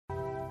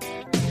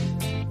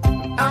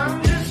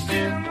I'm just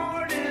an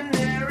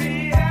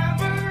ordinary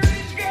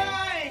average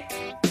guy.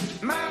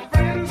 My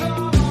friends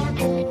all are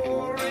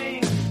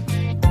boring,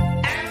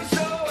 and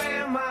so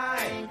am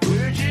I.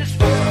 We're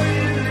just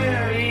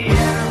ordinary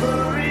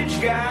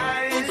average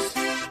guys.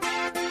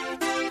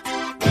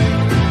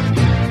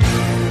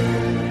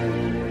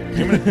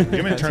 You want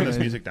me to turn this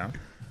music down?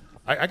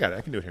 I got it.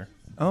 I can do it here.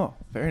 Oh,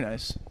 very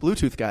nice.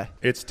 Bluetooth guy.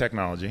 It's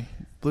technology.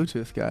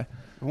 Bluetooth guy.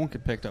 I won't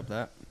get picked up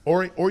that.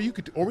 Or we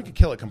could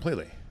kill it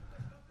completely.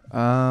 I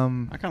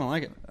kind of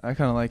like it. I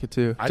kind of like it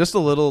too. Just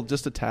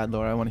a tad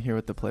lower. I want to hear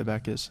what the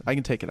playback is. I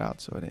can take it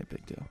out, so it ain't a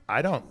big deal.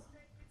 I don't.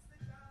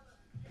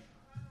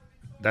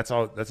 That's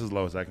all. That's as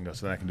low as I can go.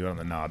 So then I can do it on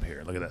the knob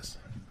here. Look at this.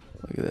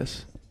 Look at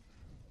this.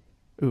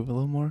 Ooh, a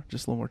little more.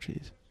 Just a little more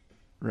cheese.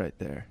 Right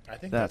there. I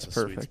think that's a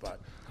perfect. sweet spot.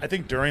 I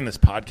think during this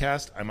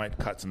podcast, I might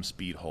cut some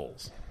speed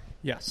holes.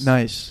 Yes.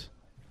 Nice.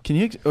 Can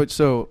you?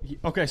 So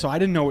I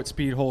didn't know what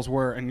speed holes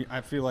were, and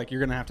I feel like you're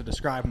going to have to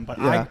describe them. But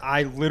Yeah.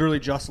 I literally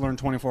just learned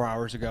 24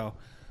 hours ago.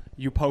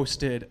 You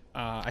posted,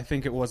 I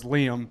think it was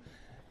Liam,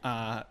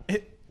 and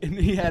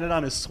he had it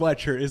on his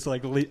sweatshirt. It's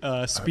like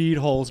speed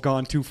holes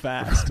gone too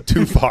fast.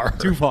 Too far.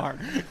 Too far.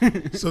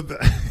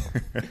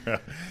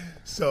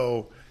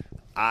 So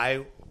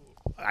I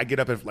get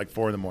up at like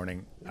 4 in the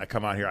morning. I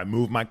come out here. I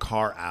move my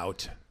car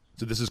out.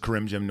 So this is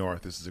Karim Gym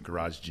North. This is a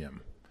garage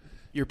gym.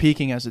 you're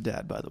peaking as a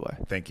dad, by the way.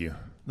 Thank you.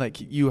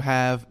 Like you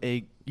have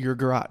your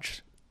garage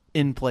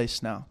in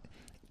place now.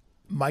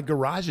 My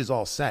garage is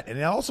all set,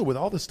 and also with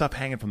all the stuff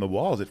hanging from the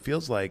walls, it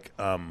feels like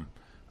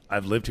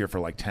I've lived here for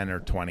like 10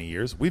 or 20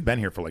 years. We've been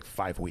here for like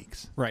 5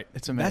 weeks. Right.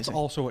 It's amazing. That's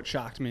also what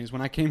shocked me is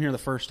when I came here the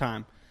first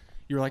time,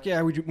 you were like,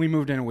 yeah, we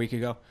moved in a week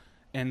ago.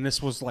 And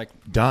this was like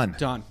Done.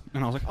 And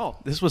I was like, oh.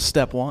 This was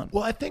step one.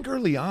 Well, I think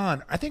early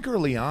on, I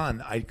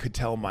could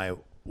tell my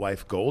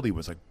wife Goldie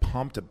was like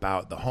pumped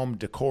about the home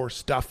decor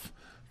stuff,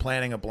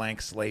 planning a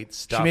blank slate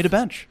stuff. She made a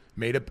bench.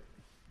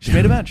 She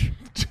made a bench.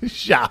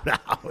 Shout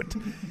out.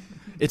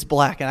 It's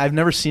black, and I've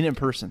never seen it in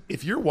person.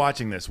 If you're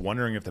watching this,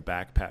 wondering if the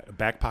back pocket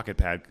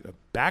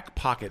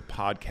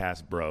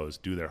podcast bros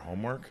do their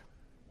homework,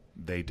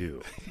 they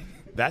do.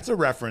 That's a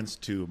reference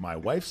to my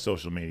wife's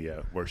social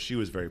media, where she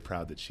was very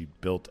proud that she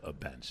built a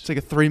bench. It's like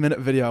a 3-minute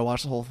video. I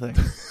watched the whole thing.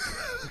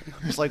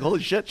 It's like,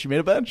 holy shit, she made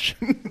a bench.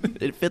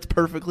 It fits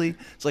perfectly.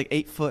 It's like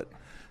 8 foot.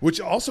 Which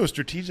also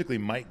strategically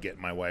might get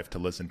my wife to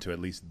listen to at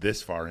least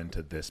this far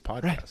into this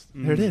podcast. Right.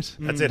 There it is.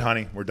 That's it,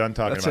 honey. We're done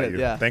talking That's about it, you.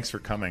 yeah. Thanks for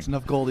coming. It's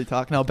enough Goldie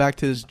talk. Now back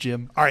to his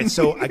gym. All right,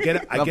 so I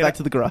get back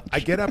to the garage. I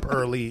get up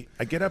early.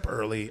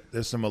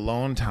 There's some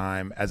alone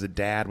time as a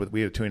dad.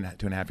 We have a two and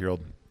a half year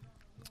old.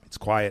 It's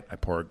quiet. I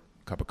pour a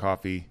cup of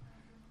coffee,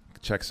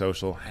 check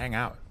social, hang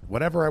out,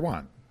 whatever I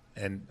want,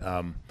 and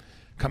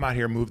come out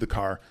here, move the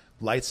car,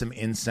 light some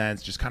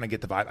incense, just kind of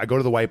get the vibe. I go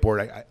to the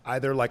whiteboard.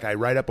 I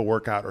write up a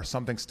workout or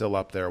something's still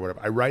up there or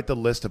whatever. I write the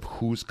list of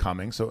who's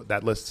coming. So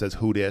that list says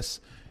who dis.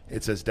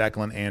 It says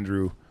Declan,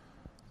 Andrew,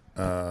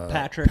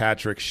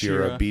 Patrick,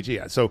 Shira,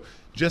 BG. So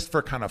just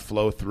for kind of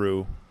flow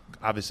through,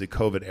 obviously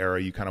COVID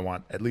era, you kind of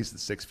want at least the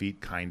 6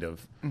 feet kind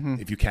of,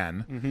 if you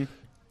can. Mm-hmm.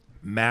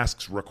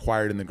 Masks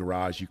required in the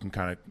garage. You can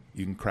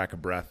crack a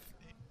breath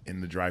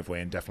in the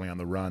driveway and definitely on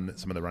the run,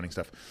 some of the running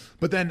stuff.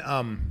 But then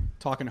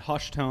talking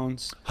hush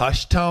tones.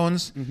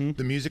 Mm-hmm.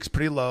 The music's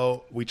pretty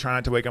low. We try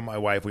not to wake up my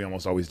wife. We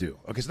almost always do.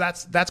 Okay, so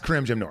that's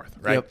Karim Gym North,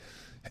 right?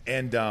 Yep.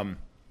 And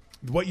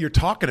what you're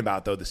talking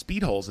about, though, the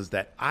speed holes, is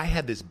that I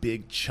had this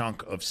big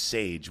chunk of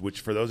sage, which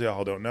for those of y'all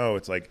who don't know,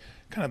 it's like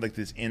kind of like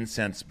this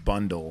incense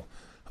bundle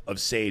of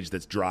sage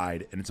that's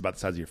dried, and it's about the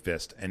size of your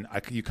fist. And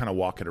you kind of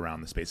walk it around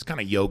the space. It's kind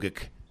of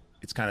yogic.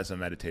 It's kind of some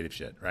meditative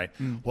shit, right?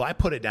 Well, I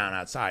put it down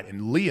outside,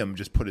 and Liam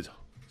just put his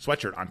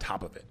sweatshirt on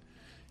top of it.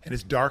 And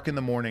it's dark in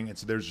the morning, and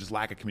so there's just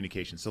lack of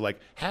communication. So, like,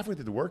 halfway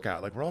through the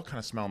workout, like, we're all kind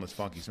of smelling this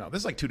funky smell.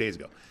 This is like 2 days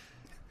ago.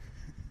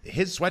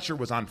 His sweatshirt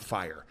was on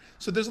fire.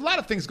 So there's a lot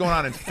of things going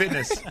on in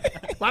fitness.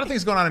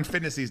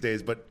 These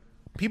days, but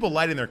people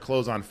lighting their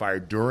clothes on fire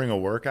during a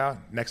workout,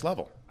 next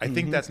level. I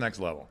think that's next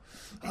level.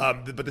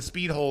 But the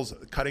speed holes,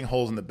 cutting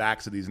holes in the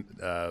backs of these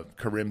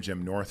Karim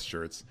Gym North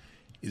shirts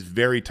is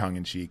very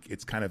tongue-in-cheek.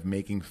 It's kind of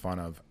making fun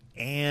of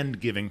and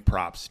giving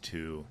props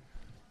to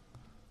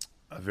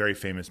a very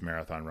famous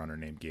marathon runner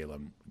named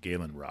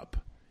Galen Rupp.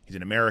 He's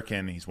an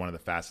American. He's one of the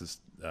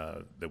fastest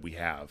that we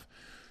have.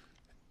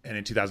 And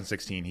in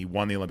 2016, he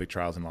won the Olympic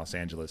trials in Los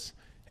Angeles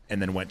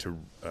and then went to,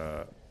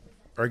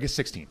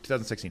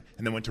 2016,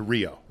 and then went to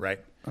Rio,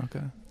 right?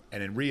 Okay.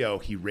 And in Rio,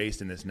 he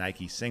raced in this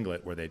Nike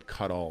singlet where they'd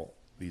cut all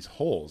these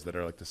holes that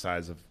are like the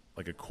size of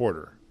like a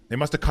quarter. They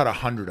must have cut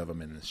 100 of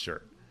them in this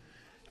shirt.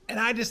 And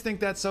I just think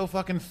that's so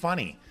fucking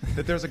funny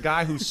that there's a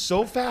guy who's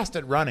so fast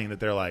at running that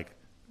they're like,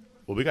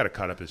 well, we got to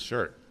cut up his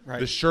shirt. Right.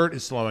 The shirt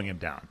is slowing him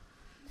down.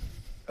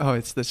 Oh,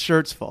 it's the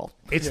shirt's fault.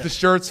 It's the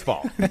shirt's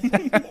fault.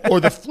 Or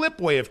the flip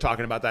way of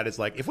talking about that is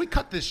like, if we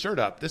cut this shirt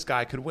up, this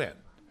guy could win.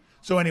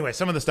 So anyway,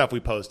 some of the stuff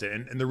we posted,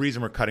 and the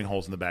reason we're cutting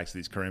holes in the backs of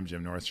these Karim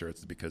Gym North shirts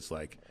is because,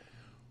 like,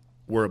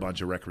 we're a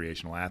bunch of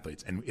recreational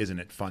athletes. And isn't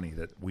it funny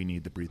that we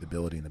need the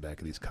breathability in the back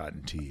of these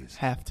cotton tees?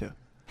 Have to.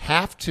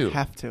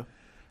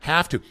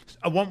 Have to.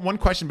 One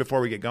question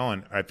before we get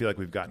going. I feel like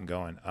we've gotten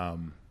going.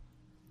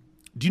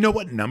 Do you know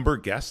what number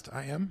guest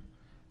I am?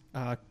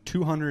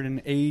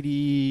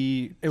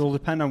 280. It will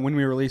depend on when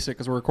we release it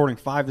because we're recording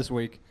 5 this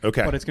week.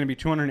 Okay. But it's going to be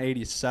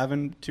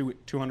 287 to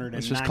 293.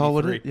 Let's just call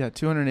it. Yeah,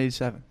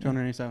 287.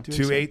 287.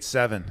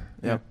 287.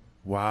 Yep.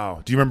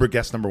 Wow. Do you remember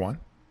guest number 1?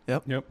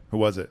 Yep. Who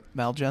was it?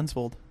 Mal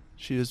Jensvold.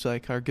 She was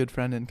like our good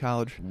friend in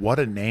college. What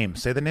a name.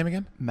 Say the name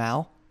again.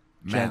 Mal.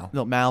 Mal.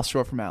 Mal,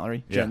 short for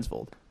Mallory. Yeah.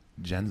 Jensvold.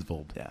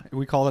 Jensvold. Yeah.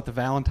 We call it the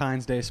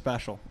Valentine's Day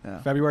Special.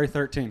 Yeah. February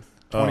 13th,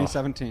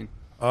 2017.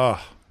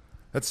 Oh,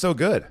 that's so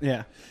good.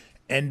 Yeah.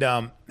 And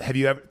have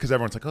you ever, because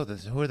everyone's like, oh,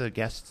 who are the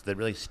guests that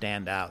really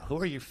stand out? Who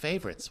are your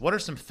favorites? What are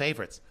some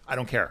favorites? I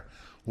don't care.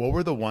 What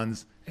were the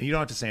ones, and you don't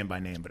have to say them by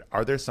name, but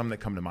are there some that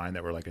come to mind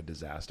that were like a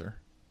disaster?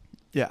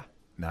 Yeah.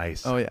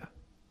 Nice. Oh, yeah.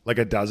 Like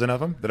a dozen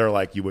of them that are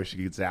like you wish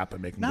you could zap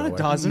and make them Not go a away?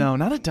 dozen. No,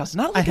 not a dozen.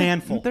 Not like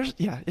handful.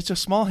 It's a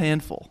small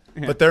handful.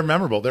 But they're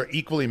memorable. They're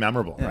equally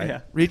memorable, right?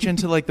 Yeah. Reach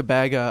into like the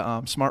bag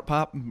of Smart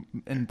Pop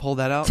and pull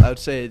that out. I would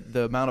say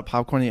the amount of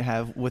popcorn you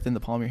have within the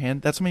palm of your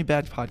hand. That's how many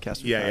bad podcasts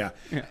we've Yeah.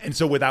 Yeah. And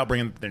so without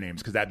bringing up their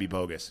names, because that'd be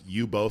bogus,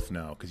 you both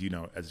know, because you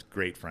know as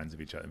great friends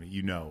of each other, I mean,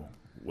 you know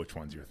which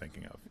ones you're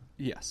thinking of.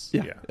 Yes.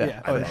 Yeah.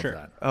 Yeah. I Oh, love sure.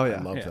 that. Oh, yeah.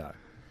 I love Yeah. that.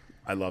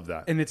 I love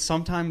that. And it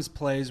sometimes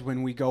plays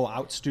when we go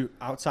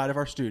outside of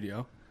our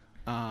studio.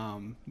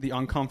 The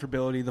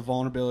uncomfortability, the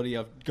vulnerability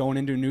of going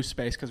into a new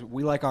space because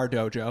we like our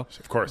dojo,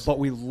 Of course. but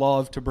we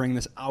love to bring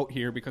this out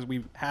here because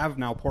we have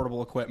now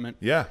portable equipment.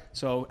 Yeah.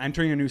 So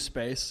entering a new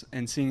space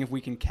and seeing if we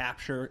can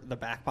capture the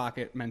back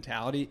pocket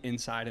mentality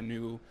inside a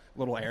new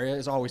little area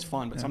is always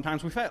fun, but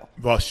sometimes we fail.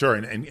 Well, sure,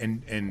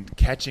 and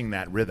catching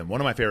that rhythm. One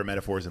of my favorite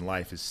metaphors in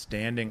life is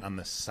standing on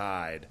the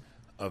side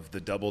of the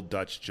double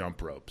Dutch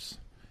jump ropes,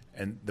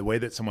 and the way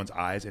that someone's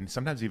eyes and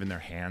sometimes even their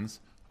hands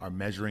are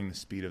measuring the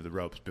speed of the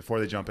ropes before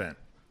they jump in,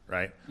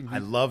 right? I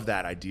love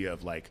that idea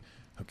of like,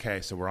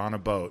 okay, so we're on a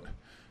boat,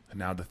 and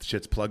now the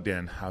shit's plugged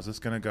in. How's this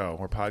gonna go?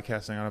 We're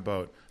podcasting on a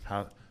boat.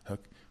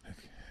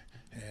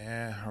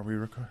 Yeah, are we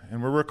recording?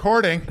 And we're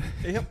recording.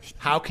 Yep.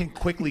 How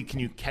quickly can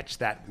you catch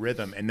that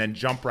rhythm and then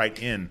jump right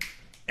in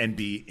and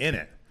be in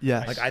it?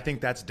 Yes. Like I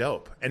think that's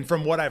dope. And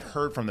from what I've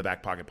heard from the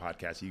Back Pocket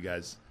podcast, you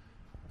guys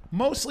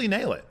mostly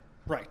nail it.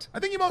 Right. I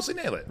think you mostly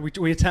nail it.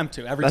 We attempt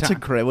to every That's time. a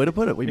great way to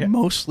put it. We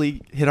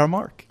mostly hit our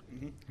mark.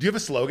 Do you have a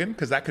slogan?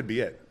 Because that could be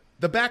it.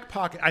 The back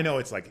pocket. I know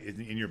it's like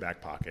in your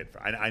back pocket.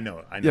 I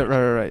know. Yeah,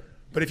 right.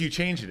 But if you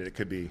changed it, it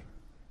could be,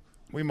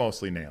 we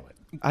mostly nail it.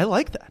 I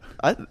like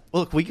that.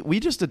 Look, we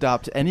just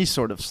adopt any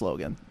sort of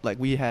slogan. Like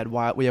we have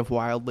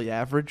wildly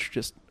average,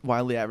 just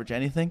wildly average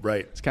anything.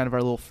 Right. It's kind of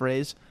our little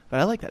phrase. But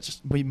I like that.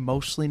 Just we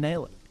mostly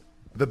nail it.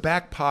 The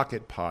Back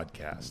Pocket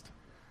podcast.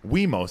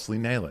 We mostly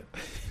nail it.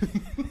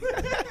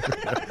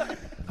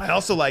 I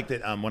also like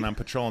that when I'm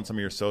patrolling some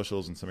of your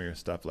socials and some of your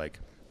stuff, like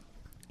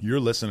your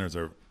listeners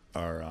are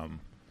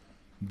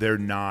they're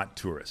not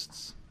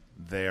tourists.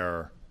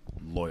 They're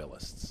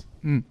loyalists.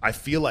 I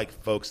feel like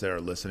folks that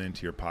are listening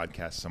to your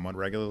podcast somewhat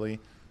regularly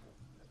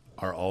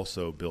are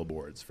also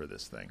billboards for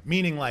this thing.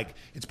 Meaning, like,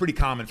 it's pretty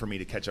common for me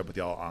to catch up with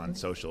y'all on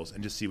socials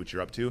and just see what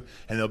you're up to.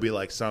 And there'll be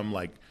like some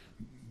like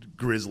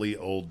grizzly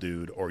old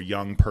dude or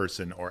young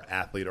person or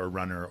athlete or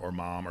runner or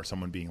mom or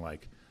someone being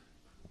like,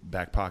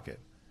 Back Pocket.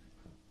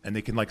 And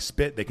they can like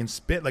spit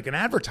like an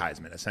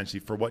advertisement essentially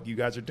for what you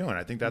guys are doing.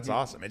 I think that's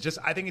awesome.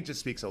 I think it just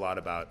speaks a lot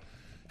about,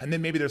 and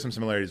then maybe there's some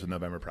similarities with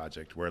November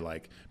Project where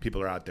like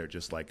people are out there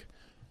just like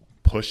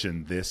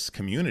pushing this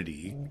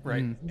community.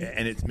 Right. And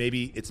it's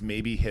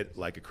maybe hit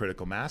like a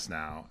critical mass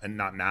now, and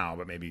not now,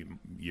 but maybe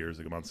years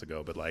ago, months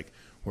ago, but like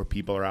where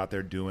people are out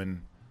there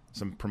doing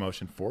some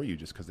promotion for you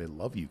just because they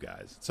love you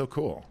guys. It's so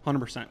cool.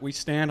 100%. We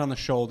stand on the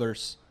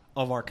shoulders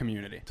of our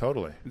community.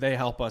 Totally. They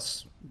help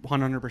us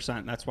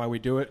 100%. That's why we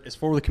do it. It's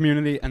for the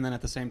community, and then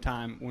at the same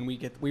time, when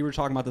we were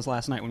talking about this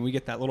last night, when we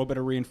get that little bit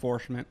of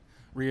reinforcement,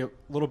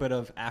 little bit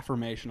of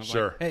affirmation of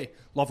Sure. like, hey,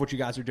 love what you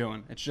guys are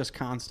doing. It's just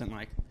constant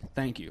like,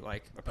 thank you,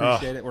 like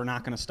appreciate it. We're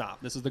not going to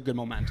stop. This is the good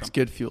momentum.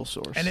 Good fuel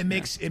source. And it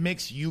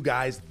makes you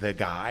guys the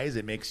guys.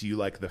 It makes you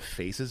like the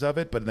faces of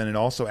it, but then it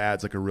also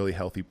adds like a really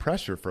healthy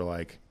pressure for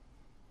like,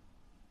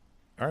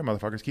 all right,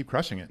 motherfuckers, keep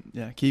crushing it.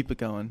 Yeah, keep it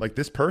going. Like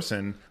this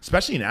person,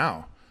 especially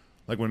now,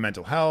 like when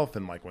mental health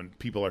and like when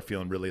people are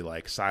feeling really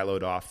like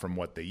siloed off from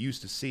what they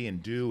used to see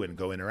and do and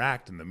go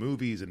interact in the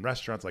movies and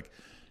restaurants. Like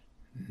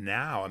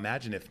now,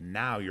 imagine if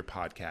now your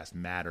podcast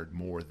mattered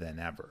more than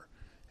ever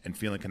and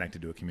feeling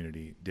connected to a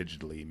community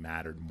digitally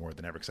mattered more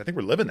than ever. Because I think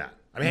we're living that.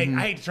 I mean,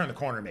 I hate to turn the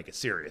corner and make it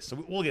serious.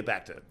 So we'll get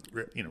back to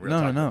real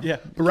talk. No. Yeah.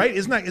 But right?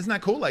 Isn't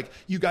that cool? Like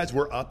you guys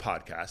were a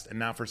podcast, and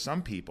now for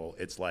some people,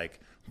 it's like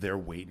they're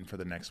waiting for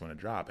the next one to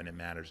drop, and it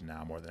matters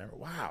now more than ever.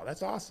 Wow,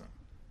 that's awesome.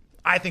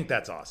 I think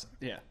that's awesome.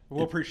 Yeah,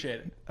 we'll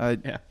appreciate it.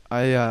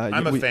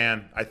 I'm a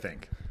fan, I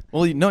think.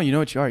 Well, you know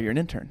what you are. You're an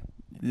intern.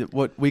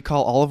 What we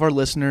call all of our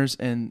listeners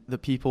and the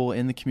people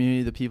in the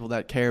community, the people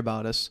that care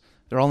about us,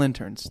 they're all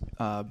interns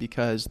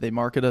because they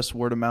market us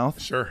word of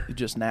mouth. Sure.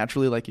 Just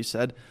naturally, like you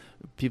said,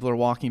 people are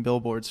walking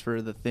billboards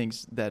for the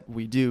things that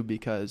we do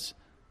because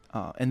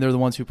And they're the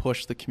ones who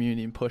push the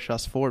community and push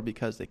us forward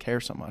because they care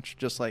so much,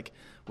 just like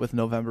with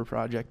November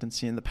Project and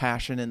seeing the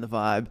passion and the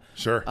vibe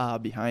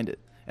behind it.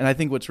 And I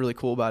think what's really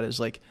cool about it is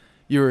like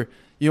you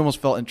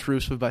almost felt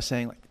intrusive by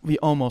saying like we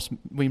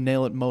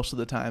nail it most of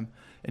the time.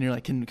 And you're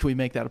like, can we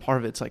make that a part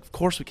of it? It's like, of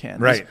course we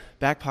can. Right. This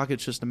Back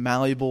Pocket's just a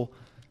malleable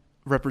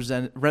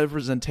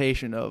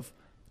representation of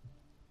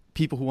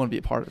people who want to be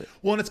a part of it.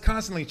 Well, and it's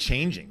constantly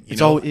changing.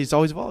 It's always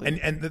evolving.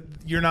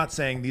 You're not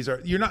saying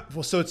you're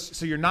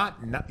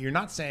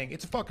not saying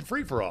it's a fucking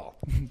free for all.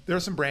 There are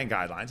some brand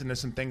guidelines and there's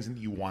some things that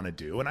you want to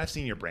do. And I've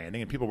seen your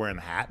branding and people wearing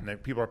the hat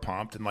and people are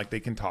pumped and like they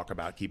can talk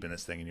about keeping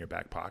this thing in your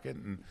back pocket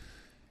and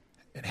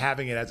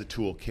having it as a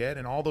toolkit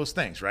and all those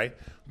things, right?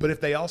 But if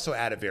they also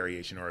add a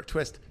variation or a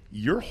twist,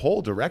 your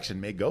whole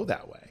direction may go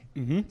that way.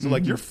 So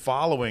like you're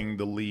following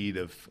the lead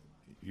of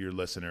your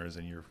listeners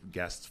and your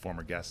guests,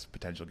 former guests,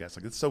 potential guests.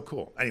 Like it's so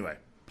cool. Anyway,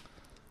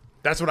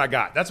 that's what I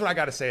got. That's what I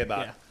got to say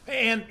about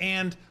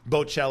and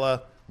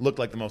Boatcella looked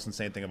like the most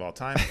insane thing of all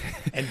time.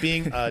 And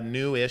being a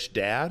new-ish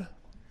dad,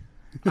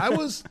 I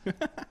was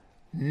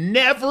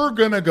never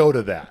gonna go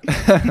to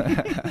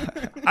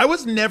that. I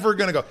was never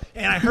gonna go,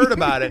 and I heard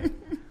about it.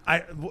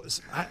 I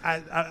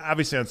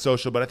obviously on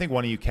social, but I think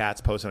one of you cats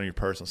posted on your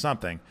personal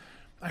something.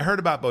 I heard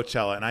about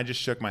Boatcella and I just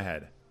shook my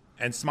head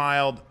and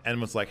smiled and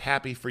was like,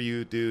 happy for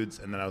you dudes.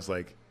 And then I was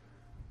like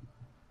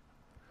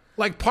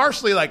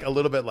partially like a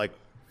little bit like,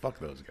 fuck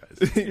those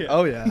guys.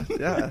 Oh yeah,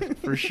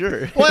 for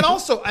sure. Well,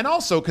 and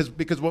also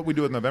because what we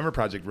do with November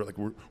Project,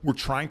 we're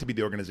trying to be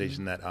the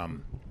organization that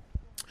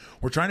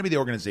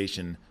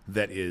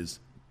is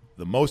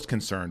the most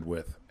concerned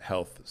with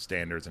health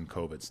standards and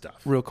COVID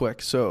stuff. Real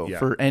quick, so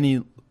for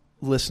any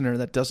listener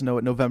that doesn't know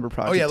what November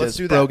Project let's is,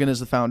 do that. Brogan is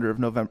the founder of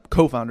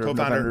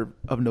co-founder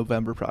of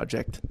November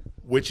Project,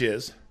 which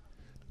is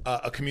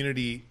a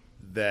community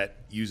that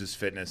uses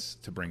fitness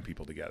to bring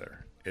people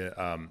together.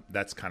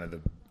 That's kind of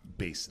the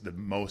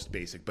most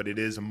basic, but it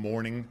is a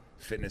morning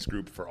fitness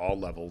group for all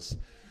levels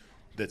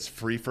that's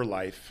free for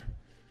life.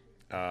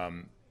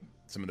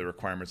 Some of the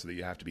requirements are that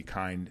you have to be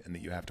kind and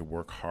that you have to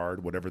work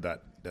hard, whatever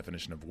that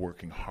definition of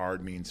working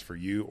hard means for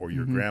you or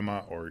your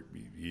grandma or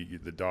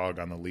the dog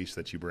on the leash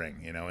that you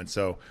bring, And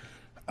so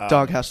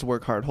dog has to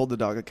work hard. Hold the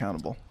dog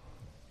accountable.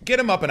 Get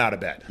him up and out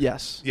of bed.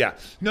 Yes. Yeah.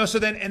 No. So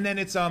then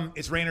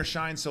it's rain or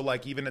shine. So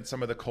like even at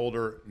some of the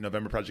colder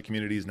November Project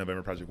communities,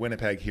 November Project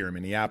Winnipeg, here in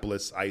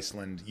Minneapolis,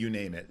 Iceland, you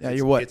name it. Yeah.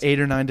 You're 8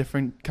 or 9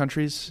 different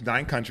countries?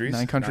 9 countries.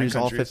 9 countries,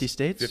 all 50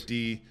 states?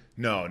 50.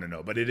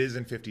 No. But it is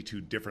in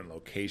 52 different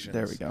locations.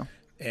 There we go.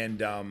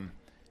 And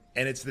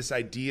it's this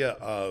idea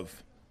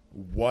of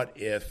what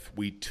if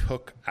we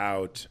took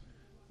out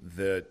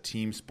the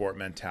team sport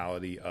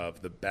mentality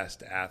of the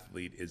best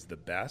athlete is the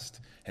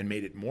best and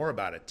made it more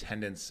about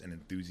attendance and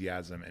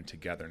enthusiasm and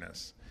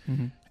togetherness.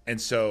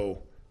 And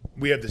so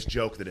we have this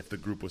joke that if the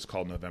group was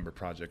called November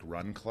Project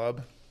Run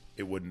Club,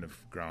 it wouldn't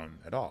have grown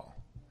at all.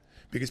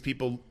 Because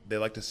people, they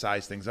like to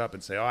size things up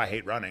and say, oh, I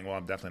hate running. Well,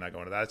 I'm definitely not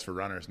going to that. It's for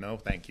runners. No,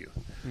 thank you.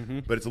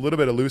 But it's a little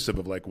bit elusive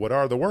of like, what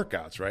are the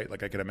workouts, right?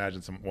 Like I could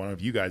imagine one of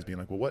you guys being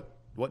like, well,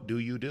 what do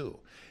you do?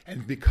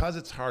 And because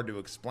it's hard to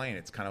explain,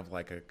 it's kind of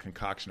like a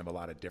concoction of a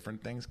lot of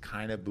different things,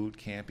 kind of boot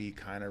campy,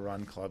 kind of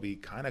run clubby,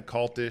 kind of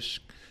cultish,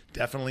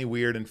 definitely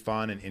weird and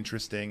fun and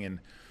interesting. And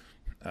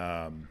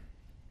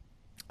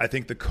I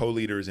think the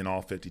co-leaders in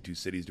all 52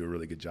 cities do a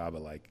really good job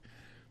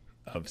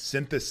of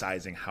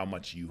synthesizing how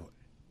much you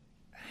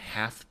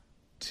have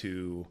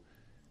to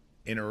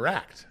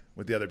interact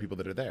with the other people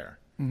that are there.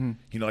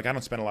 Like I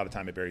don't spend a lot of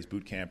time at Barry's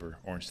Boot Camp or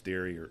Orange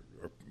Theory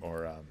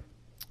or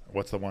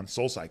what's the one,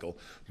 Soul Cycle,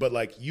 but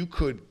like you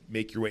could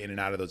make your way in and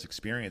out of those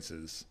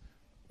experiences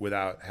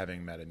without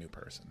having met a new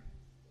person,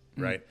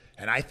 right?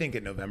 And I think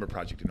at November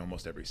Project in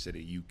almost every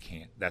city you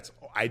can't.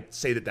 I'd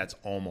say that's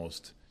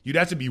almost. You'd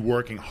have to be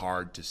working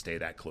hard to stay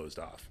that closed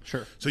off.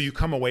 Sure. So you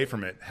come away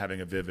from it having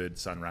a vivid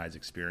sunrise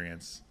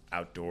experience.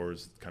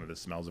 Outdoors, kind of the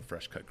smells of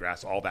fresh cut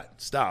grass, all that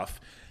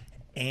stuff,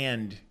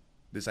 and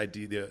this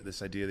idea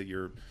that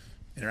you're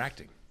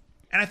interacting.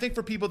 And I think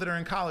for people that are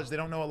in college, they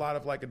don't know a lot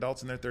of like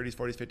adults in their 30s,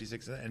 40s, 50s,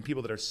 60s, and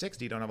people that are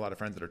 60 don't have a lot of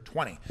friends that are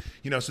 20.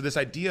 So this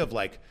idea of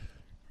like,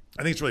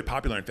 I think it's really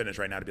popular in fitness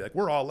right now to be like,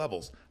 we're all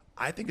levels.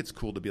 I think it's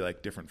cool to be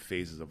like different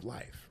phases of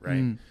life, right?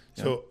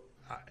 Yeah. So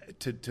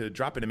to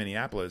drop into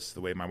Minneapolis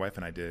the way my wife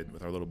and I did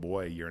with our little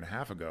boy a year and a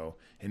half ago,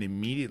 and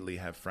immediately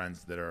have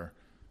friends that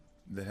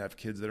have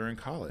kids that are in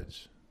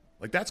college.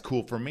 Like that's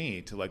cool for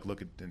me to like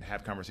look at and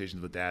have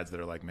conversations with dads that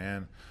are like,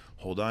 man,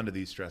 hold on to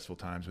these stressful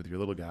times with your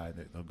little guy.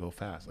 They'll go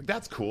fast. Like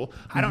that's cool.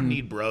 I don't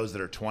need bros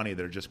that are 20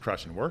 that are just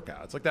crushing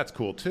workouts. Like that's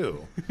cool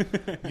too.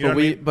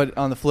 But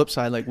on the flip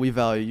side, like we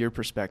value your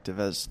perspective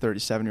as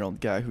 37-year-old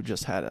guy who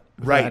just had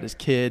his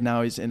kid.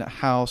 Now he's in a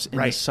house in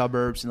the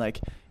suburbs, and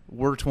like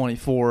we're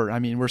 24. I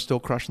mean, we're still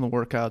crushing the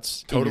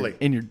workouts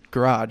in your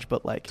garage,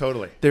 but like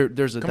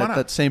there's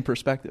that same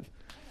perspective.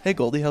 Hey,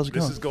 Goldie, how's it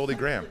going? This is Goldie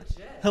Graham.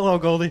 Hello,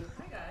 Goldie.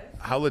 Hi, guys.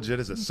 How legit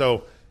is this?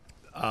 So,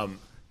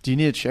 do you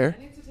need a chair?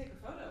 I need to take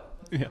a photo.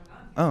 Yeah.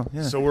 Oh,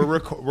 yeah. So we're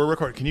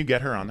recording. Can you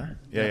get her on there?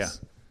 Yeah,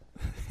 Yes.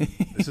 yeah.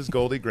 This is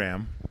Goldie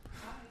Graham.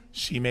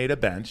 She made a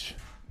bench.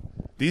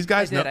 These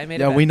guys know. I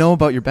made a Yeah, bench. we know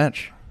about your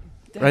bench.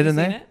 Have Right you in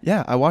seen there? it?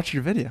 Yeah, I watched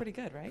your video. Pretty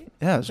good, right?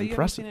 Yeah, it was but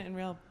impressive. You haven't seen it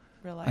in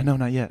real life? I know,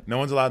 not yet. No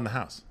one's allowed in the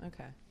house.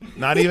 Okay.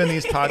 Not even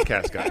these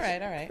podcast guys.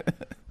 All right.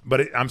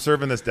 But I'm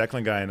serving this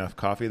Declan guy enough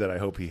coffee that I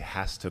hope he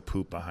has to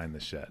poop behind the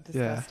shed.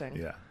 Disgusting.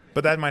 Yeah.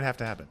 But that might have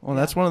to happen. Well,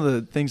 that's one of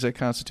the things that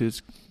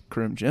constitutes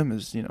Karim Gym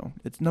is,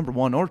 it's number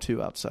 1 or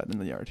 2 outside in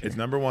the yard here. It's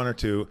number 1 or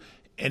 2.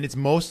 And it's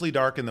mostly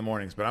dark in the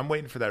mornings, but I'm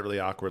waiting for that really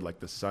awkward, like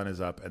the sun is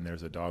up and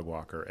there's a dog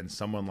walker and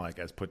someone like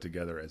as put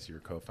together as your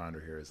co-founder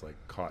here is like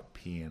caught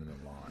peeing in the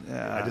lawn.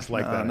 Yeah, I just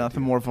like that.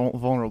 Nothing more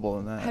vulnerable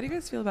than that. How do you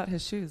guys feel about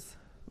his shoes?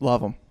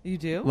 Love them. You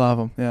do? Love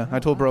them. Yeah, Oh, I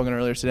told wow. Brogan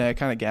earlier today. I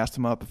kind of gassed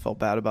him up. I felt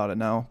bad about it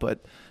now,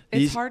 but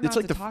It's hard not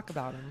like to talk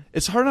about him.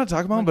 It's hard not to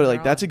talk about him, when but they're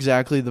like that's on.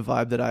 exactly the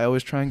vibe that I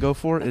always try and go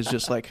for. Is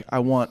just like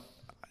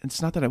It's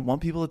not that I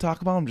want people to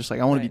talk about him. Just like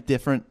I want to be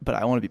different, but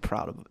I want to be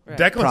proud of it. Right.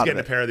 Declan's Proud of getting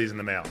a it. pair of these in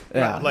the mail.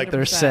 Yeah, like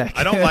they're 100%. sick.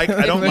 I don't like. If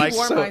he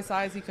wore so- my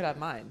size, he could have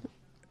mine.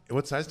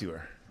 What size do you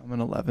wear? I'm an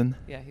 11.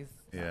 Yeah, he's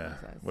not Yeah. my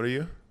size. What are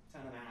you?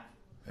 10.5.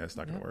 Yeah, it's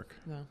not gonna Yep. work,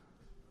 No.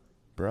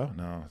 bro.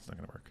 No, it's not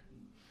gonna work.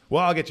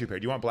 Well, I'll get you a pair.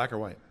 Do you want black or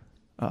white?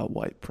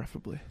 White,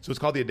 preferably. So it's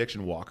called the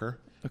Addiction Walker.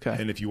 Okay.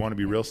 And if you want to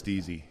be real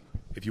steezy,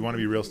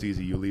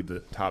 you leave the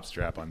top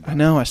strap on. I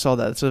know. I saw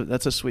that.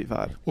 That's a sweet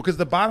vibe. Well, because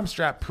the bottom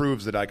strap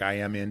proves that like I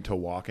am into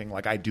walking.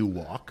 Like I do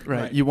walk.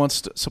 Right. You want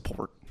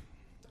support.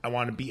 I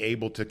want to be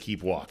able to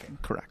keep walking.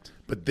 Correct.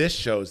 But this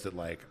shows that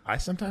like I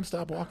sometimes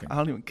stop walking. I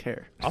don't even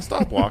care. I'll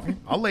stop walking.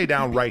 I'll lay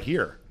down right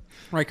here.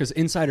 Right, because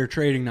insider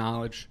trading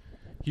knowledge,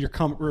 you're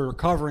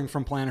recovering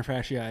from plantar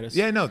fasciitis.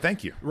 Yeah, no,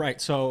 thank you.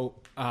 Right, so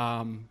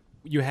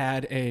you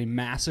had a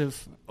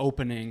massive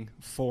opening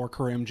for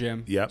Karim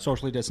Gym, Yep.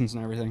 socially distanced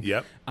and everything.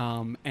 Yep.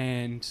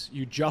 And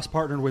you just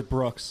partnered with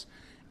Brooks,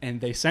 and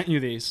they sent you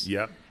these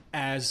Yep.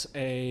 as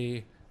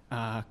a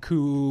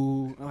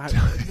coup.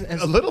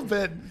 A little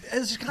bit.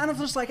 It's kind of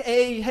just like,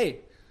 hey,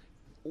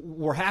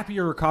 we're happy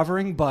you're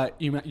recovering, but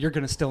you're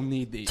going to still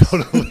need these.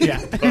 Totally. Yeah.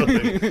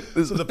 Totally.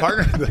 So the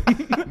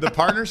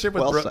partnership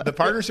with Well said. the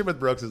partnership with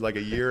Brooks is like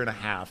a year and a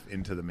half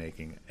into the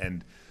making,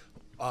 and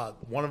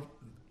one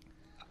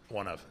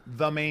of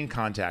the main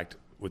contact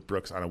with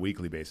Brooks on a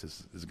weekly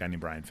basis is a guy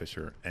named Brian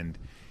Fisher, and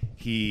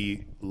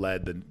he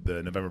led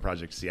the November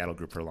Project Seattle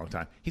group for a long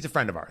time. He's a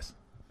friend of ours,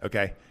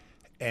 okay?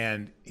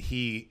 And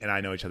he and I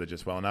know each other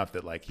just well enough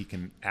that like he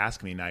can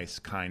ask me nice,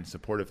 kind,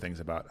 supportive things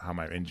about how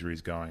my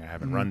injury's going. I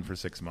haven't run for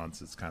 6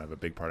 months. It's kind of a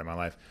big part of my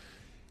life.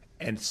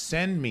 And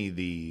send me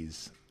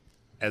these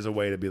as a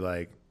way to be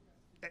like,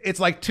 it's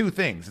like two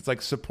things. It's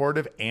like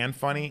supportive and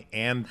funny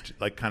and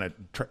like kind of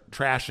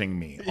trashing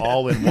me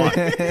all in one.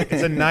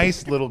 It's a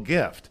nice little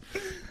gift.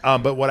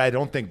 But what I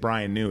don't think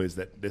Brian knew is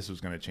that this was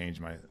going to change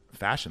my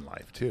fashion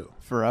life too.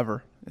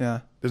 Forever. Yeah.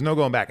 There's no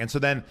going back. And so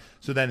then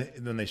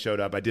they showed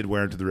up. I did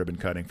wear them to the ribbon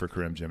cutting for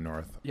Karim Gym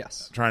North.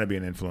 Yes. Trying to be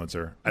an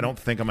influencer. I don't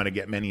think I'm going to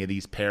get many of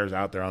these pairs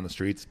out there on the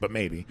streets, but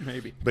maybe.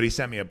 Maybe. But he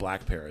sent me a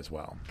black pair as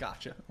well.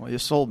 Gotcha. Well, you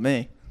sold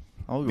me.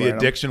 I'll The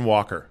Addiction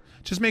Walker.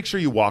 Just make sure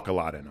you walk a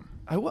lot in them.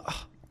 I will.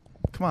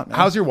 Come on, man.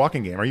 How's your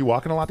walking game? Are you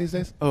walking a lot these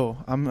days? Oh,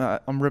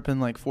 I'm ripping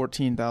like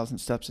 14,000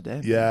 steps a day.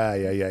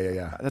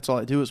 Yeah. That's all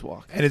I do is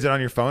walk. And is it on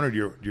your phone or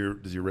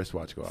does your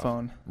wristwatch go off?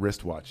 Phone.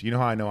 Wristwatch. You know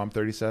how I know I'm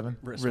 37?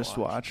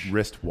 Wristwatch.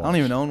 Wristwatch. I don't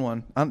even own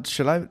one.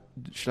 Should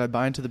I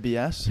buy into the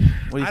BS?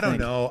 What do you I don't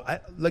think? know.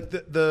 Like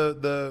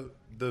the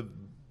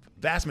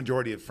vast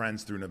majority of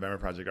friends through November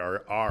Project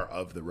are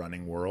of the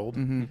running world,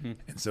 and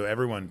so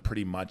everyone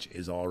pretty much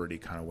is already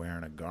kind of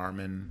wearing a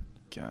Garmin.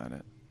 Got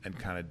it. And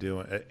kind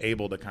of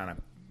able to kind of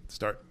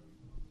start.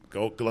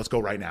 Let's go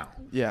right now.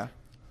 Yeah.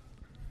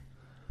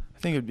 I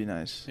think it would be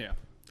nice. Yeah.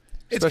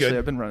 It's Especially good.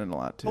 I've been running a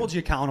lot too. Hold you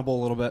accountable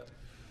a little bit.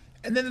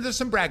 And then there's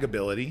some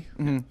braggability.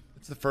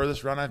 It's the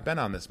furthest run I've been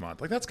on this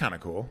month. Like that's kind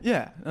of cool.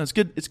 Yeah, no, it's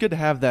good. It's good to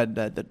have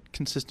that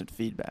consistent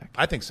feedback.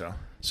 I think so.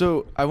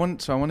 So I want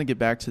to get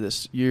back to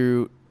this.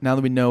 Now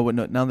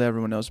that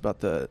everyone knows about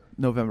the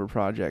November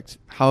Project,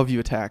 how have you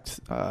attacked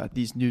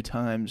these new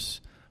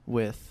times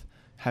with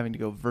having to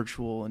go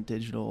virtual and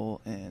digital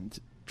and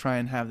try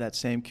and have that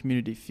same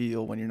community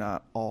feel when you're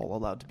not all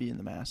allowed to be in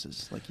the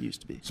masses like you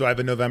used to be? So I have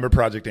a November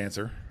Project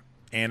answer,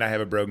 and I have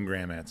a Brogan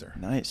Graham answer.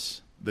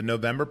 Nice. The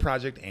November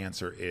Project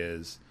answer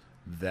is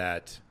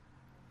that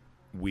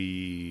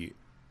we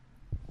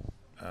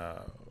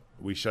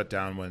shut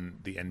down when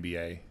the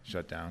NBA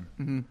shut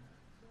down,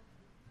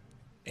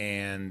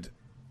 and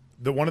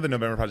one of the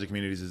November Project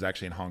communities is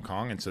actually in Hong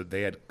Kong, and so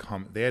they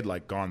had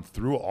like gone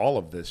through all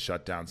of this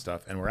shutdown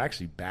stuff, and we're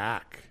actually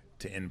back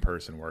to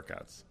in-person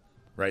workouts,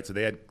 right? So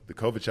they had the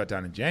COVID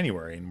shutdown in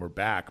January, and we're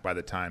back by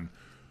the time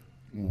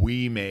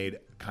we made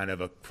kind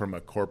of from a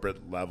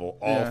corporate level,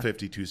 all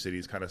 52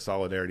 cities kind of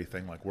solidarity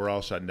thing, like we're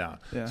all shutting down.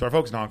 Yeah. So our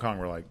folks in Hong Kong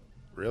were like,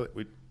 really?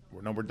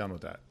 We're done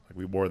with that. Like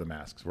we wore the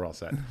masks. We're all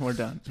set. We're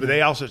done. But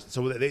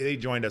they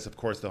joined us. Of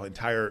course, the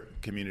entire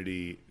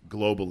community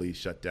globally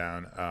shut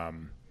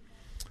down,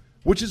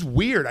 which is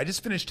weird. I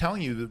just finished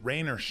telling you that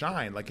rain or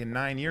shine, like in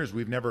 9 years,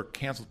 we've never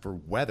canceled for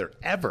weather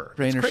ever.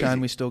 Rain It's or crazy.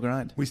 shine, we still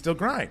grind. We still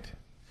grind.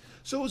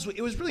 So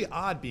it was really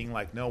odd being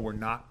like, no, we're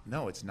not.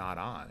 No, it's not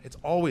on. It's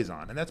always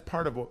on, and that's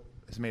part of what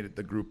has made it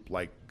the group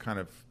like kind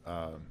of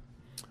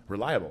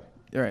reliable.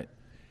 You're right.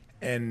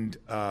 And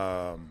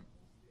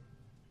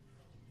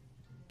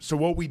so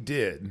what we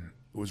did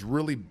was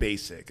really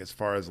basic as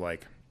far as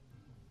like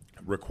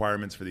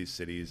requirements for these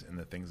cities and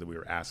the things that we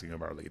were asking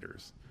of our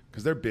leaders,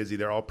 because they're busy.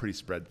 They're all pretty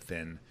spread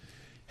thin.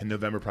 And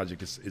November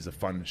Project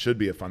should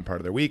be a fun part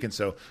of their week. And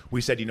so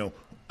we said,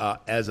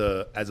 as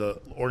a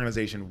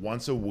organization,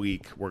 once a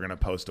week, we're going to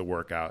post a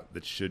workout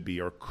that should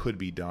be or could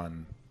be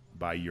done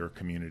by your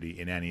community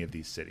in any of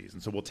these cities.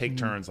 And so we'll take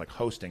turns like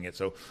hosting it.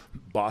 So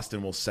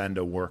Boston will send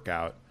a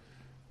workout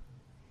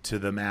to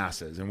the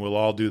masses, and we'll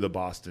all do the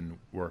Boston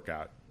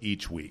workout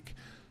each week.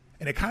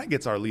 And it kind of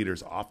gets our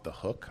leaders off the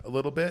hook a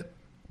little bit.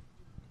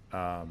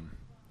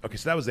 Okay,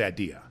 so that was the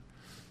idea.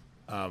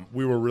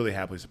 We were really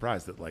happily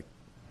surprised that like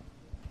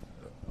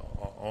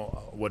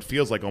what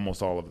feels like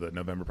almost all of the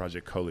November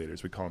Project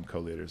co-leaders, we call them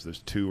co-leaders, there's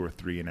 2 or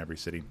 3 in every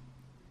city,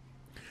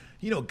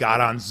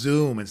 got on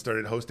Zoom and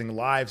started hosting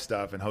live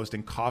stuff and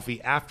hosting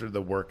coffee after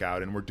the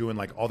workout, and we're doing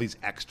like all these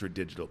extra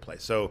digital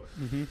plays. So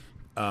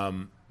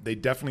they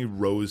definitely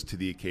rose to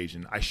the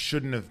occasion. I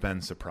shouldn't have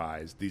been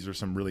surprised. These are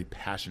some really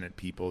passionate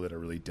people that are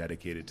really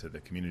dedicated to the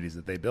communities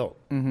that they built.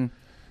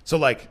 So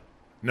like,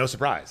 no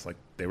surprise, like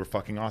they were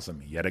fucking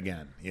awesome yet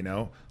again,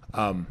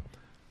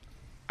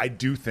 I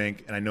do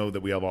think, and I know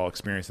that we have all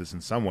experienced this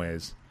in some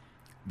ways,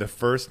 the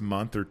first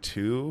month or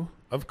 2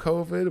 of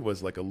COVID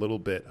was like a little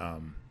bit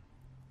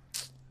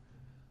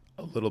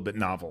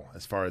novel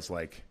as far as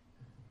like,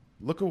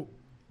 look,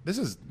 this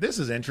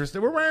is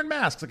interesting. We're wearing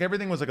masks. Like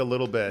everything was like a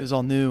little bit. It was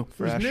all new,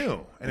 fresh. It was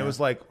new, and it was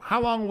like, how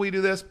long will we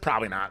do this?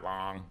 Probably not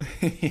long.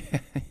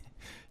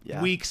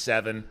 Yeah. Week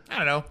 7. I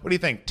don't know. What do you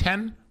think?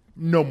 10?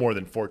 No more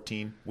than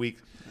 14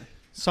 weeks.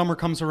 Summer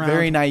comes around.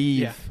 Very naive.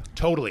 Yeah.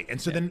 Totally.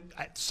 And so then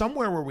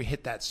somewhere where we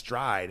hit that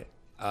stride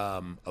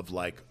of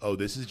like, oh,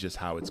 this is just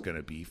how it's going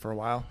to be for a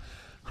while,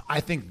 I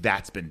think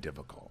that's been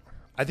difficult.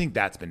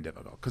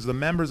 Because the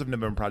members of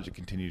November Project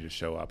continue to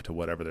show up to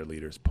whatever their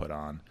leaders put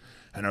on.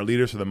 And our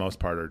leaders, for the most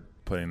part, are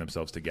putting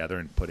themselves together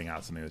and putting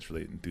out something that's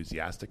really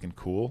enthusiastic and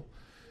cool.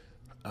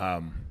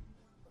 But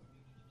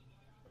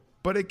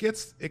it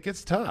gets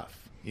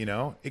tough,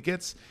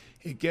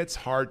 It gets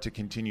hard to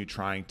continue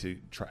trying to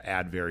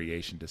add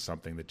variation to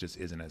something that just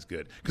isn't as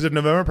good. Because if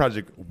November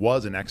Project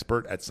was an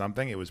expert at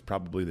something, it was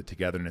probably the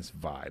togetherness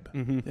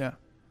vibe. Yeah.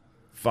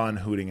 Fun,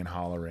 hooting and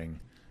hollering,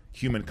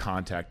 human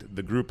contact.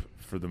 The group,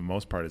 for the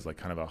most part, is like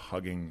kind of a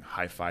hugging,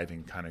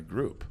 high-fiving kind of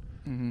group.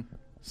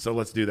 So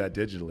let's do that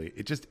digitally.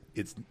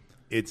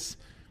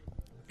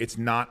 It's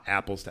not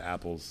apples to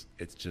apples.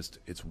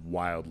 It's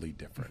wildly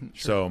different.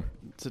 So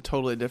it's a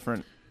totally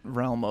different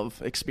realm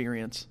of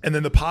experience. And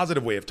then the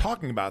positive way of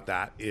talking about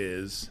that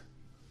is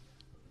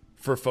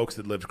for folks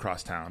that lived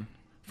across town,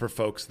 for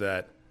folks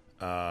that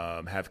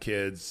have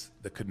kids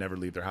that could never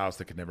leave their house,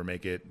 that could never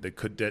make it,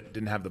 that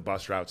didn't have the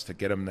bus routes to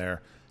get them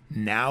there.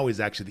 Now is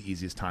actually the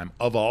easiest time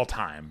of all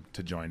time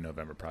to join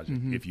November Project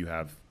if you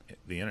have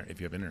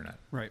internet,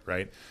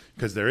 right?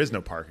 Because there is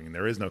no parking,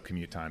 there is no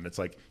commute time. It's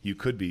like you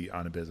could be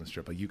on a business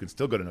trip, like you can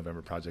still go to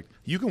November Project.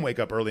 You can wake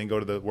up early and go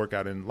to the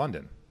workout in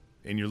London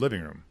in your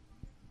living room.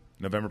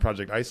 November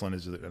Project Iceland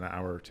is an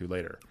hour or 2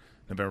 later.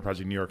 November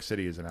Project New York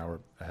City is an hour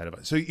ahead of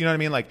us. So you know what I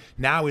mean? Like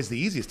now is the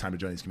easiest time to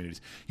join these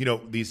communities.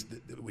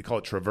 We call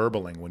it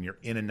traverbaling when you're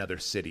in another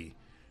city.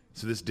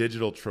 So this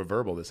digital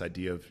traverbal, this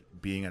idea of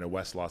being at a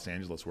West Los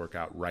Angeles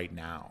workout right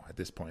now at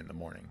this point in the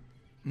morning,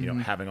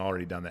 having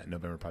already done that in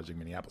November Project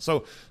Minneapolis.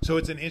 So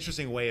it's an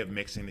interesting way of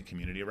mixing the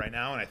community right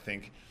now, and I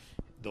think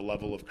the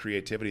level of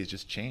creativity has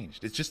just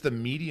changed. It's just the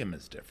medium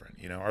is different.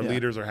 Our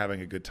leaders are having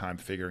a good time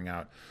figuring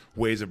out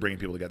ways of bringing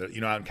people together.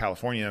 Out in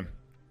California,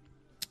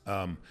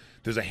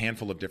 there's a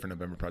handful of different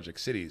November Project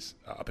cities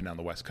up and down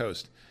the West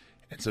Coast.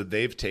 And so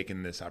they've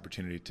taken this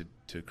opportunity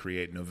to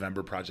create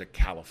November Project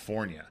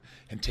California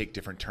and take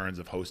different turns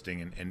of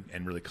hosting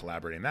and really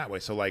collaborating that way.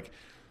 So like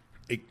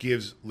it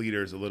gives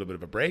leaders a little bit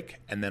of a break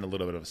and then a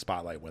little bit of a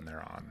spotlight when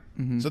they're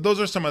on. So those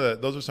are some of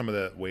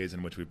the ways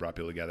in which we brought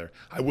people together.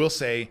 I will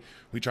say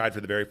we tried for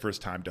the very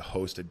first time to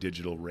host a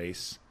digital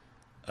race.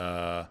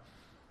 I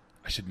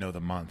should know the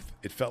month.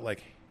 It felt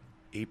like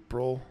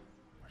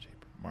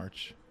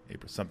March,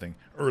 April, something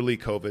early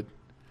COVID.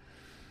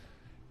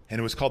 And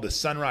it was called the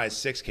Sunrise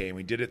 6K, and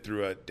we did it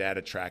through a data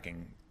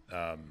tracking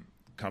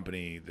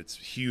company that's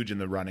huge in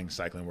the running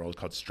cycling world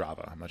called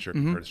Strava. I'm not sure if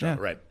you've heard of Strava,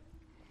 right?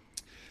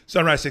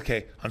 Sunrise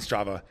 6K on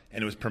Strava,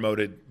 and it was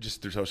promoted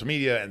just through social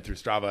media and through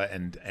Strava,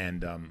 and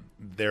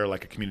they're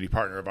like a community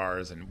partner of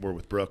ours, and we're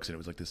with Brooks, and it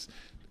was like this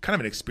kind of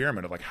an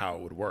experiment of like how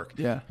it would work.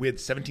 Yeah. We had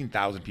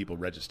 17,000 people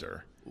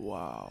register.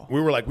 Wow. We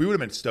would have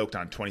been stoked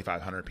on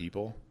 2,500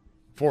 people.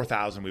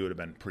 4,000, we would have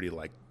been pretty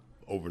like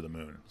over the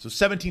moon. So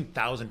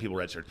 17,000 people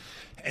registered,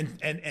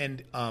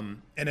 and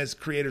as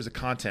creators of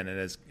content and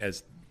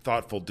as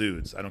thoughtful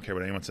dudes, I don't care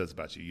what anyone says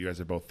about you. You guys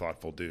are both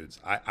thoughtful dudes.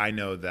 I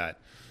know that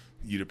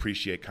you'd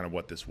appreciate kind of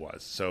what this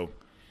was. So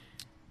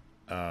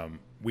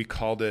we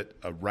called it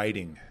a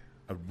writing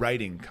a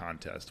writing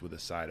contest with a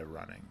side of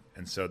running.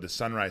 And so the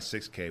Sunrise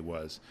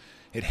 6K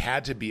it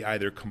had to be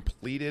either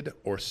completed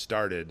or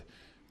started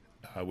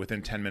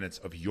within 10 minutes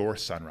of your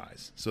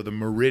sunrise. So the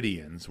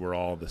meridians were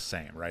all the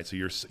same, right? So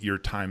your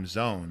time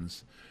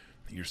zones,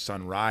 your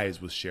sunrise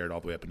was shared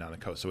all the way up and down the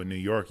coast. So in New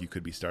York, you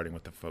could be starting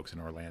with the folks in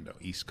Orlando,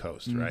 East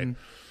Coast, right?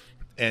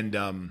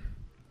 And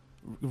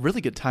really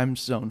good time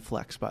zone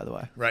flex, by the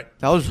way. right,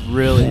 That was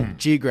really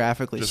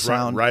geographically just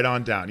sound. right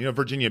on down.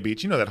 Virginia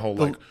Beach. That whole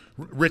like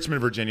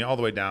Richmond, Virginia, all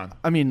the way down.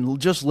 I mean,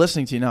 just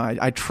listening to you now,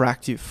 I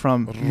tracked you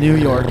from New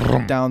York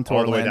down to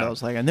All the way Orlando. down. I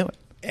was like, I knew it.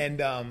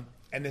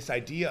 And this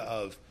idea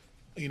of,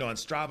 on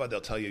Strava,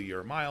 they'll tell you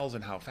your miles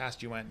and how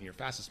fast you went and your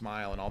fastest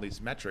mile and all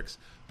these metrics.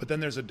 But then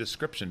there's a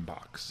description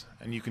box,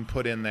 and you can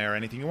put in there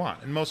anything you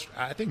want. And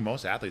I think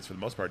most athletes, for the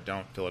most part,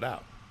 don't fill it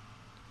out.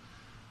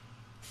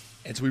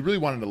 And so we really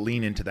wanted to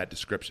lean into that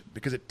description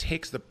because it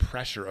takes the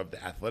pressure of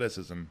the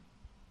athleticism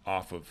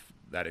off of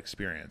that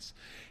experience.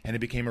 And it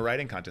became a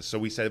writing contest. So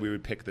we said we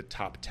would pick the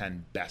top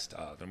 10 best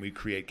of, and we'd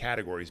create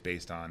categories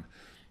based on,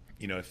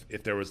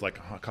 if there was like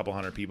a couple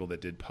hundred people that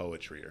did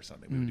poetry or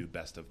something, we would do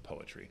best of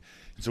poetry.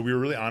 And so we were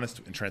really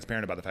honest and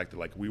transparent about the fact that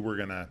like we were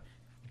going to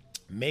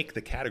make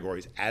the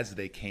categories as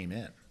they came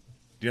in.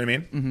 Do you know what I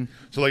mean? Mm-hmm.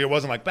 So like it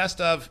wasn't like best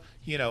of,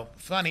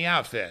 funny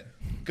outfit.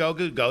 Go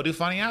do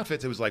funny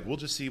outfits. It was like, we'll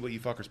just see what you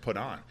fuckers put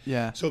on.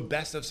 Yeah. So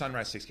best of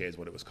Sunrise 6K is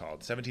what it was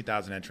called.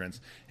 17,000 entrants.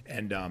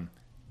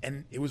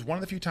 And it was one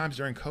of the few times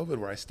during COVID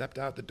where I stepped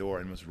out the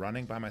door and was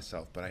running by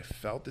myself, but I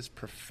felt this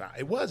profound,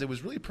 it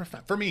was really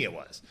profound. For me, it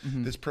was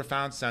this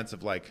profound sense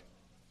of like,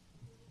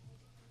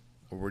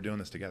 we're doing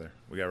this together.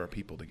 We got our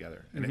people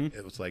together. And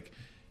it was like,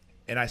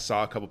 and I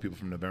saw a couple people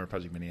from November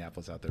Project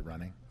Minneapolis out there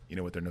running,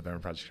 with their November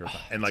Project shirts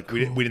on. And like,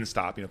 cool. we didn't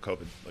stop,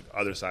 COVID, like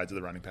other sides of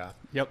the running path.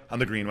 Yep. On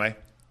the Greenway.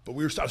 But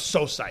I was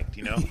so psyched,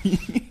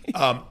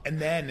 and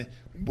then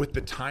with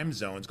the time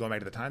zones, going back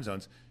to the time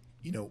zones,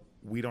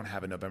 we don't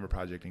have a November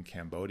Project in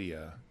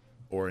Cambodia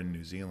or in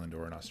New Zealand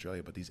or in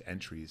Australia, but these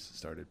entries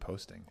started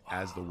posting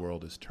as the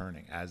world is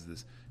turning, as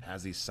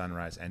these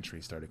sunrise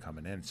entries started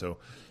coming in. So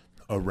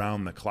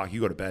around the clock,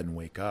 you go to bed and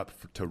wake up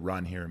to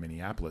run here in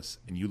Minneapolis,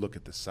 and you look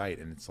at the site,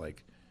 and it's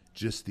like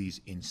just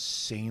these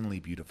insanely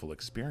beautiful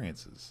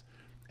experiences.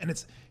 And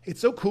it's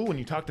so cool when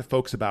you talk to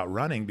folks about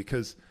running,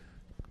 because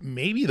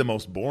maybe the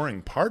most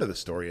boring part of the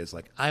story is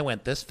like, I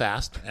went this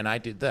fast and I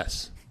did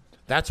this.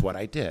 That's what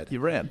I did. You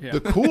ran. Yeah.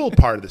 The cool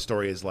part of the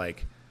story is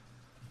like,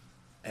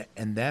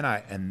 and then I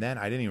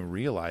didn't even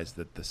realize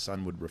that the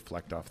sun would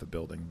reflect off the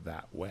building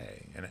that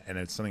way, and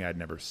it's something I'd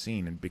never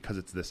seen. And because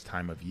it's this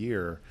time of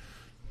year,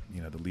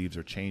 the leaves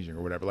are changing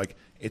or whatever. Like,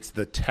 it's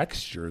the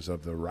textures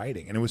of the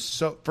writing, and it was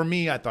so. For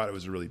me, I thought it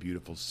was a really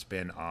beautiful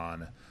spin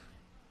on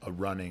a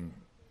running.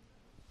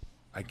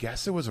 I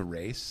guess it was a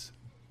race,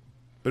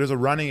 but it was a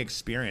running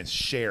experience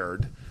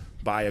shared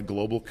by a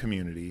global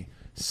community,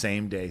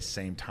 same day,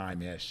 same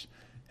time-ish.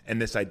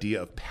 And this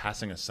idea of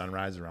passing a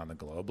sunrise around the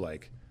globe,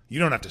 like, you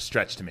don't have to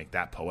stretch to make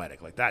that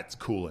poetic. Like, that's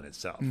cool in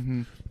itself.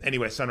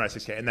 Anyway, Sunrise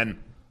 6K. And then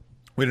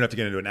we don't have to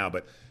get into it now,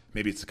 but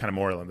maybe it's kind of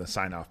more than the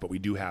sign-off, but we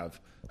do have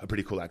a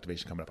pretty cool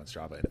activation coming up on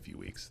Strava in a few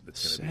weeks.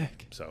 That's going to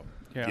be so.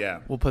 Yeah.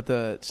 We'll put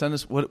send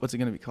us what's it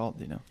going to be called?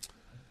 Do you know?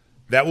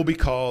 That will be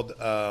called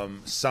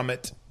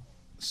Summit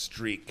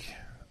Streak.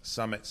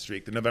 Summit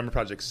Streak. The November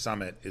Project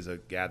Summit is a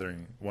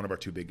gathering, one of our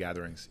two big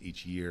gatherings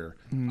each year.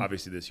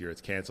 Obviously, this year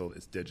it's canceled.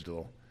 It's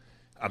digital.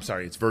 I'm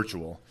sorry, it's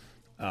virtual.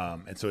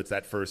 And so it's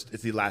the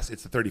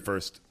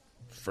 31st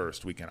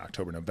first weekend,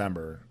 October,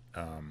 November.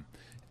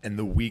 And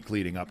the week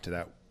leading up to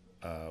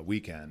that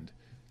weekend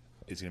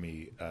is going to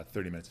be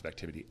 30 minutes of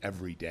activity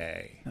every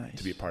day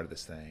to be a part of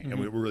this thing. And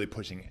we're really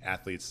pushing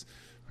athletes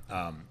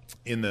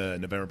in the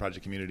November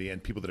Project community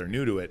and people that are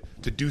new to it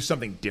to do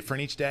something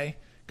different each day.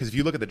 Because if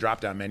you look at the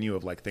drop-down menu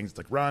of like things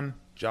like run,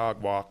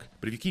 jog, walk,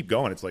 but if you keep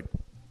going, it's like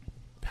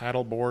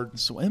paddleboard,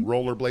 swim,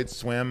 rollerblade,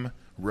 swim,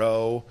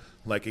 row.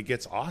 Like, it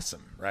gets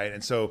awesome, right?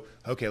 And so,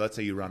 okay, let's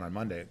say you run on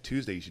Monday.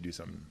 Tuesday, you should do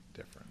something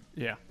different.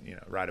 Yeah.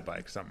 Ride a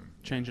bike, something.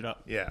 Change it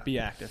up. Yeah. Be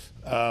active.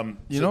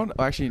 You know what?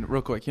 Actually,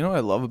 real quick, you know what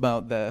I love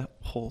about the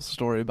whole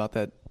story about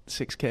that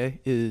 6K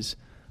is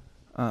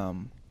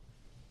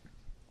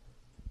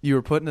you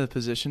were put in a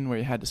position where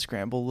you had to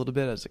scramble a little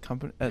bit as a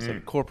company, as a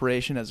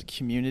corporation, as a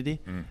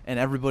community, and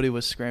everybody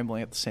was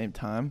scrambling at the same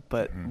time.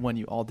 But when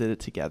you all did it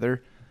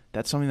together,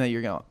 that's something that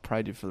you're going to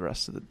probably do for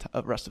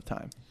the rest of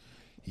time.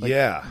 Like,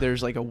 yeah. There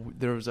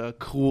was a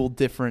cool,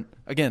 different,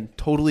 again,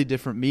 totally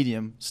different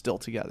medium still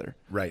together.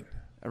 Right.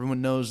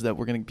 Everyone knows that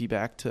we're going to be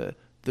back to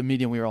the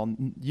medium we were all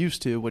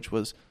used to, which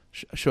was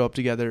show up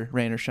together,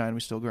 rain or shine, we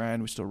still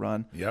grind, we still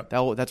run. Yep.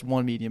 That's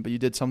one medium, but you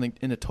did something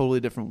in a totally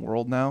different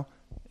world now.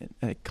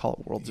 I call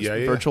it world, just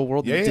virtual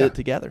world. Yeah, you did it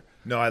together.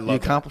 No, I love you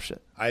accomplished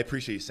it. I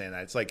appreciate you saying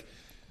that. It's like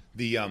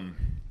the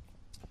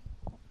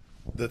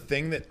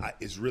thing that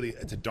is really,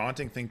 it's a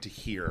daunting thing to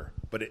hear,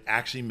 but it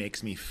actually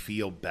makes me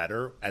feel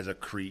better as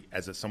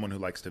someone who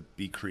likes to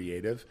be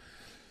creative.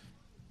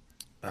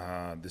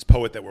 This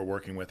poet that we're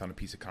working with on a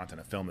piece of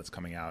content, a film that's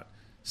coming out,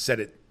 said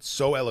it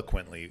so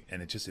eloquently,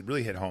 and it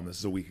really hit home. This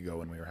is a week ago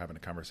when we were having a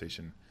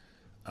conversation.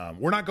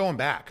 We're not going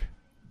back.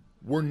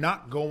 We're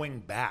not going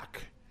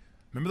back.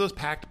 Remember those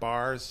packed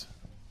bars,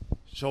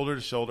 shoulder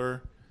to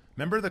shoulder?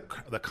 Remember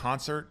the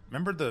concert?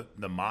 Remember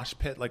the mosh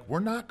pit? Like, we're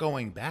not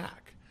going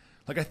back.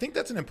 Like, I think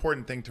that's an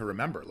important thing to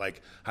remember.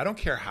 Like, I don't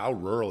care how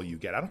rural you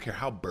get. I don't care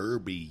how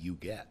burby you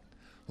get.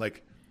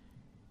 Like,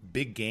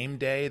 big game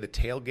day, the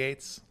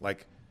tailgates,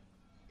 like,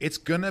 it's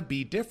going to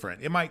be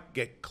different. It might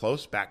get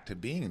close back to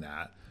being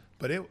that,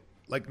 but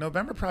like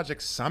November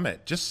Project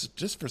Summit,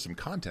 just for some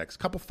context,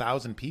 a couple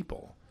thousand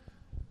people,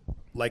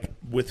 like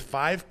with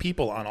 5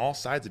 people on all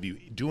sides of you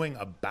doing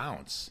a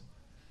bounce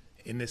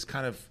in this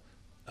kind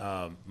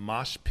of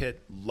mosh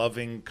pit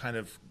loving kind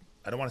of,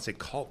 I don't want to say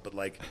cult, but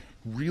like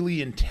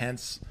really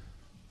intense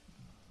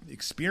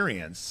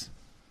experience,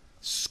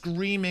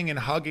 screaming and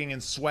hugging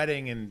and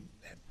sweating and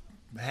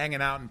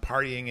hanging out and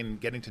partying and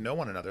getting to know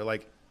one another.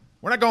 Like,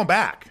 we're not going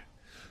back.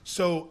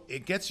 So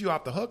it gets you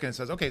off the hook and it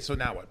says, okay, so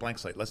now what? Blank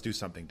slate. Let's do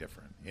something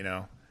different, you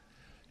know?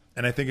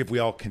 And I think if we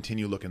all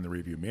continue looking in the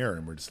rearview mirror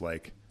and we're just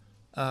like,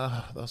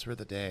 those were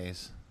the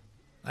days.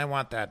 I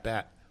want that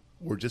back.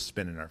 We're just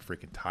spinning our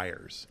freaking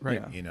tires,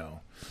 right? You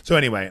know? So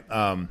anyway,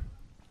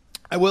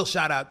 I will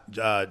shout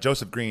out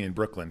Joseph Green in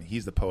Brooklyn.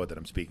 He's the poet that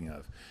I'm speaking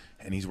of.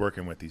 And he's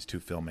working with these 2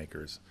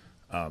 filmmakers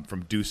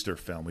from Deuster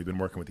Film. We've been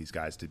working with these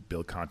guys to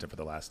build content for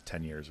the last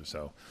 10 years or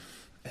so.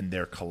 And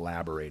they're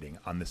collaborating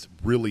on this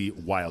really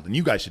wild, and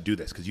you guys should do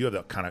this because you have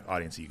the kind of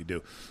audience that you could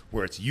do,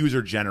 where it's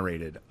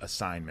user-generated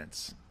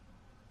assignments.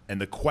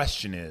 And the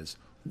question is,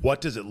 what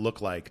does it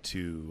look like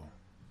to,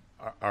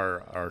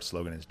 our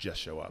slogan is just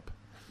show up.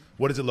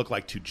 What does it look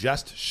like to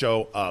just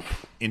show up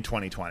in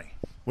 2020?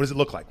 What does it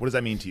look like? What does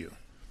that mean to you?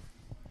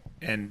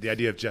 And the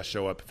idea of just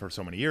show up for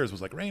so many years was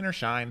like rain or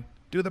shine,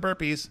 do the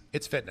burpees,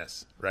 it's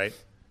fitness, right?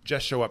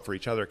 Just show up for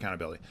each other,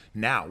 accountability.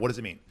 Now, what does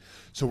it mean?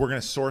 So we're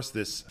going to source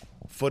this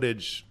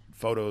footage,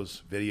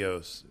 photos,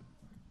 videos,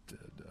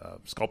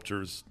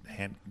 sculptures,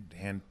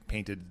 hand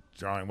painted,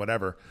 drawing,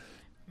 whatever,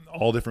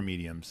 all different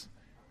mediums,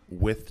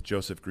 with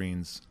Joseph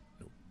Green's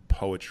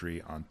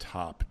poetry on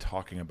top,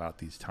 talking about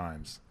these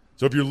times.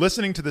 So if you're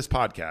listening to this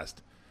podcast,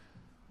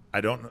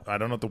 I don't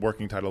know what the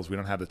working title is. We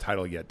don't have the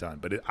title yet done,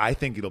 but I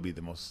think it'll be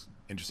the most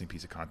interesting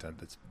piece of content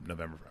that's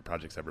November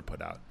Project's ever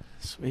put out.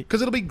 Sweet.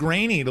 Because it'll be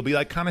grainy. It'll be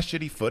like kind of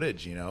shitty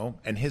footage, you know?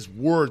 And his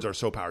words are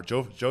so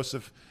powerful.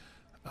 Joseph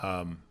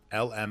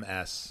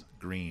LMS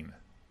Green,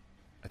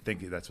 I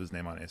think that's his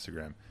name on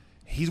Instagram.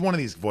 He's one of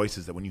these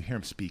voices that when you hear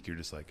him speak, you're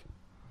just like,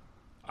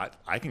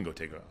 I can go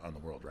take on the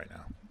world right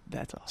now.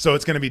 That's awesome. So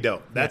it's going to be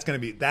dope.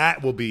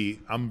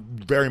 I'm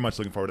very much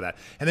looking forward to that.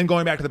 And then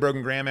going back to the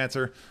Brogan Graham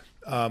answer,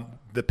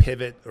 the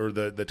pivot or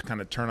the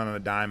kind of turn on a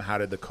dime, how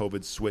did the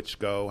COVID switch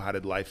go? How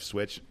did life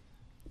switch?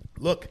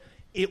 Look,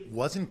 it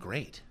wasn't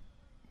great.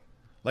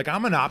 Like,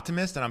 I'm an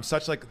optimist and I'm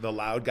such like the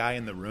loud guy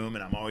in the room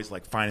and I'm always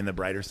like finding the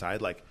brighter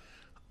side. Like,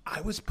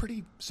 I was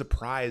pretty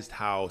surprised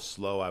how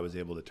slow I was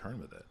able to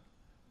turn with it.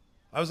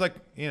 I was like,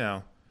 you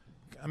know,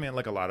 I mean,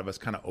 like a lot of us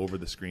kind of over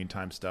the screen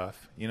time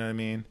stuff. You know what I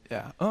mean?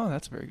 Yeah. Oh,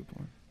 that's a very good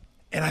point.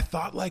 And I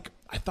thought like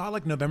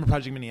November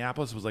Project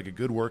Minneapolis was like a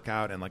good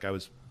workout, and like I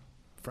was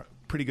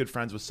pretty good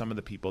friends with some of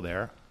the people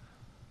there.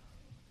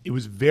 It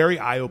was very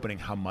eye-opening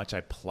how much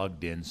I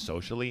plugged in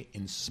socially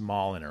in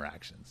small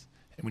interactions.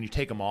 And when you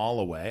take them all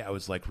away, I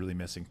was like really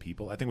missing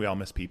people. I think we all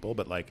miss people,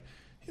 but like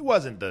it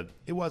wasn't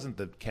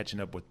the catching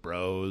up with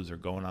bros or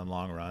going on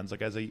long runs.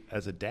 Like as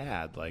a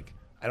dad, like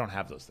I don't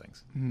have those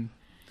things. Mm-hmm.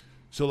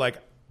 So like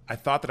I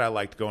thought that I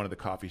liked going to the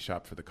coffee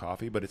shop for the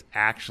coffee, but it's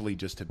actually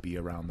just to be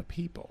around the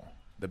people.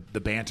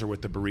 The banter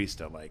with the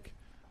barista, like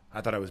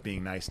I thought I was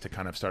being nice to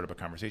kind of start up a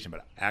conversation,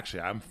 but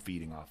actually I'm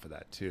feeding off of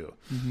that too.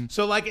 Mm-hmm.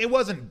 So like it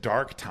wasn't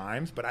dark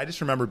times, but I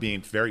just remember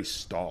being very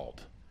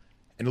stalled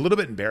and a little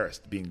bit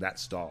embarrassed being that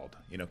stalled,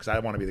 you know, because I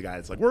want to be the guy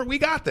that's like, we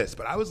got this.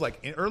 But I was like,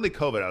 in early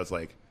COVID, I was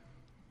like,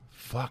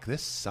 fuck,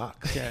 this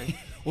sucks. Okay.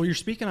 Well, you're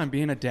speaking on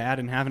being a dad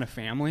and having a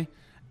family,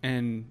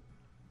 and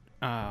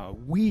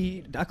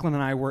Declan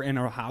and I were in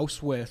a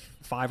house with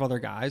 3 other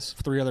guys,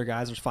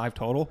 there's 5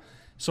 total.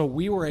 So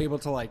we were able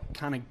to like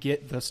kind of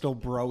get the still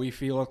bro-y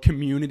feel of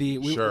community.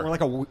 We're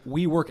like a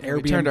WeWork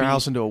Airbnb. We turned our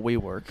house into a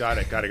WeWork. Got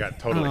it.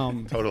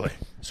 Totally. Totally.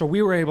 So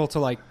we were able to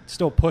like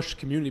still push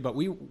community, but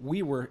we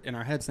were in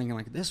our heads thinking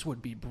like this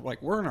would be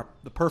like we're in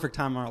the perfect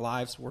time of our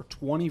lives. We're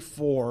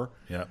 24.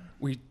 Yeah.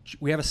 We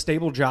have a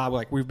stable job.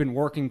 Like we've been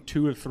working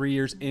 2 or 3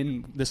 years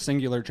in this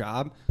singular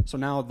job. So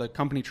now the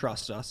company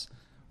trusts us.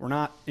 We're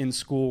not in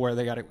school where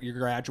you're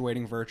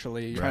graduating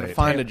virtually. Trying to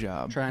find a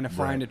job. Trying to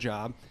find a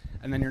job.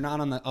 And then you're not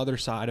on the other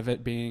side of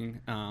it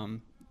being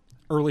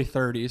early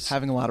 30s.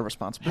 Having a lot of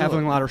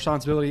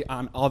responsibility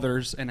on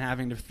others and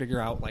having to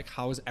figure out, like,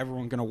 how is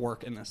everyone going to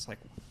work in this? Like,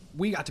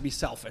 we got to be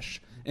selfish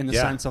in the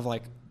sense of,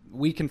 like,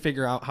 we can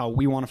figure out how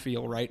we want to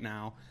feel right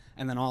now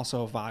and then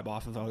also vibe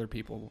off of other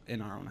people in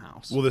our own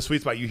house. Well, the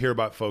sweet spot, you hear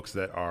about folks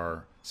that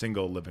are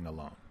single living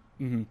alone.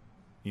 Mm-hmm.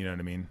 You know what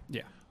I mean?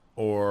 Yeah.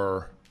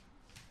 Or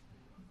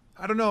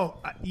I don't know.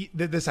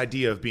 This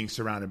idea of being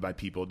surrounded by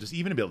people, just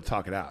even to be able to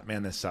talk it out,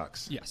 man, this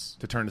sucks. Yes.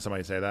 To turn to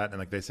somebody and say that, and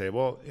like they say,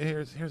 well,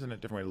 here's a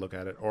different way to look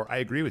at it, or I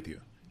agree with you.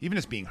 Even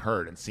just being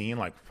heard and seen,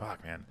 like,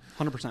 fuck, man.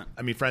 100%.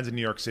 I mean, friends in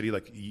New York City,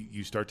 like,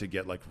 you start to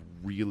get, like,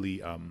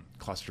 really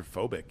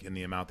claustrophobic in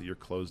the amount that you're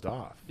closed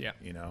off. Yeah.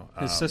 You know?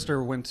 His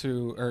sister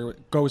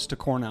goes to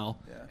Cornell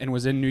and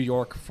was in New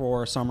York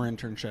for a summer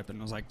internship and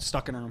was, like,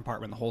 stuck in her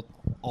apartment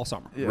all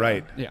summer. Yeah.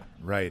 Right. Yeah.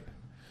 Right.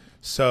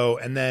 So,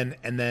 and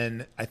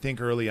then I think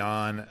early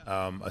on,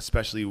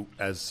 especially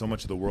as so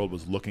much of the world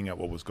was looking at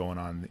what was going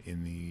on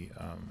in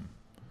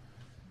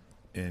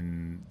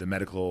the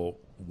medical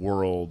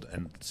world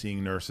and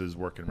seeing nurses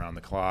working around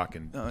the clock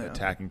and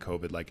attacking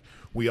COVID, like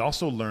we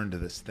also learned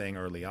this thing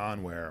early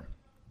on where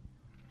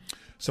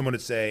someone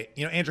would say,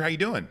 you know, Andrew, how you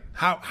doing?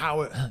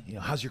 How you know,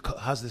 how's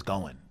this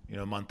going? You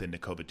know, a month into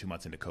COVID, 2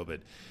 months into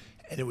COVID,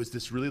 and it was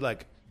this really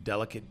like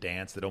delicate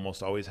dance that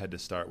almost always had to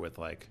start with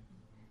like,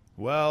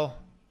 well,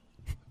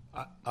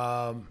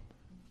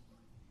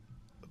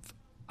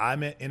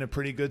 I'm in a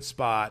pretty good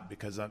spot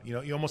because you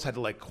know, you almost had to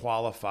like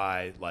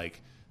qualify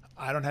like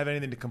I don't have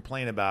anything to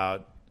complain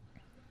about.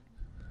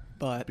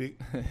 But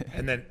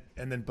and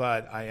then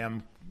but I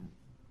am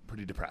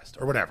pretty depressed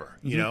or whatever,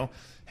 you know?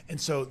 And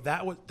so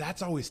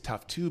that's always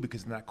tough too,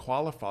 because in that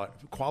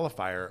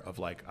qualifier of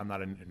like I'm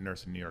not a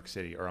nurse in New York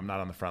City, or I'm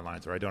not on the front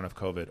lines, or I don't have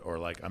COVID, or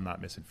like I'm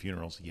not missing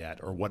funerals yet,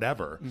 or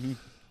whatever.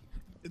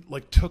 It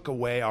like took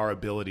away our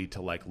ability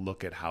to like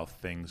look at how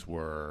things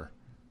were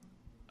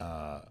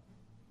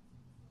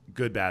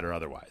good, bad, or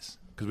otherwise.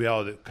 Because we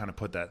all kind of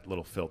put that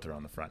little filter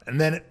on the front.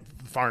 And then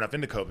far enough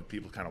into COVID,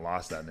 people kind of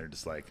lost that, and they're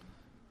just like,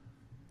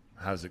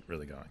 how's it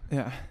really going?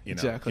 Yeah, you know,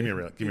 exactly. Give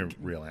me a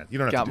real answer. You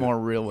don't have got to do more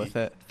it. real with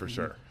it. For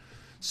sure.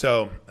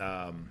 So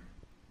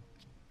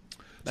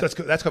that's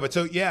COVID.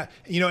 So yeah,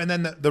 you know, and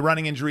then the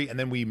running injury, and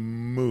then we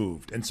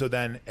moved. And so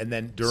then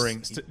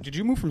during... Did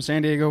you move from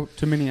San Diego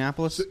to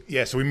Minneapolis?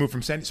 So we moved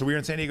from so we were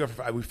in San Diego.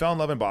 We fell in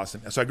love in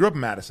Boston. So I grew up in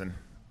Madison.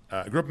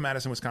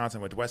 Wisconsin.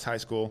 Went to West High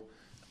School.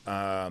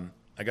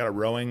 I got a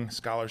rowing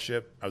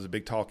scholarship. I was a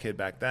big, tall kid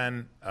back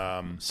then.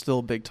 Still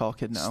a big, tall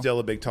kid now. Still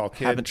a big, tall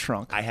kid. Haven't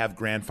shrunk. I have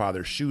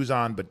grandfather's shoes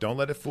on, but don't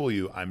let it fool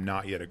you. I'm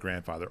not yet a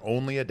grandfather.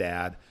 Only a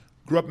dad.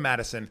 Grew up in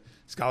Madison.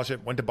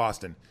 Scholarship. Went to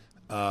Boston.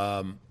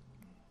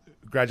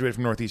 Graduated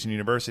from Northeastern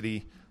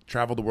University.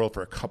 Traveled the world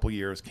for a couple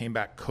years. Came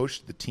back,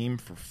 coached the team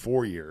for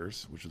 4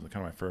 years, which was kind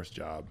of my first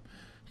job.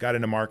 Got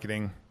into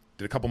marketing.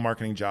 Did a couple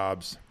marketing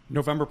jobs.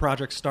 November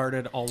Project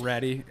started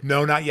already?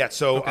 No, not yet.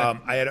 So okay.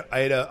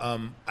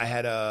 I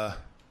had a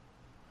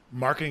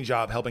marketing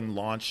job helping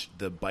launch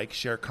the bike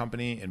share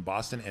company in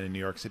Boston and in New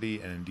York City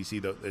and in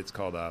DC. It's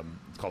called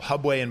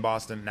Hubway in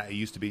Boston. Now it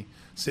used to be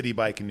City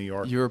Bike in New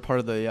York. You were part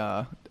of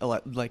the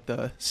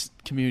the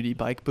community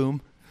bike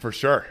boom. For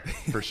sure.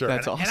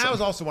 That's awesome. And I was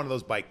also one of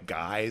those bike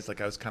guys.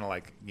 Like I was kind of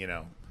like, you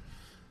know,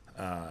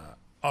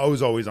 I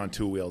was always on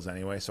two wheels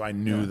anyway, so I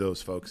knew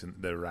those folks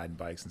that were riding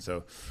bikes. And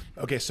so,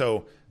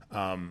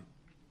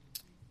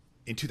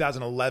 in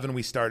 2011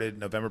 we started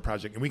November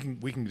Project, and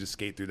we can just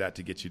skate through that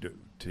to get you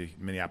to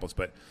Minneapolis.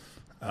 But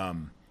I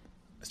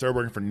started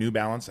working for New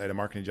Balance. I had a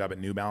marketing job at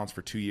New Balance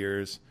for 2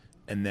 years,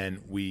 and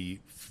then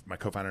my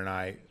co-founder and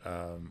I,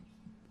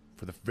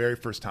 for the very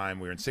first time,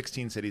 we were in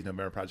 16 cities.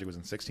 November Project was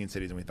in 16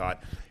 cities, and we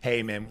thought,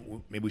 hey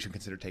man, maybe we should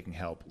consider taking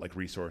help, like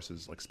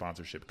resources, like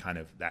sponsorship,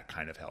 that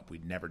kind of help.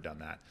 We'd never done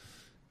that.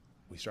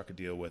 We struck a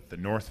deal with the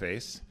North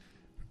Face,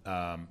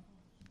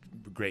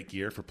 great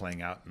gear for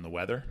playing out in the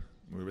weather.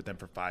 We were with them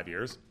for 5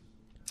 years.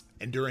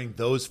 And during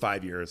those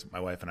 5 years, my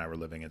wife and I were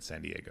living in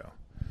San Diego.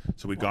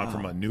 So we'd gone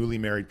from a newly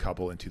married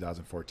couple in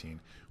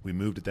 2014. We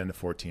moved at the end of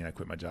 2014. I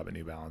quit my job at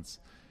New Balance.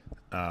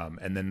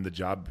 And then the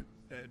job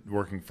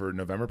working for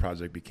November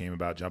Project became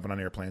about jumping on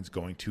airplanes,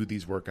 going to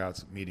these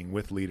workouts, meeting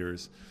with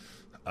leaders.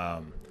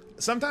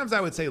 Sometimes I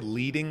would say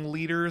leading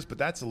leaders, but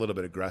that's a little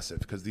bit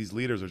aggressive because these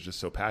leaders are just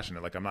so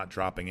passionate. Like I'm not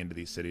dropping into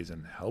these cities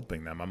and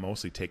helping them. I'm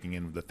mostly taking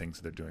in the things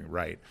that they're doing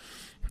right.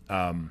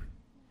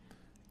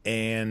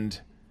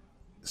 And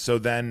so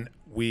then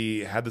we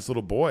had this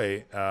little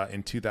boy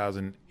in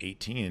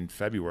 2018 in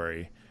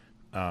February,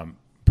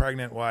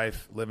 pregnant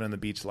wife, living in the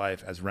beach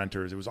life as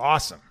renters. It was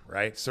awesome,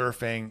 right?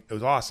 Surfing. It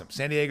was awesome.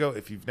 San Diego,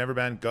 if you've never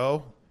been,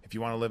 go. If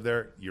you want to live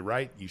there, you're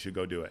right. You should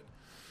go do it.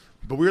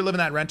 But we were living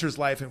that renter's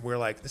life, and we're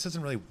like, this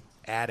isn't really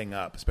adding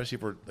up, especially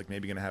if we're like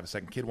maybe going to have a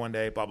second kid one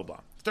day, blah, blah,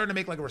 blah. Starting to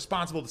make like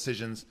responsible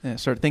decisions. Yeah,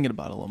 start thinking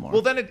about it a little more.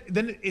 Well,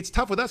 then it's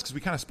tough with us because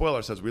we kind of spoil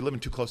ourselves. We're living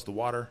too close to the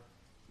water.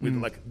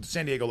 Like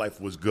San Diego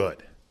life was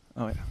good.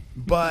 Oh, yeah.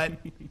 But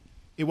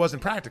it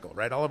wasn't practical,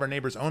 right? All of our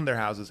neighbors owned their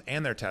houses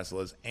and their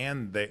Teslas,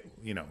 and they,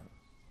 you know,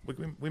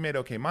 we made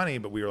okay money,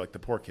 but we were like the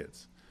poor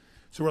kids.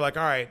 So we're like,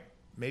 all right,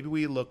 maybe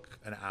we look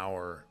an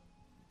hour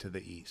to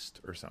the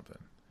east or something.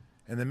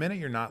 And the minute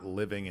you're not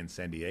living in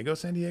San Diego,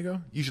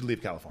 you should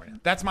leave California.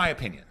 That's my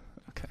opinion.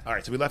 Okay. All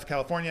right, so we left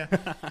California.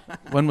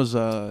 When was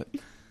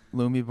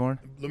Lumi born?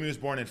 Lumi was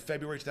born in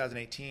February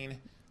 2018.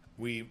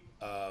 We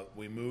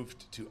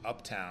moved to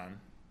Uptown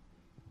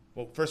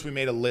Well, first we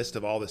made a list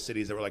of all the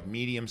cities that were like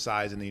medium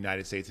size in the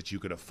United States that you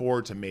could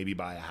afford to maybe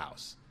buy a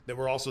house, that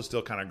were also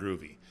still kind of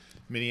groovy.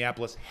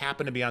 Minneapolis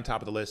happened to be on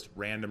top of the list.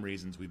 Random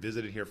reasons. We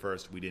visited here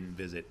first. We didn't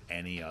visit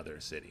any other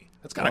city.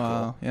 That's kind of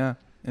cool. Yeah.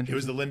 It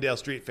was the Lindale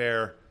Street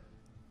Fair.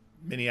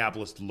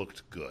 Minneapolis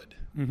looked good.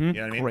 Mm-hmm. You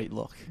know what I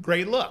mean?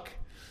 Great look.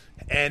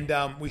 And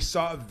we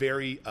saw a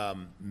very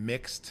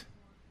mixed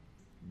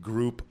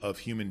group of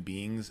human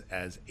beings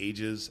as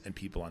ages and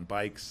people on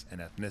bikes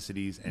and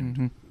ethnicities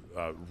and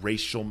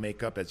racial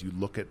makeup as you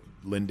look at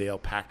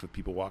Lindale packed with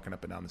people walking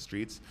up and down the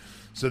streets.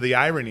 So the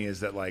irony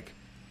is that, like,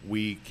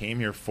 we came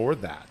here for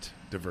that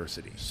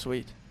diversity.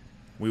 Sweet.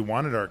 We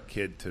wanted our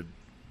kid to,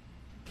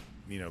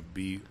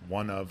 be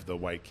one of the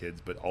white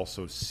kids, but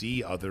also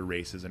see other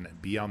races and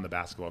be on the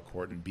basketball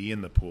court and be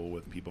in the pool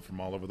with people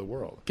from all over the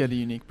world. Get a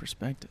unique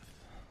perspective.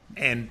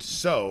 And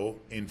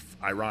so, in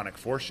ironic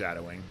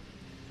foreshadowing,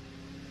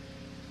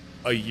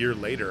 a year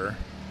later,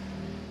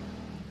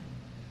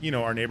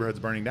 our neighborhood's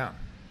burning down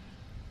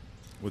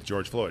with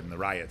George Floyd and the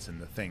riots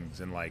and the things.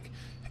 And,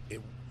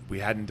 we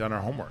hadn't done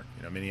our homework.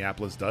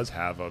 Minneapolis does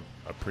have a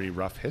pretty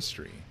rough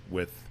history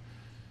with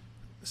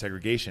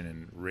segregation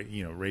and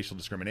racial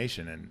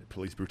discrimination and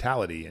police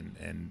brutality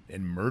and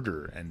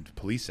murder and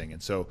policing.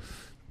 And so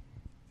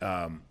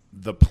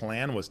the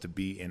plan was to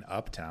be in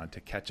Uptown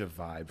to catch a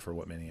vibe for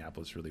what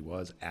Minneapolis really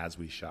was as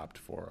we shopped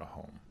for a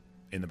home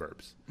in the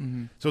burbs.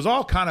 Mm-hmm. So it was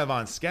all kind of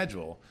on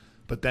schedule.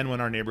 But then when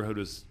our neighborhood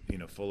was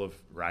full of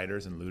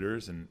rioters and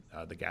looters and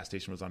the gas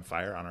station was on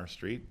fire on our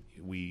street,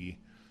 we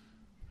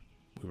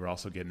were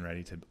also getting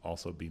ready to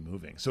also be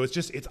moving. So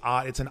it's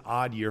odd. It's an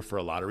odd year for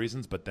a lot of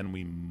reasons, but then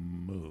we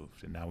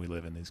moved, and now we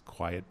live in these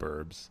quiet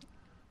burbs,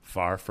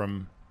 far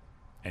from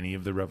any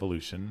of the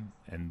revolution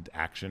and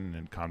action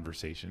and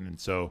conversation. And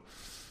so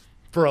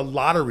for a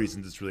lot of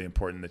reasons, it's really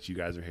important that you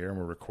guys are here and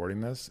we're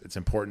recording this. It's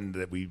important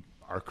that we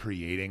are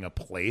creating a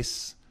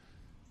place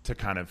to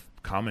kind of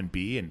come and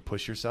be and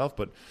push yourself.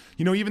 But,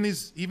 even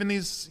these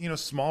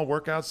small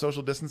workouts,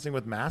 social distancing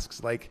with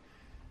masks, like,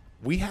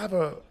 we have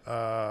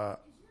a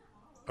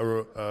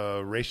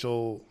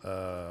racial,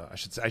 I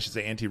should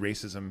say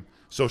anti-racism,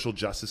 social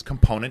justice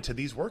component to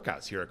these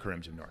workouts here at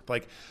Karim Gym North.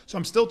 So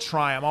I'm still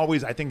trying.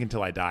 I think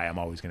until I die, I'm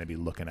always going to be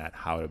looking at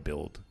how to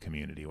build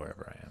community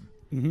wherever I am.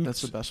 Mm-hmm.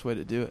 That's the best way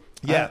to do it.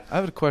 Yeah. I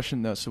have a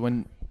question though.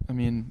 So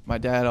my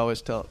dad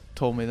always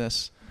told me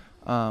this,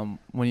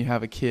 when you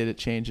have a kid, it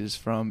changes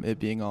from it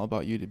being all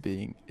about you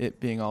to it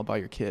being all about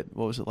your kid.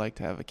 What was it like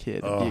to have a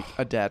kid, and be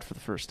a dad for the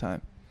first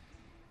time?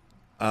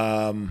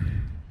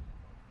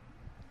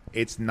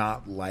 It's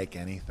not like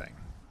anything.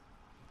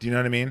 Do you know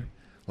what I mean?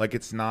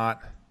 It's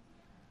not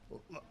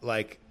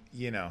what's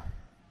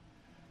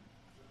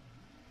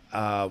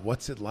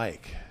it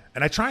like?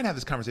 And I try and have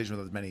this conversation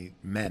with as many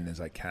men as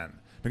I can,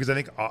 because I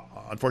think,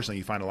 unfortunately,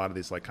 you find a lot of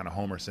this kind of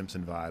Homer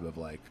Simpson vibe of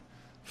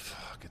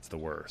fuck, it's the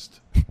worst.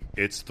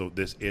 It's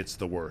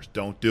the worst.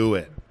 Don't do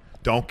it.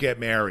 Don't get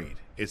married.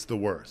 It's the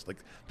worst.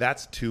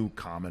 That's too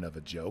common of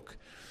a joke.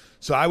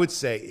 So I would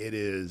say it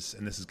is,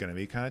 and this is going to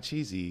be kind of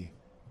cheesy,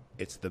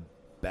 it's the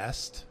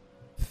best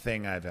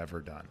thing I've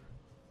ever done.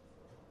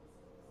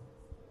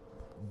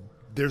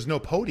 There's no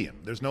podium.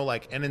 There's no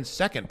and in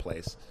second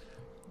place,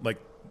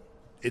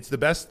 it's the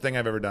best thing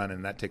I've ever done,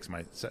 and that takes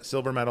my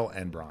silver medal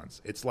and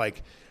bronze. It's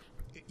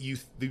you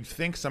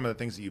think some of the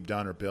things that you've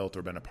done or built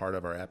or been a part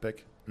of are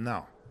epic.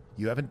 No,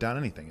 you haven't done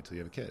anything until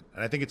you have a kid.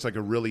 And I think it's a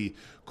really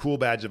cool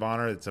badge of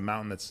honor. It's a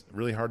mountain that's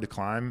really hard to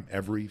climb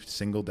every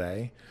single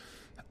day.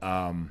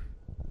 But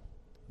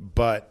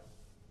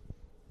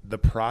the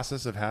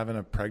process of having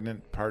a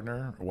pregnant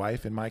partner,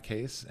 wife in my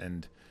case,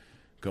 and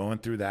going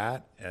through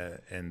that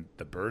and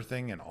the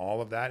birthing and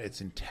all of that,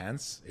 it's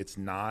intense. It's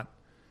not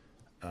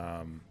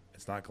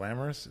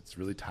glamorous. It's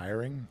really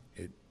tiring.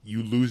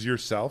 You lose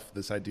yourself.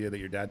 This idea that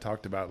your dad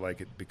talked about,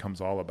 it becomes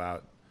all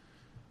about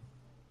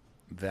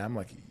them.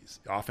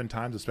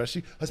 Oftentimes,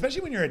 especially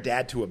when you're a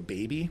dad to a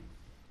baby.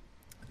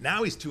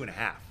 Now he's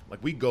 2.5.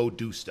 We go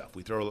do stuff.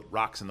 We throw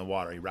rocks in the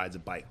water. He rides a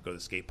bike, go to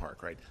the skate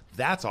park, right?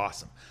 That's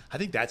awesome. I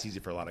think that's easy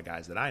for a lot of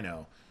guys that I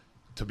know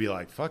to be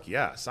fuck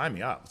yeah, sign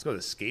me up. Let's go to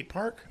the skate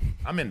park.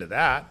 I'm into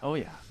that. Oh,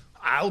 yeah.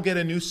 I'll get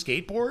a new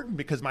skateboard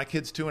because my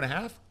kid's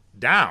 2.5.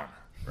 Down,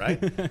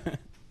 right?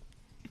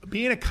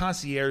 Being a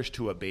concierge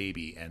to a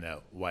baby and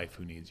a wife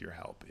who needs your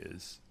help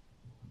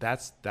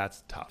that's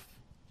tough.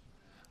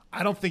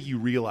 I don't think you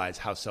realize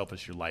how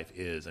selfish your life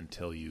is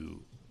until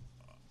you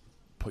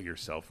put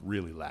yourself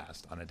really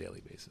last on a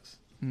daily basis.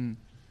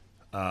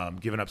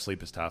 Giving up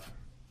sleep is tough.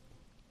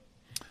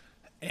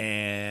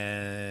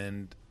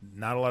 And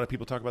not a lot of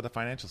people talk about the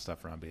financial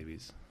stuff around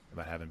babies,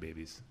 about having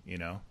babies,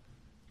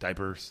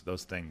 diapers,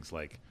 those things.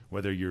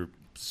 Whether you're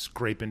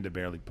scraping to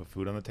barely put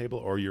food on the table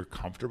or you're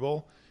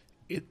comfortable,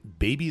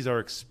 babies are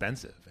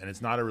expensive, and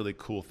it's not a really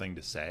cool thing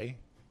to say.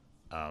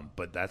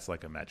 But that's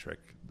a metric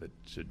that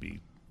should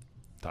be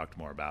talked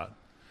more about.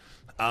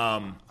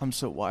 I'm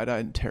so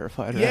wide-eyed and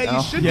terrified right now. now.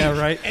 You should be.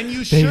 Right? And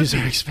you should Babies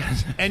be. are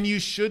expensive. And you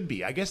should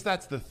be. I guess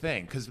that's the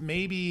thing, because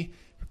maybe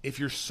if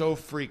you're so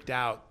freaked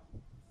out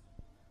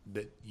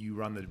that you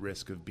run the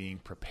risk of being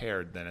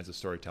prepared, then as a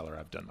storyteller,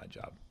 I've done my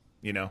job.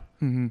 You know,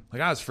 Mm-hmm. like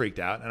I was freaked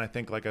out, and I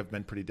think like I've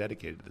been pretty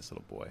dedicated to this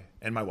little boy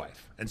and my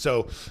wife. And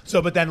so,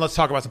 but then let's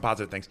talk about some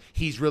positive things.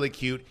 He's really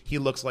cute. He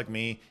looks like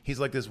me. He's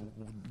like this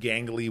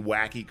gangly,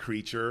 wacky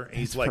creature. And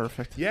he's like,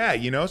 perfect. Yeah,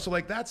 you know, so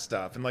like that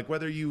stuff. And like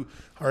whether you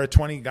are a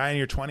 20 guy in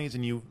your 20s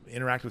and you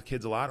interact with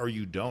kids a lot, or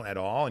you don't at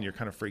all, and you're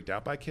kind of freaked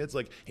out by kids,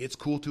 like it's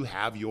cool to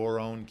have your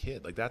own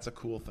kid. Like that's a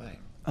cool thing.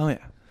 Oh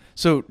yeah.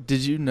 So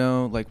did you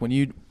know, like when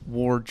you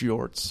wore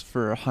jorts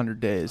for 100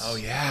 days? Oh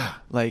yeah.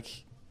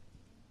 Like.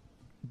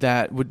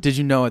 Did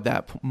you know at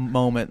that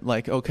moment,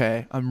 like,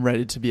 okay, I'm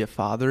ready to be a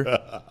father?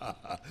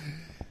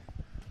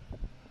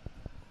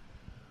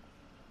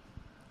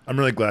 I'm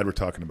really glad we're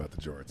talking about the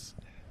jorts.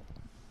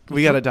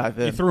 We got to dive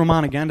in. You threw them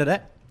on again today?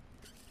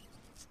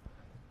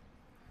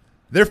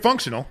 They're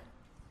functional,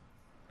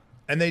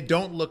 and they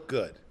don't look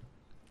good.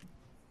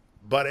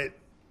 But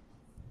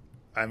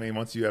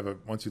once you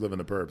live in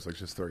the burbs, like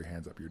just throw your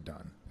hands up, you're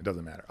done. It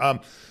doesn't matter.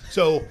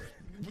 So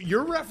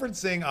you're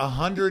referencing a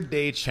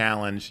 100-day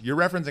challenge. You're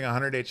referencing a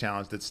 100-day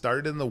challenge that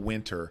started in the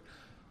winter,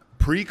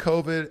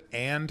 pre-COVID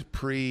and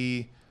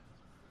Black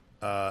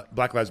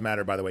Lives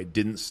Matter, by the way,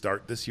 didn't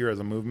start this year as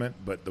a movement,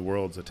 but the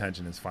world's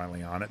attention is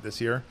finally on it this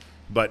year.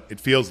 But it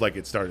feels like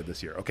it started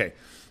this year. Okay,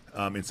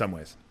 in some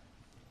ways.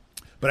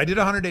 But I did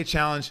a 100-day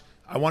challenge.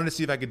 I wanted to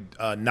see if I could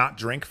not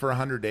drink for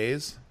 100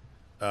 days.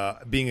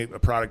 Being a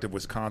product of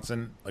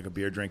Wisconsin, like a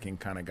beer drinking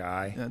kind of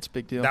guy. That's a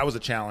big deal. That was a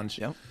challenge.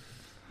 Yep.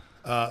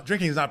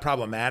 Drinking is not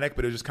problematic,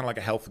 but it was just kind of like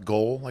a health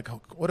goal. Like,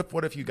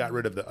 what if you got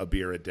rid of a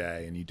beer a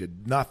day and you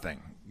did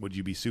nothing? Would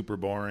you be super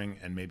boring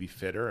and maybe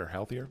fitter or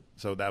healthier?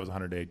 So that was a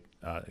 100-day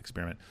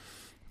experiment.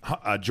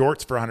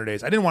 Jorts for 100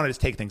 days. I didn't want to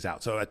just take things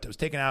out. So I was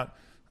taking out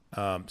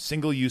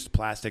single-use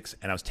plastics,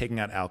 and I was taking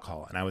out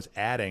alcohol. And I was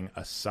adding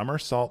a summer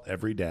salt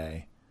every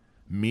day,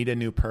 meet a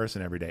new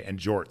person every day, and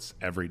jorts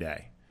every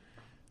day.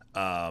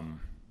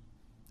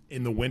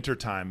 In the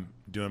wintertime,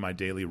 doing my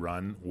daily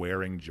run,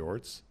 wearing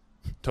jorts,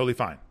 totally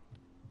fine.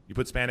 You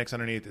put spandex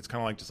underneath, it's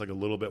kind of like just like a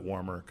little bit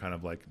warmer, kind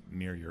of like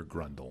near your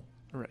grundle.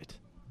 Right.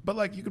 But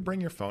like you could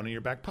bring your phone in your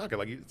back pocket.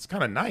 Like it's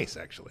kind of nice,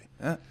 actually.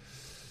 Yeah.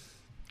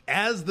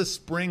 As the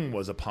spring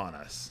was upon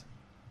us,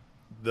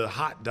 the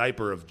hot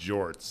diaper of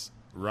jorts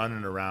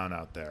running around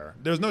out there.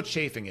 There's no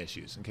chafing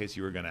issues, in case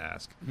you were going to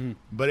ask.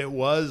 But it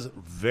was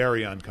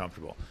very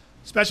uncomfortable.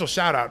 Special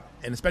shout out,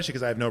 and especially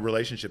because I have no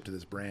relationship to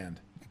this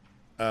brand.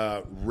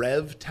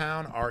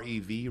 RevTown,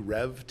 R-E-V,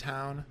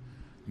 RevTown.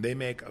 They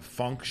make a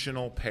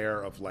functional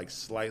pair of like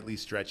slightly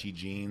stretchy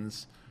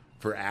jeans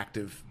for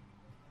active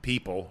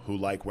people who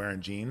like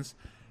wearing jeans.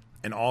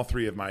 And all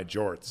three of my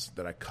jorts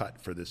that I cut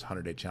for this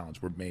 100-day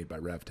challenge were made by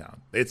RevTown.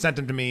 They had sent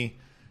them to me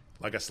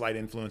like a slight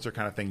influencer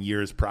kind of thing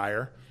years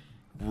prior.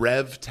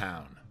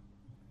 RevTown.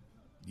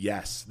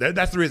 Yes.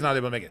 That's the reason I was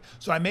able to make it.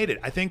 So I made it.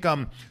 I think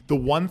the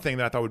one thing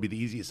that I thought would be the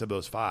easiest of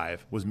those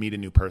 5 was meet a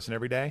new person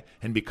every day.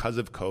 And because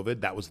of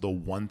COVID, that was the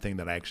one thing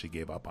that I actually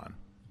gave up on.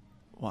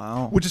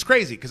 Wow. Which is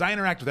crazy because I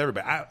interact with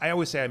everybody. I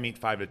always say I meet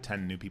 5 to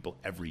 10 new people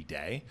every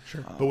day.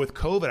 Sure. But with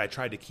COVID, I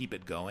tried to keep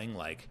it going,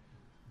 like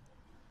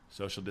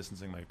social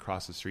distancing, like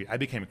across the street. I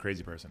became a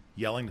crazy person,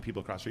 yelling to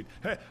people across the street.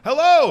 Hey,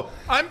 hello,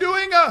 I'm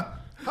doing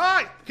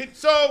hi.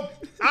 So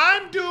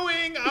I'm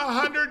doing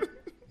 100.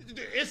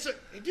 Do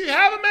you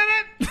have a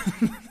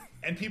minute?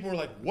 And people were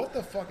like, what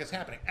the fuck is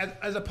happening?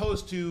 As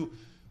opposed to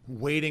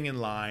waiting in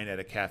line at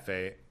a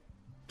cafe.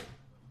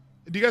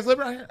 Do you guys live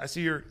around here? I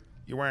see you're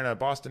wearing a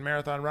Boston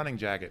Marathon running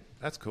jacket.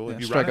 That's cool. Yeah,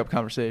 Have you strike run up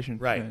conversation.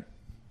 Right.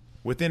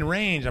 Within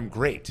range, I'm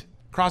great.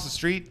 Across the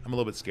street, I'm a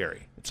little bit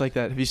scary. It's like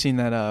that. Have you seen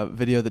that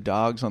video of the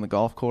dogs on the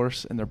golf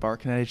course and they're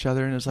barking at each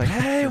other and it's like,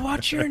 hey,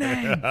 what's your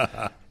name?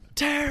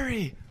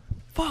 Terry.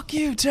 Fuck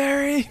you,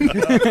 Terry.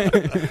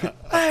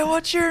 Hey,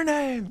 what's your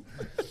name?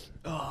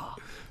 Oh,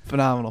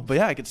 phenomenal. But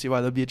yeah, I can see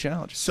why there'd be a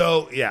challenge.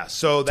 So yeah,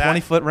 so that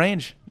 20-foot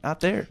range out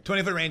there.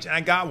 20-foot range, and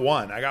I got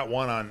one.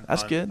 on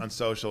That's good. On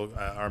social.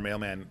 Our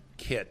mailman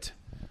Kit,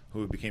 who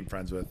we became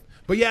friends with.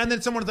 But yeah, and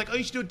then someone was like, "Oh,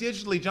 you should do it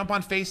digitally. Jump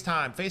on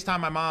FaceTime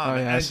my mom." Oh,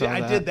 yeah, and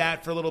I that. did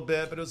that for a little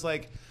bit, but it was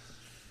like,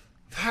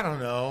 I don't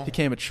know.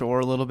 Became a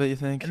chore a little bit, you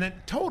think? And then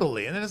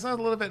totally, and then it's not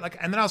a little bit like,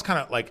 and then I was kind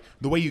of like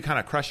the way you kind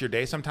of crush your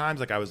day sometimes.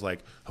 Like I was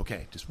like,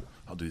 okay,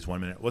 I'll do this 1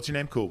 minute. What's your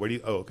name? Cool. Where do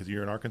you? Oh, because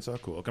you're in Arkansas.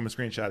 Cool. Okay, I'm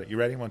gonna screenshot it. You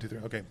ready? 1, 2, 3.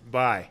 Okay,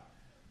 bye.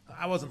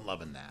 I wasn't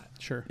loving that.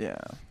 Sure. Yeah.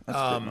 That's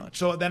pretty much.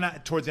 So then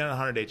towards the end of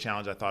the 100-day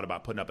challenge, I thought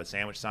about putting up a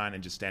sandwich sign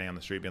and just standing on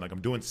the street being like,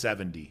 I'm doing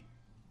 70.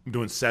 I'm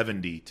doing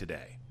 70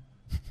 today.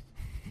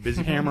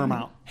 Busy. Hammer 'em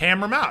out.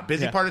 Hammer 'em out.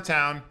 Busy Yeah. part of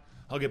town.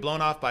 I'll get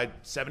blown off by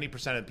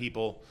 70% of the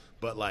people,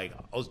 but like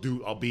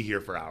I'll be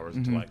here for hours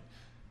until like,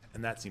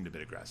 and that seemed a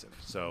bit aggressive.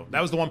 So that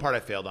was the one part I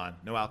failed on.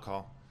 No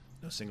alcohol,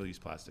 no single-use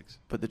plastics.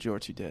 But the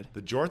jorts you did.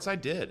 The jorts I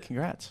did.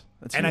 Congrats.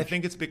 That's And I huge.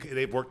 think it's because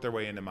they've worked their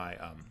way into my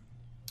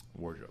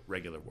wardrobe,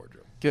 regular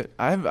wardrobe. Good.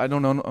 I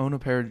don't own a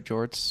pair of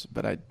jorts,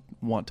 but I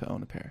want to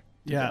own a pair.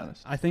 Yeah,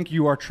 I think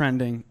you are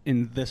trending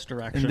in this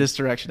direction. In this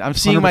direction. I'm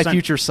seeing my 100%.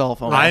 future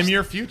self almost. I'm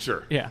your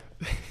future. Yeah.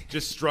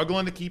 Just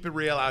struggling to keep it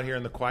real out here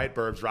in the quiet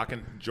burbs,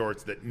 rocking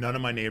jorts that none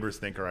of my neighbors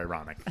think are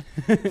ironic.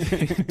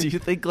 Do you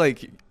think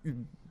like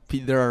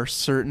there are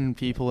certain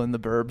people in the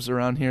burbs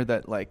around here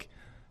that like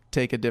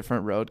take a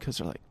different road because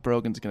they're like,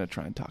 Brogan's gonna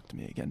try and talk to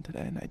me again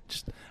today, and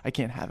I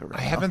can't have it right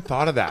I now. haven't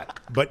thought of that,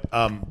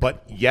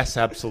 but yes,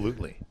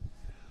 absolutely.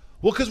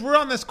 Well, because we're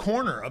on this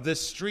corner of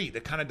this street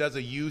that kind of does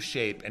a U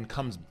shape and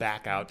comes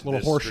back out to Little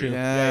this horseshoe. street.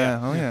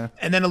 Yeah. Oh yeah.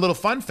 And then a little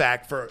fun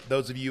fact for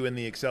those of you in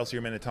the Excelsior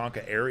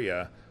Minnetonka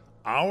area,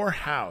 our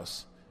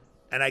house,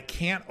 and I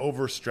can't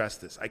overstress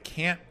this, I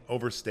can't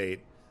overstate,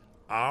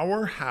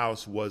 our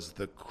house was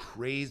the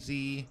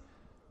crazy,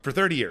 for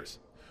 30 years,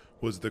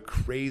 was the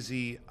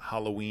crazy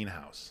Halloween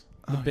house.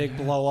 The big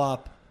blow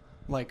up,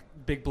 like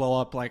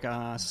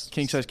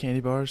King size candy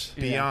bars.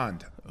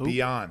 Beyond.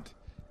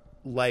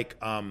 Like,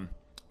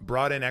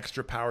 brought in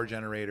extra power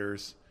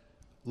generators.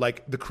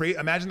 Like,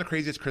 imagine the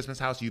craziest Christmas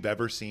house you've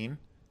ever seen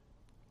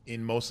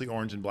in mostly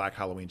orange and black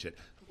Halloween shit.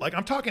 Like,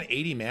 I'm talking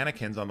 80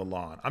 mannequins on the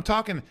lawn. I'm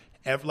talking,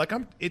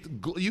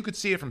 you could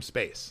see it from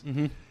space.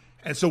 Mm-hmm.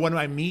 And so when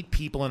I meet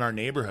people in our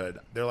neighborhood,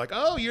 they're like,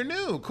 oh, you're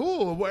new.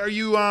 Cool. Where are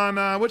you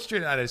on, which street?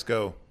 And I just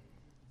go,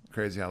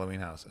 crazy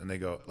Halloween house. And they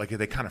go, like,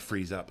 they kind of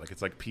freeze up. Like,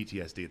 it's like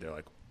PTSD. They're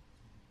like,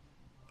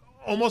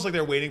 almost like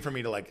they're waiting for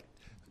me to, like,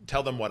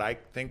 tell them what I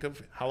think of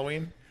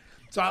Halloween.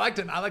 So I like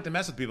to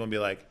mess with people and be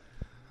like,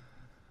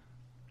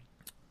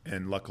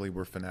 and luckily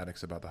we're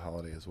fanatics about the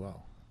holiday as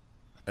well.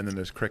 And then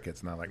there's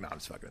crickets, and I'm like, no, I'm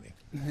just fucking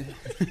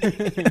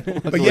with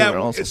you. But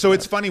yeah, so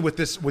it's funny with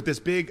this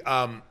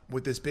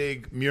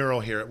big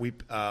mural here.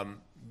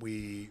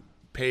 We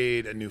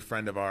paid a new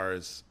friend of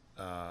ours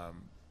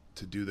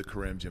to do the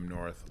Karim Gym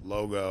North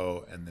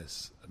logo and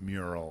this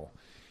mural,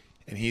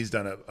 and he's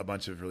done a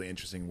bunch of really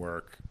interesting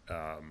work,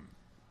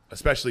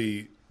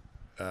 especially.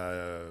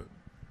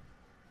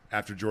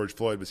 After George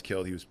Floyd was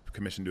killed, he was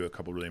commissioned to do a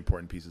couple really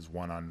important pieces.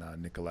 One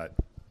on Nicolette.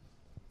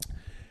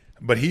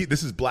 But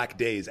this is Black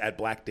Days, at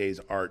Black Days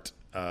Art.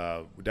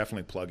 We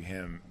definitely plug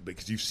him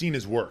because you've seen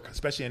his work,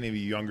 especially any of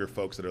you younger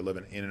folks that are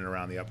living in and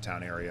around the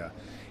Uptown area.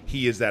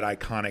 He is that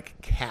iconic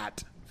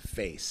cat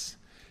face.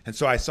 And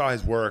so I saw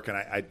his work, and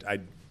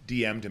I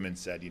DM'd him and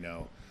said,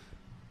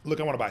 look,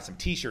 I want to buy some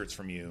T-shirts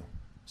from you.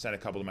 Sent a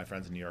couple to my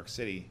friends in New York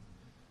City.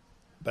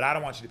 But I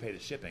don't want you to pay the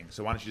shipping,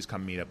 so why don't you just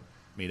come meet up?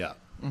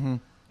 Mm-hmm.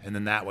 And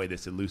then that way,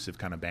 this elusive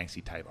kind of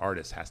Banksy type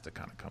artist has to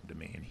kind of come to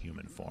me in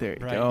human form. There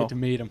you Right, go. get to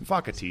meet him.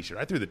 Fuck a T-shirt.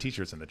 I threw the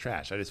T-shirts in the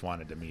trash. I just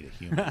wanted to meet a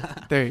human.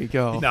 There you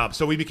go. No,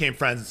 so we became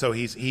friends, and so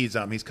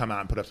he's come out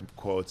and put up some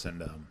quotes.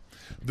 And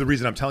the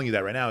reason I'm telling you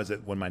that right now is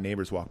that when my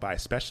neighbors walk by,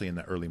 especially in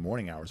the early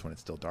morning hours when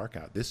it's still dark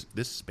out, this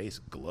space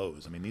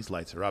glows. I mean, these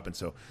lights are up, and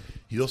so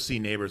you'll see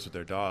neighbors with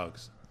their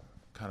dogs,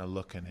 kind of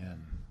looking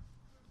in,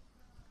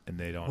 and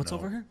they don't. What's know.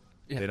 over here?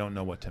 Yeah. They don't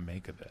know what to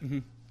make of it. Mm-hmm.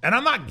 And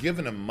I'm not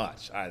giving them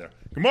much either.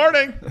 Good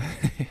morning.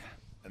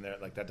 And they're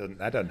like, that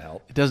doesn't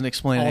help. It doesn't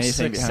explain All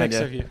anything behind six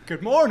it. of you.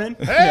 Good morning.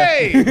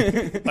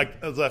 Hey, like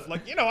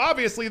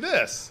obviously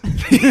this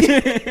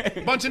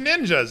bunch of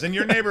ninjas in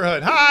your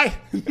neighborhood. Hi,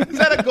 is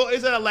that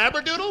a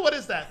labradoodle? What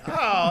is that?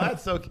 Oh,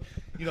 that's so,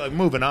 like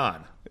moving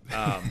on.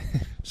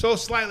 So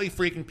slightly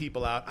freaking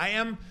people out. I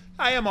am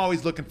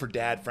always looking for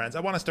dad friends. I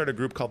want to start a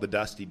group called the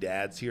Dusty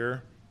Dads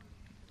here,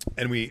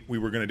 and we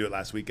were going to do it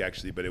last week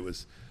actually, but it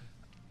was.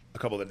 A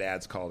couple of the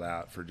dads called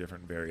out for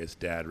different various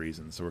dad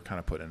reasons, so we're kind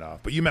of putting it off.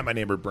 But you met my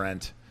neighbor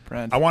Brent.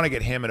 I want to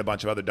get him and a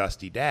bunch of other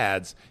Dusty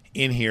dads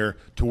in here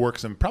to work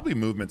some probably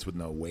movements with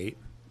no weight.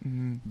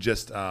 Mm-hmm.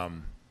 Just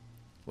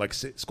like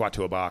squat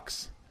to a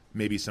box,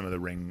 maybe some of the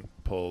ring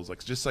pulls,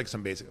 like just like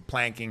some basic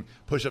planking,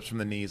 push-ups from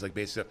the knees, like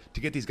basic stuff, to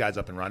get these guys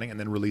up and running and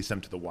then release them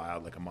to the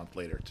wild like a month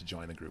later to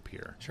join the group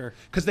here. Sure.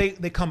 Because they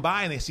come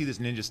by and they see this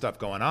ninja stuff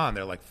going on.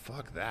 They're like,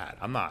 fuck that.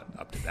 I'm not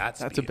up to that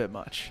speed. That's a bit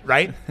much.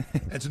 Right?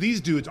 And so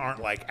these dudes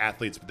aren't like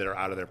athletes that are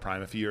out of their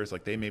prime a few years.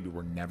 Like they maybe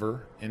were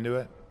never into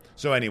it.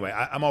 So anyway,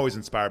 I'm always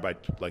inspired by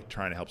like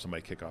trying to help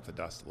somebody kick off the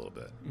dust a little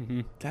bit,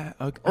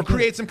 or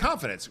create some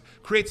confidence,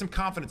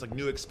 like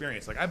new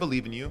experience. Like I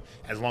believe in you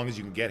as long as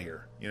you can get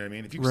here. You know what I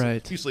mean?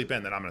 If you sleep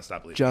in, then I'm going to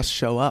stop believing. Just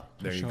show up.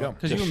 There you go.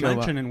 Because you were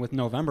mentioning with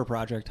November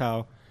Project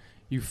how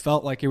you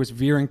felt like it was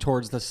veering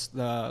towards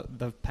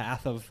the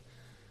path of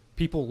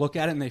people look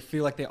at it and they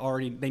feel like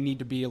they need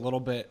to be a little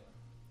bit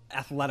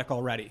athletic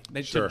already.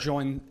 They should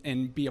join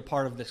and be a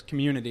part of this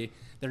community.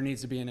 There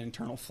needs to be an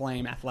internal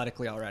flame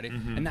athletically already.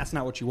 Mm-hmm. And that's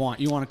not what you want.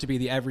 You want it to be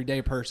the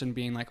everyday person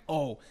being like,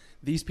 oh,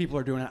 these people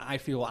are doing it. I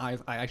feel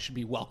I should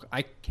be welcome.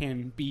 I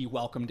can be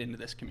welcomed into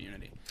this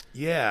community.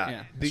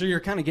 Yeah. So you're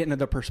kind of getting to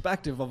the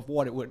perspective of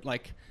what it would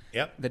like.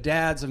 Yep. The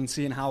dads and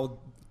seeing how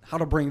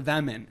to bring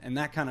them in, and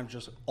that kind of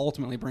just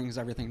ultimately brings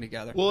everything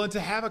together. Well, and to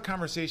have a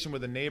conversation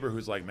with a neighbor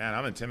who's like, man,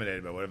 I'm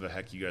intimidated by whatever the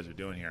heck you guys are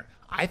doing here.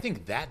 I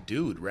think that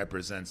dude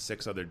represents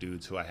 6 other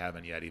dudes who I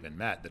haven't yet even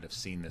met that have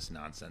seen this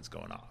nonsense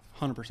going off.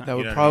 100%. That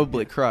would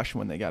probably crush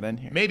when they got in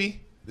here.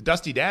 Maybe. The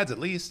Dusty Dads, at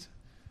least.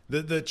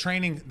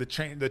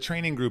 The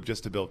training group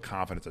just to build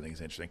confidence, I think,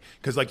 is interesting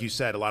because, like you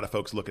said, a lot of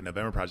folks look at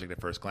November Project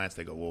at first glance.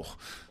 They go, "Well,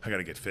 I got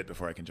to get fit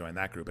before I can join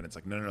that group," and it's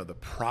like, no. The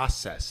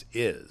process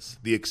is,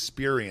 the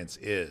experience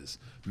is.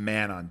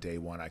 Man, on day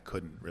one, I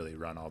couldn't really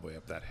run all the way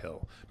up that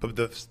hill, but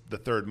the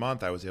third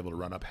month, I was able to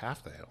run up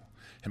half the hill,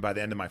 and by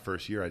the end of my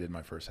first year, I did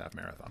my first half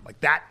marathon.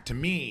 Like that, to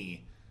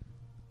me,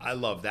 I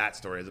love that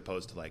story as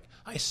opposed to like,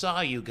 I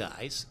saw you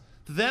guys,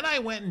 then I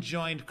went and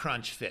joined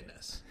Crunch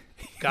Fitness,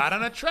 got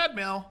on a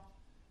treadmill.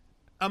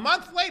 A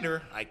month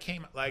later, I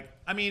came, like,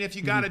 I mean, if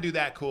you got to do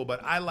that, cool,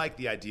 but I like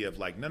the idea of,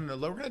 like, no,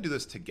 we're going to do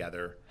this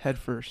together. Head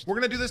first. We're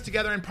going to do this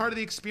together, and part of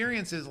the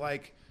experience is,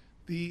 like,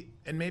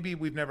 and maybe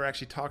we've never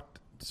actually talked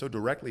so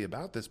directly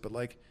about this, but,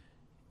 like,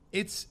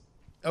 it's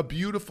a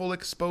beautiful,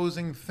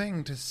 exposing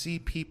thing to see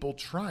people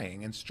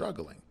trying and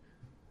struggling.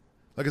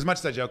 Like, as much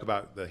as I joke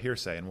about the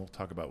hearsay, and we'll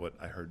talk about what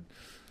I heard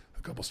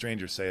a couple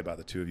strangers say about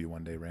the two of you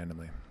one day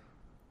randomly.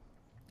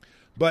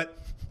 But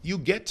you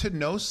get to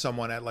know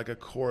someone at, like, a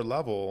core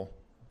level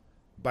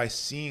by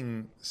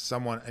seeing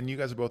someone, and you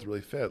guys are both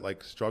really fit,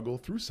 like struggle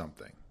through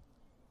something,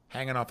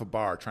 hanging off a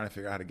bar, trying to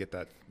figure out how to get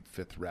that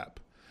 5th rep.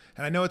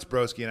 And I know it's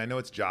broski and I know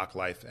it's jock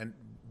life and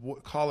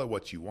call it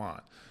what you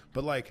want.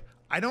 But like,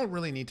 I don't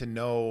really need to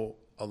know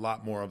a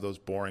lot more of those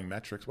boring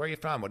metrics. Where are you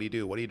from? What do you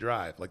do? What do you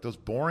drive? Like those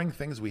boring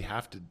things we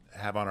have to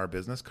have on our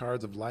business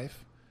cards of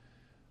life.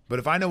 But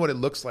if I know what it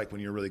looks like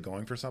when you're really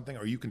going for something,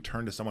 or you can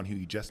turn to someone who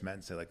you just met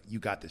and say like, you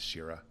got this,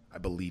 Shira. I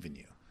believe in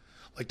you.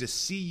 Like to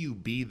see you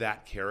be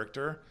that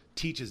character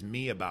teaches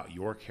me about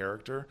your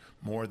character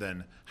more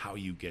than how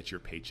you get your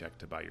paycheck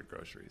to buy your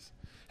groceries.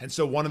 And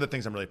so one of the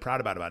things I'm really proud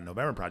about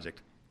November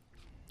Project,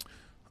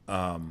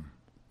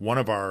 one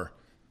of our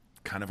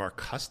kind of our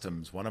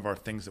customs, one of our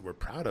things that we're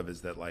proud of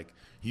is that like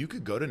you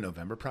could go to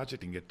November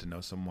Project and get to know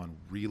someone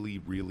really,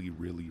 really,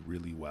 really,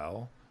 really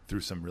well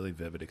through some really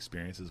vivid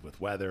experiences with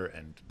weather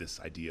and this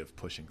idea of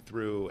pushing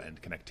through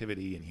and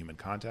connectivity and human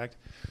contact,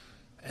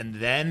 and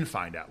then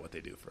find out what they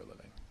do for a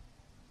living.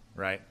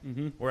 Right?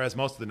 Mm-hmm. Whereas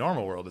most of the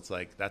normal world, it's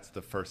like that's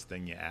the first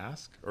thing you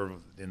ask, or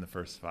in the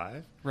first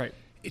 5. Right.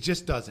 It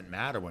just doesn't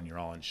matter when you're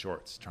all in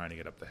shorts trying to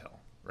get up the hill.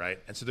 Right.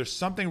 And so there's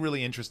something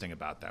really interesting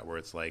about that where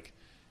it's like,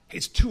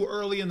 it's too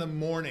early in the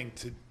morning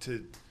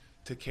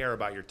to care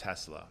about your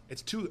Tesla.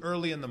 It's too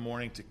early in the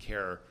morning to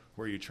care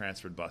where you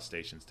transferred bus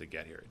stations to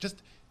get here.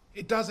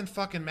 It doesn't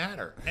fucking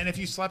matter. And if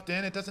you slept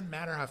in, it doesn't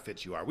matter how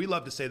fit you are. We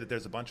love to say that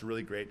there's a bunch of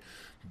really great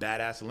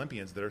badass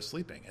Olympians that are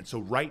sleeping. And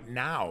so right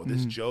now,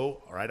 this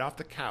Joe right off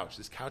the couch,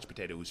 this couch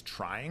potato who's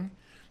trying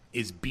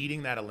is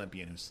beating that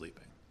Olympian who's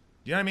sleeping.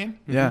 Do you know what I mean?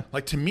 Yeah.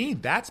 Like to me,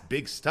 that's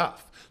big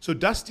stuff. So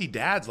Dusty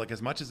Dads, like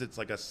as much as it's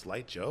like a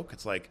slight joke,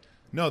 it's like,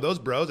 no, those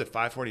bros at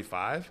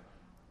 5:45,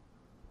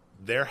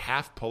 their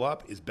half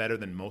pull-up is better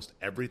than most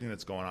everything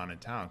that's going on in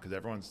town because they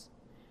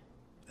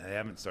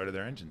haven't started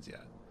their engines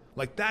yet.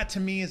 Like that to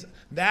me is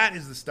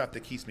the stuff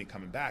that keeps me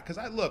coming back. Because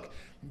I look,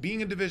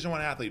 being a Division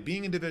I athlete,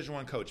 being a Division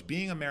I coach,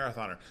 being a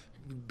marathoner,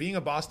 being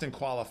a Boston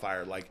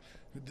qualifier, like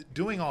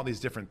doing all these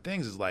different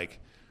things is like,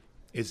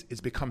 it's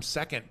become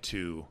second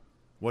to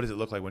what does it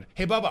look like when,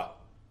 hey Bubba,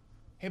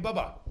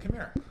 come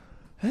here.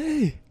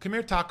 Hey. Come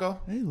here, Taco.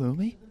 Hey,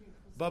 Lumi.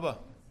 Bubba,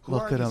 who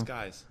Look are at these him.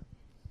 guys?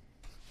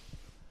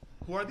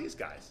 Who are these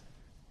guys?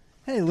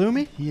 Hey,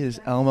 Lumi. He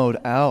is Elmo'd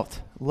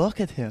out.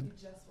 Look at him.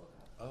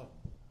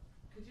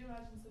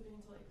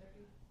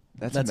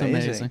 That's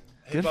amazing.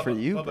 Hey, Good Bubba, for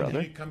you, Bubba, brother.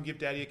 Can you come give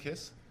Daddy a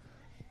kiss?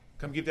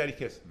 Come give Daddy a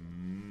kiss.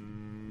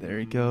 There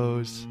he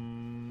goes.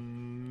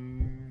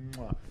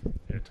 Mwah.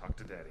 Here, talk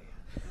to Daddy.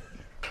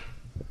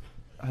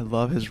 I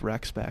love his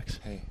rec specs.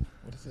 Hey,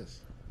 what is this?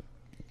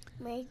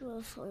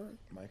 Microphone.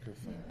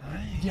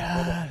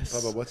 Yes.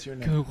 Bubba, what's your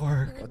name? Good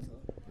work.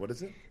 What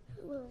is it?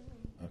 Okay.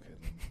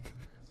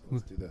 So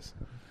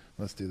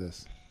let's do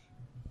this.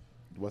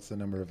 What's the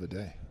number of the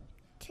day?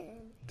 10.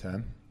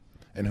 10?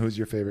 And who's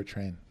your favorite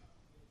train?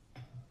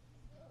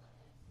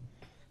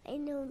 I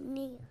know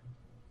Nia.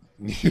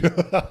 He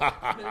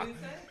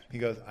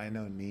goes, I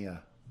know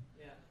Nia.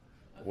 Yeah.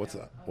 Okay.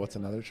 What's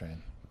another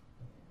train?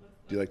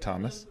 Do you like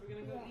Thomas?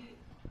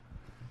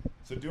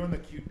 So doing the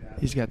cute dad.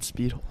 He's got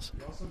speed holes.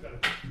 You also got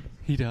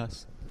He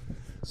does.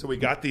 So we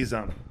got these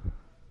my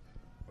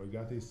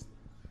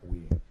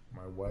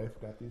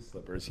wife got these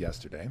slippers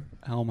yesterday.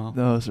 Elmo.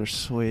 Those are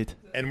sweet.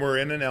 And we're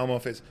in an Elmo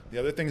phase. The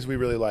other things we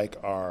really like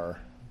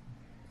are,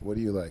 what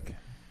do you like?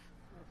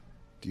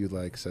 Do you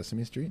like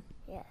Sesame Street?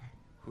 Yeah.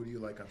 Who do you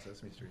like on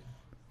Sesame Street?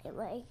 I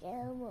like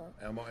Elmo.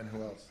 Elmo, and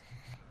who else?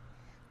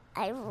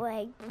 I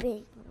like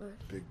Big Bird.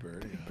 Big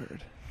Bird. Yeah.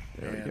 Bird.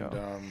 There we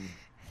go.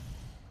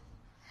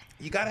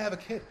 You got to have a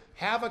kid.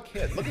 Have a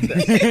kid. Look at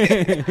this.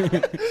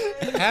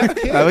 Have a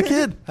kid. Have a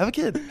kid. Have a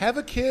kid. Have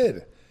a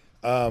kid.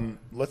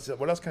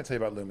 What else can I tell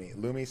you about Lumi?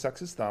 Lumi sucks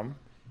his thumb.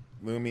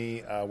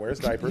 Lumi wears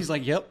diapers. He's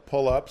like, yep.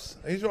 Pull-ups.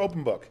 He's an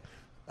open book.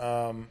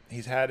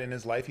 He's had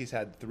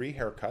 3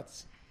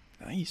 haircuts.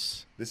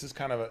 Nice. This is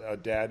kind of a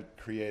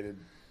dad-created,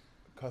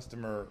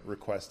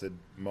 customer-requested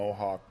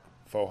mohawk,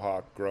 faux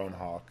hawk, grown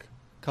hawk.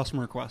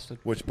 Customer requested.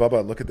 Which,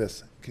 Bubba, look at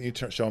this. Can you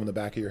show him the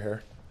back of your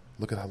hair?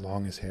 Look at how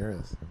long his hair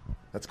is.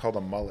 That's called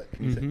a mullet.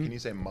 Can you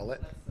say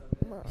mullet?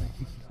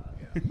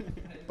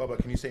 Bubba,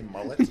 can you say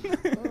mullet?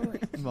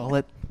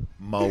 Mullet.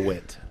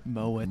 Mowit.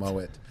 Mowit.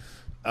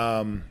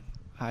 Mowit.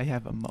 I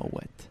have a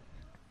mowit.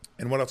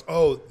 And what else?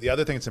 Oh, the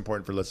other thing that's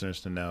important for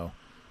listeners to know,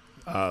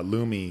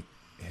 Lumi,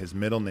 his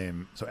middle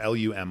name, so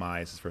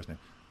Lumi is his first name.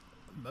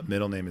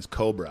 Middle name is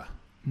Cobra,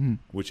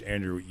 which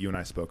Andrew, you and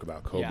I spoke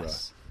about Cobra,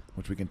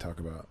 which we can talk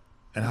about.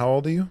 And how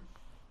old are you?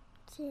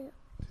 2.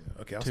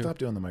 Okay, I'll stop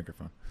doing the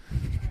microphone.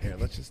 Here,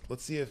 let's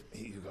see if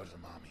you go to the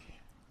mommy.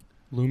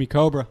 Lumi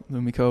Cobra.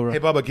 Lumi Cobra. Hey,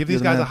 Bubba, give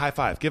these guys man. a high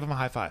five. Give them a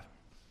high five.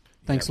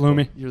 Thanks, Yeah,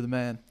 Lumi. You're the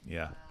man.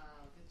 Yeah.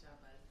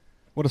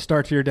 What a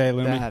start to your day,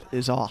 Lumi. That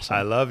is awesome.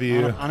 I love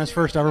you. On his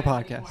first ever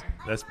podcast.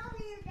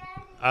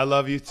 I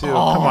love you too. Come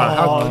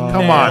on.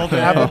 Come on.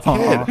 Have a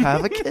kid.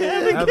 Have a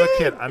kid. Have a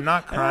kid. I'm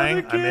not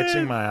crying. I'm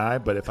itching my eye,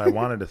 but if I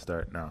wanted to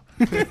start, no.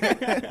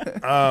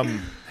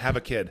 Have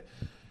a kid.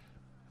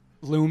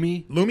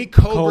 Lumi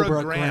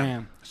Cobra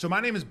Graham. So my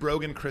name is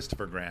Brogan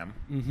Christopher Graham.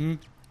 Mm-hmm.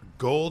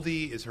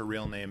 Goldie is her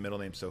real name, middle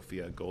name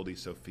Sophia. Goldie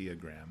Sophia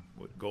Graham.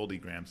 Goldie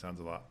Graham sounds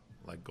a lot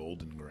like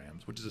Golden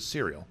Grams, which is a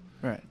cereal.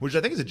 Right. Which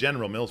I think is a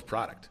General Mills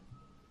product.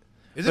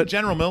 Is it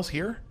General Mills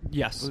here?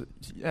 Yes.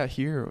 Yeah,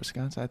 here,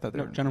 Wisconsin. I thought they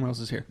No, were. General Mills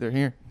is here. They're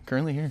here.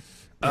 Currently here.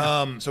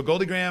 So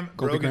Goldie Graham,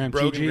 Brogan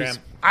GGs. Graham.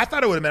 I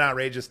thought it would have been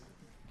outrageous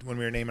when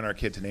we were naming our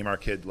kid to name our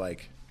kid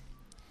like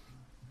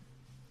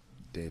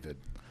David.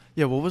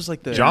 Yeah, what was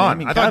like the John.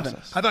 naming I thought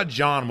concept?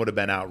 John would have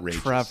been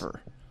outrageous.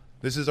 Trevor.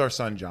 This is our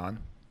son, John.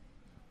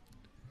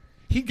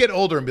 He'd get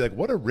older and be like,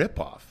 "What a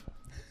ripoff!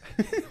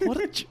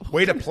 What a joke.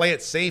 Way to play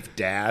it safe,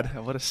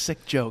 Dad." What a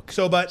sick joke.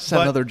 So, but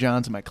 7 other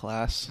Johns in my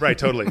class. right,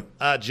 totally.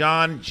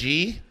 John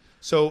G.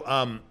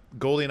 So,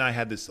 Goldie and I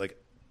had this like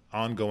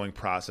ongoing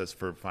process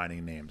for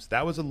finding names.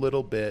 That was a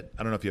little bit.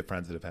 I don't know if you have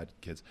friends that have had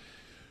kids.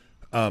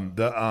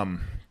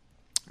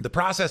 The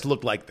process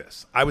looked like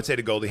this. I would say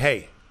to Goldie,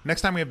 "Hey,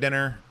 next time we have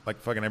dinner, like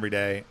fucking every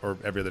day or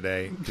every other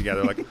day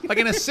together, like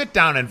in a sit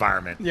down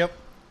environment. Yep.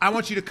 I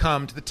want you to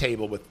come to the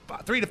table with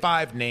 3 to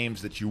 5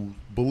 names that you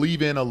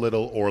believe in a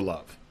little or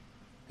love.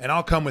 And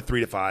I'll come with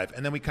 3 to 5,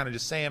 and then we kind of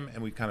just say them,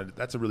 and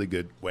that's a really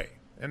good way.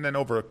 And then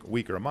over a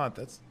week or a month,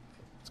 that's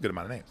a good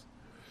amount of names.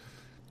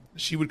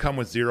 She would come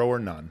with 0 or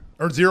none,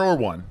 or 0 or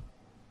 1,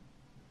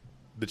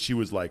 that she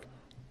was like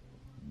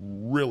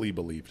really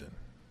believed in.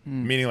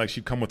 Meaning like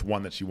she'd come with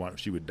one that she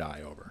would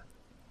die over.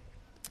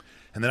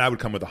 And then I would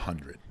come with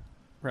 100.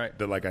 Right.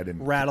 That like I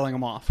didn't. Rattling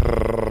them off.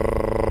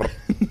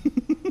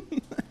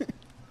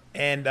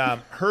 And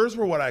hers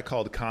were what I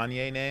called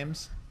Kanye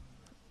names.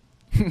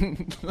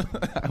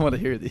 I want to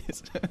hear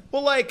these.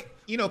 Well, like,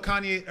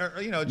 Kanye,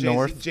 or,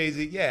 North.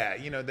 Jay-Z, yeah,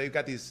 they've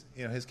got these,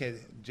 his kid,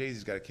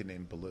 Jay-Z's got a kid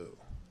named Blue,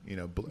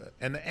 Blue,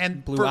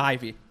 and Blue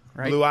Ivy,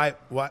 right?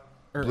 What?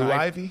 Or Blue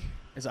Ivy?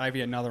 Is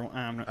Ivy another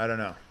one? I don't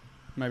know.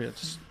 Maybe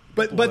it's...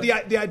 But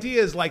the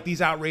idea is like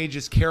these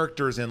outrageous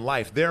characters in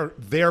life,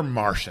 they're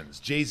Martians.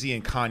 Jay-Z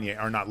and Kanye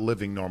are not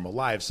living normal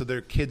lives, so their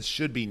kids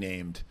should be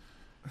named,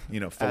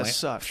 As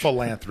such.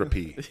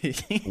 Philanthropy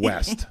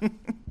West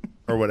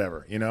or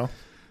whatever,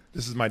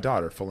 This is my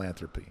daughter,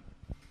 Philanthropy.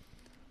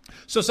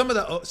 So some of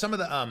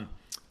the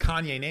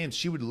Kanye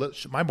names,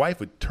 my wife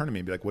would turn to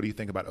me and be like, "What do you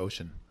think about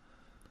Ocean?"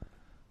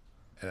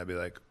 And I'd be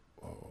like,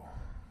 "Oh."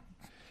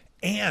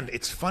 And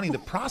it's funny. The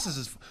process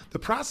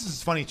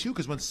is funny too,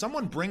 because when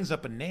someone brings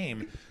up a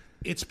name,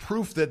 it's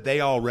proof that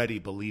they already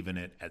believe in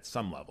it at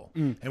some level.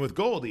 And with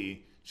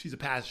Goldie, she's a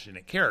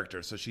passionate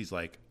character, so she's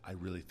like, "I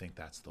really think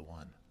that's the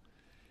one."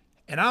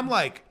 And I'm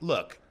like,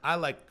 look, I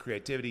like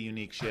creativity,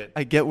 unique shit.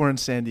 I get we're in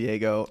San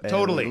Diego. And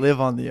Totally. we live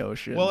on the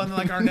ocean. Well, and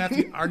like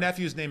our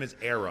nephew's name is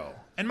Arrow,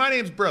 and my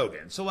name's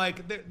Brogan. So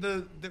like,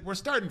 we're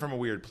starting from a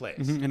weird place.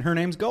 Mm-hmm. And her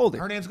name's Goldie.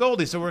 Her name's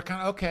Goldie, so we're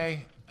kind of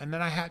okay. And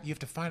then you have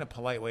to find a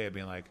polite way of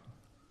being like,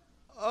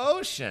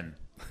 Ocean.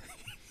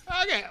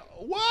 Okay.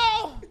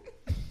 Whoa.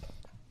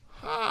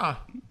 Huh.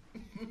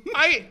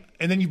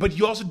 But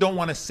you also don't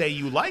want to say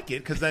you like it,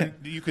 because then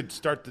you could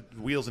start the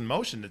wheels in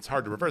motion. It's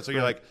hard to reverse. So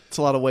you're like, it's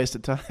a lot of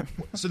wasted time.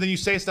 so then you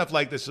say stuff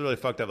like this, really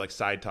fucked up, like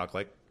side talk,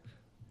 like,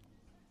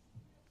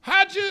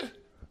 how'd you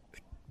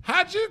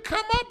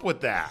come up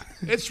with that?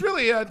 It's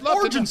really a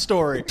Origin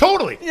story.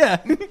 Totally. Yeah.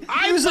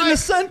 I Use it in like- a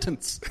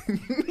sentence.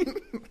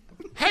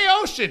 Hey,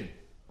 Ocean,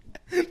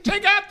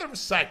 take out the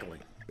recycling.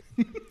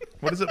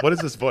 What is it? What is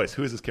this voice?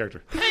 Who is this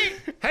character?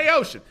 Hey,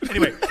 Ocean.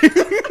 Anyway,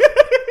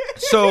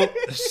 so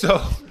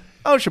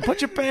Ocean, put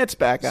your pants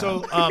back on. So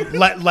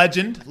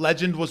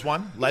Legend was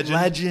one.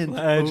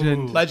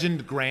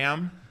 Legend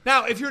Graham.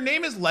 Now, if your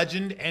name is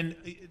Legend and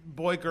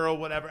boy, girl,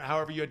 whatever,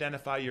 however you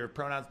identify your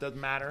pronouns, doesn't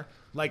matter.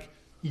 Like,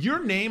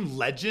 your name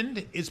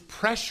Legend is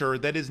pressure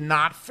that is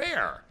not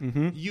fair.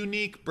 Mm-hmm.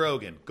 Unique,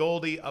 Brogan,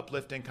 Goldie,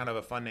 uplifting, kind of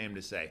a fun name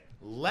to say.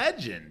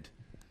 Legend.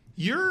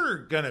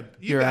 You're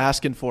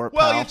asking for it,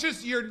 well, pal. it's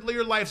just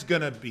your life's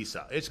gonna be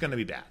it's gonna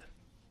be bad.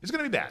 It's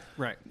gonna be bad.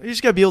 Right. You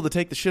just gotta be able to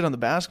take the shit on the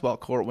basketball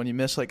court when you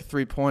miss like a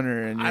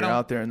 3-pointer and you're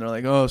out there and they're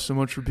like, "Oh, so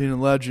much for being a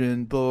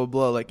legend." Blah blah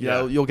blah. Like,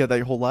 you'll get that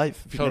your whole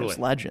life if your name's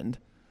Legend.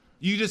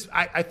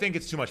 I think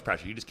it's too much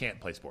pressure. You just can't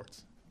play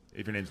sports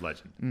if your name's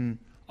Legend.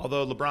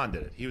 Although LeBron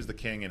did it. He was the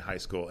king in high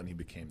school, and he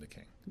became the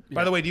king.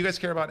 By the way, do you guys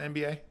care about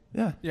NBA?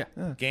 Yeah. Yeah.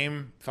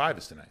 Game 5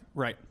 is tonight.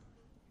 Right.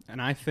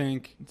 And I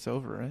think It's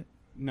over, right?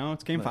 no,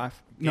 it's game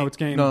 5. No, it's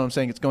game. No, I'm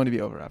saying it's going to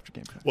be over after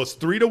game 5. Well, it's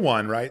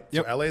 3-1, right?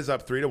 Yep. So LA's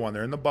up 3-1.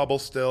 They're in the bubble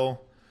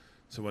still.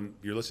 So when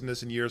you're listening to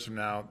this in years from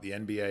now, the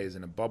NBA is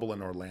in a bubble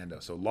in Orlando.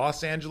 So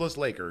Los Angeles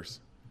Lakers,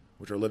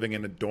 which are living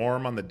in a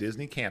dorm on the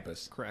Disney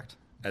campus, Correct.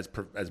 as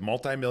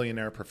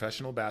multimillionaire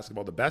professional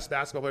basketball, the best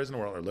basketball players in the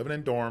world are living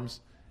in dorms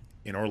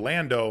in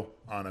Orlando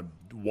on a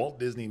Walt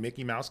Disney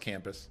Mickey Mouse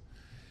campus,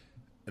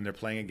 and they're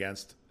playing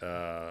against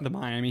The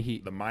Miami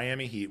Heat. the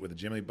Miami Heat with the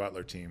Jimmy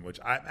Butler team, which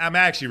I'm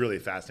actually really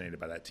fascinated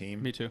by that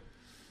team. Me too.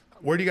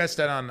 Where do you guys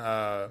stand on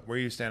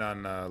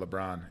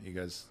LeBron? You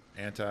guys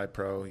anti,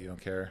 pro? You don't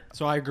care?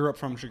 So I grew up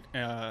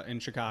in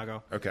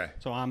Chicago. Okay.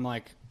 So I'm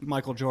like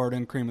Michael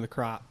Jordan, cream of the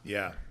crop.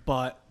 Yeah.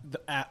 But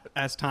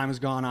as time has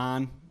gone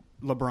on,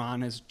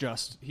 LeBron is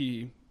just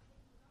he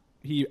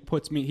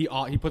puts me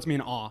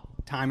in awe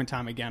time and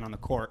time again on the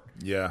court.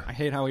 Yeah. I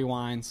hate how he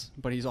whines,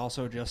 but he's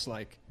also just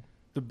like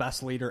the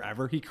best leader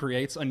ever. He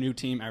creates a new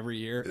team every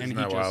year, Isn't and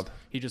that wild?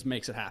 he just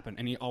makes it happen,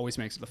 and he always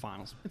makes it to the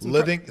finals. It's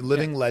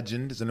Living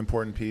legend is an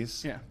important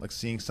piece. Yeah. Like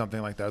seeing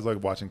something like that. It's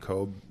like watching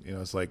Kobe. You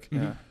know, it's like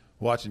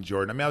watching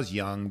Jordan. I mean, I was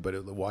young,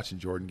 but watching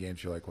Jordan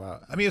games, you're like, wow.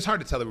 I mean, it's hard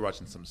to tell that we're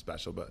watching something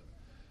special, but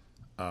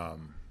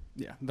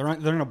Yeah, they're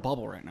in a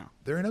bubble right now.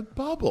 they're in a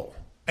bubble.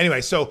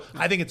 Anyway, so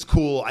I think it's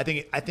cool. I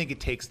think it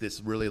takes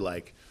this really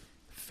like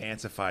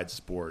fancified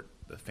sport,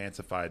 the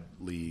fancified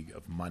league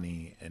of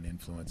money and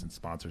influence and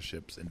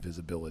sponsorships and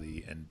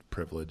visibility and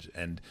privilege,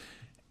 and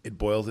it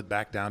boils it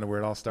back down to where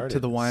it all started. To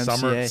the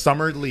YMCA.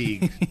 Summer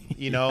league,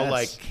 Yes.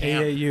 like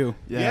camp. AAU.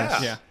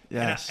 Yes. Yeah.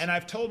 Yes. And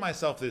I've told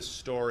myself this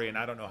story, and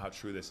I don't know how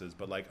true this is,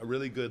 but like a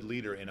really good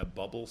leader in a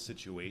bubble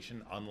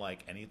situation,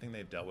 unlike anything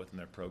they've dealt with in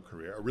their pro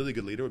career, a really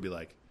good leader would be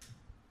like,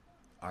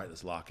 all right,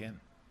 let's lock in.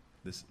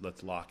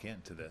 Let's lock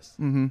into this.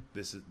 Mm-hmm.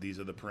 These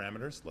are the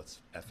parameters. Let's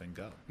effing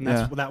go. And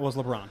that was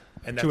LeBron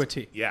And to a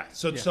T. Yeah.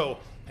 So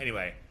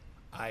anyway,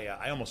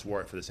 I almost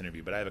wore it for this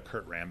interview, but I have a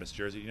Kurt Rambis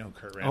jersey. You know who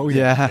Kurt Rambis Oh, is?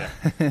 yeah.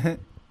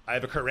 I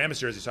have a Kurt Rambis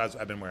jersey, so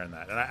I've been wearing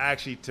that. And I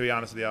actually, to be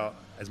honest with y'all,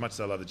 as much as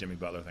I love the Jimmy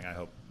Butler thing, I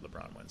hope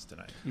LeBron wins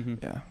tonight. Mm-hmm.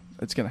 Yeah,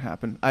 it's going to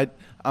happen. I'm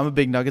a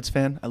big Nuggets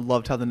fan. I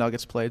loved how the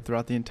Nuggets played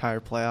throughout the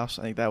entire playoffs.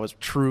 I think that was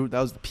true. That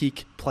was the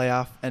peak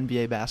playoff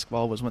NBA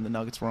basketball was when the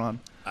Nuggets were on.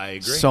 I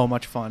agree. So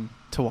much fun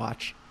to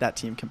watch that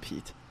team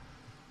compete.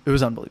 It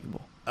was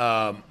unbelievable.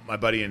 My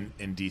buddy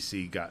in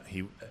D.C.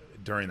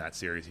 during that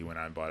series, he went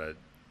out and bought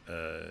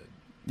a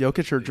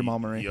Jokic or Jamal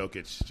Murray?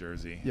 Jokic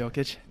jersey.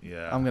 Jokic?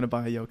 Yeah. I'm going to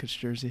buy a Jokic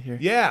jersey here.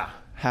 Yeah.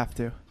 Have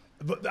to.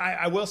 But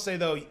I will say,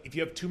 though, if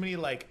you have too many,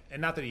 like,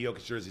 and not that a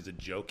Jokic jersey is a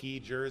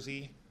jokey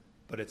jersey,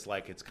 but it's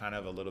like, it's kind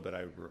of a little bit,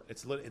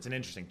 it's an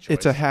interesting choice.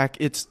 It's a hack.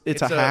 It's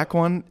a hack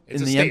one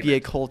it's in a the statement.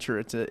 NBA culture.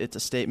 It's a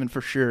statement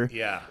for sure.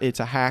 Yeah. It's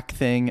a hack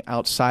thing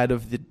outside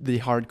of the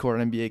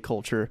hardcore NBA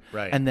culture.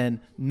 Right. And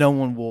then no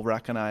one will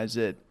recognize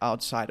it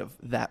outside of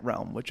that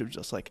realm, which is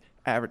just like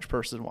average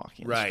person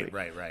walking. the street.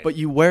 Right. But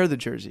you wear the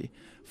jersey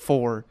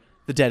for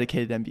the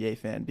dedicated NBA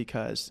fan,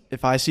 because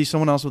if I see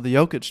someone else with a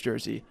Jokic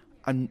jersey,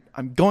 I'm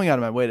going out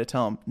of my way to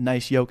tell them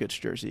nice Jokic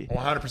jersey.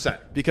 100%.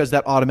 Because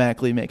that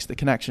automatically makes the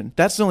connection.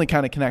 That's the only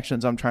kind of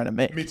connections I'm trying to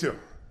make. Me too.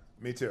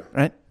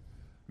 Right?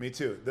 Me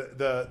too.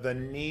 The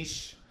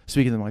niche.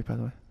 Speaking of the mic, by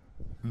the way.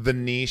 The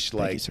niche,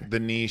 like you, sir. the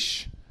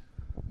niche.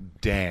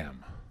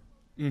 Damn.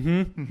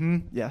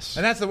 Yes.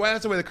 And that's the way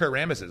the Kurt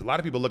Rambis is. A lot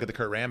of people look at the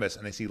Kurt Rambis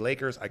and they see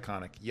Lakers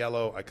iconic,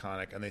 yellow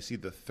iconic, and they see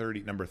the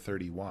number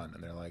 31,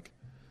 and they're like,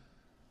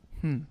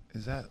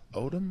 is that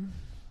Odom?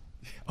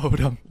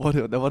 Odom. What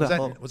the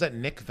hell? Was that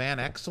Nick Van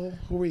Exel?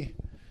 Who are we?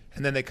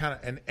 And then they kind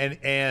of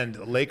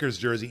and Lakers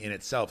jersey in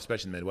itself,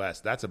 especially in the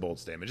Midwest, that's a bold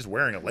statement. Just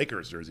wearing a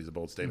Lakers jersey is a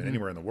bold statement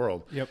anywhere in the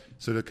world. Yep.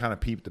 So to kind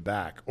of peep the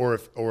back, or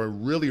a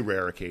really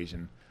rare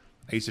occasion,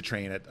 I used to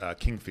train at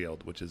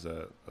Kingfield, which is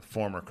a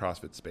former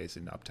CrossFit space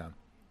in Uptown,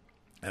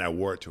 and I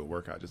wore it to a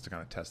workout just to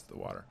kind of test the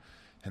water.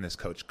 And this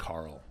coach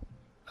Carl,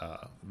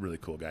 really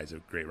cool guy, he's a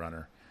great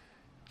runner.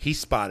 He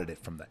spotted it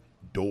from the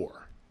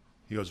door.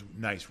 He goes,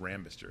 "Nice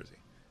Rambis jersey."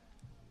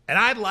 And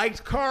I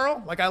liked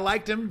Carl. Like, I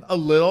liked him a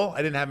little. I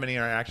didn't have many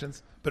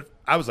interactions. But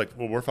I was like,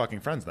 well, we're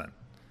fucking friends then.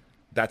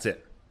 That's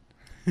it.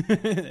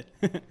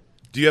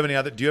 Do you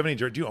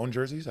own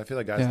jerseys? I feel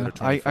like guys that are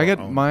 24 I got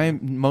own. my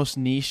most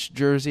niche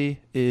jersey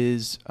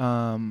is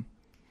a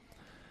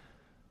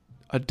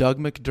Doug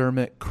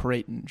McDermott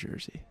Creighton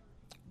jersey.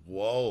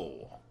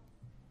 Whoa.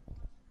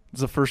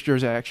 It's the first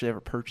jersey I actually ever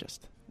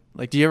purchased.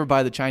 Like, do you ever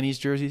buy the Chinese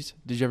jerseys?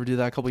 Did you ever do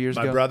that a couple years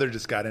ago? My brother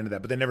just got into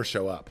that, but they never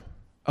show up.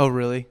 Oh,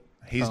 really?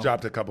 He's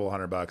dropped a couple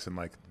 $100 and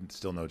like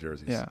still no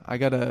jerseys. Yeah, I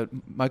got a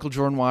Michael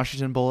Jordan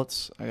Washington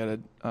Bullets. I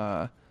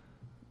got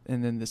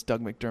and then this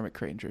Doug McDermott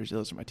Creighton jersey.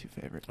 Those are my two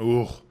favorites.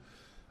 Ooh.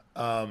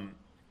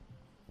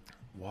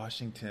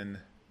 Washington.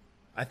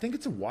 I think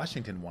it's a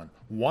Washington one.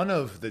 One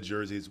of the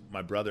jerseys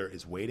my brother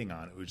is waiting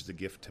on, which is a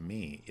gift to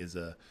me,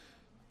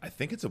 I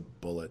think it's a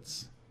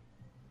Bullets.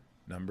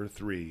 Number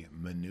 3,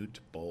 Minute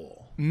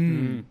Bowl.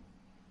 Mm.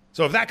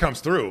 So if that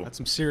comes through, That's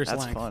some serious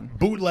That's length. fun.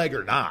 bootleg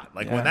or not,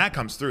 like Yeah. when that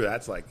comes through,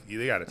 that's like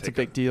you got to take a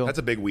big deal. That's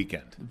a big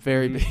weekend.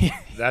 Very big.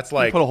 That's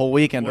like put a whole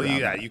weekend Well, around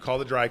yeah, that. you call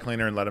the dry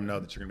cleaner and let them know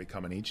that you're going to be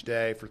coming each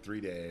day for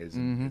 3 days.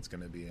 And it's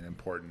going to be an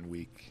important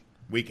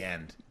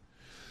weekend.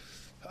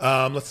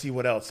 Let's see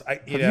what else.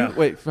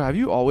 Have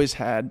you always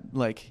had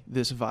like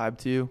this vibe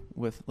to you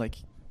with like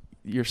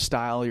your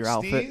style, your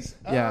outfit? Steez?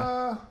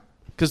 Yeah.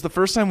 Because the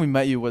first time we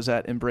met you was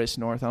at Embrace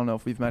North. I don't know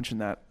if we've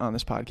mentioned that on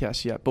this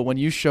podcast yet, but when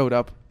you showed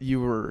up, you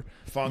were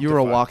a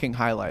Funkified. walking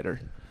highlighter.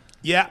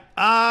 Yeah.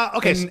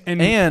 Okay.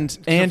 And you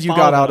follow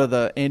got out that- of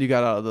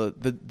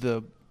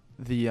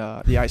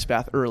the ice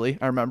bath early.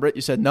 I remember it.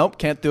 You said, "Nope,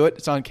 can't do it.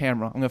 It's on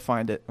camera. I'm gonna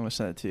find it. I'm gonna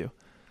send it to you."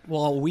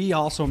 Well, we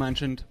also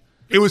mentioned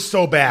It was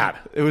so bad.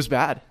 It was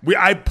bad.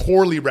 I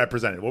poorly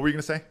represented. What were you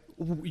going to say?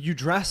 you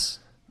dress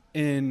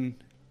in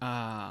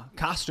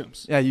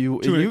costumes. Yeah, to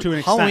an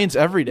extent. Halloween's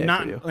every day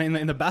Not for you.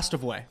 in the best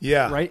of way.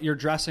 Yeah. Right? You're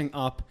dressing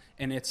up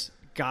and it's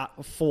got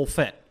a full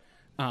fit.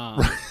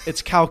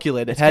 It's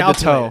calculated, head to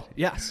toe. Calculated.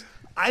 Yes.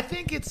 I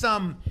think it's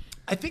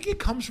I think it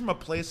comes from a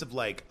place of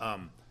like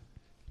and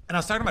I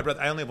was talking to my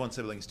brother. I only have one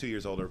sibling. He's 2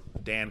 years older,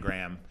 Dan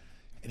Graham,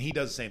 and he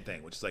does the same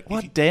thing, which is like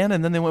What, Dan?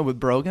 And then they went with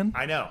Brogan?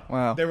 I know.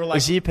 Wow. They were like,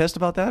 is he pissed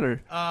about that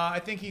or? I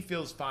think he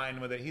feels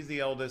fine with it. He's the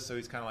eldest, so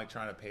he's kind of like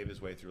trying to pave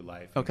his way through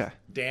life. Okay.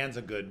 Dan's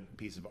a good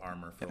piece of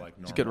armor for like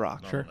normal. It's a good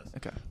rock. normalness. Sure.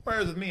 Okay.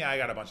 Whereas with me, I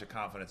got a bunch of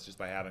confidence just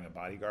by having a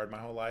bodyguard my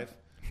whole life.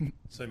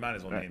 So you might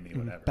as well name me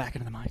whatever. Back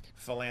into the mic.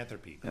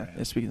 Philanthropy. Yeah,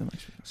 Graham. speaking of the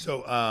mic.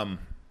 So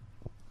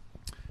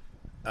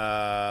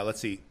let's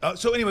see.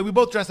 So anyway, we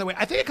both dress that way.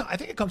 I think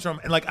it comes from,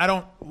 and like I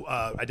don't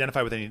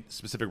identify with any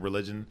specific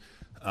religion,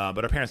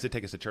 but our parents did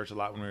take us to church a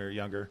lot when we were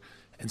younger,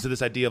 and so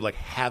this idea of like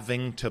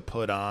having to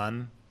put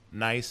on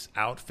nice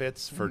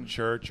outfits for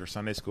church or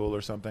Sunday school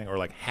or something, or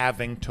like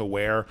having to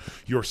wear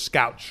your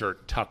scout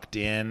shirt tucked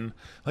in,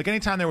 like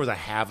anytime there was a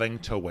having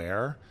to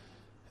wear,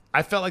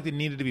 I felt like they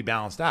needed to be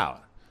balanced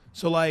out.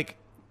 So like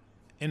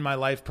in my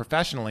life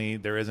professionally,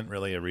 there isn't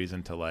really a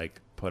reason to like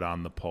put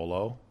on the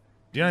polo.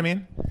 Do you know what I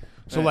mean?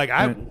 So like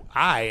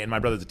I and my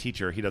brother's a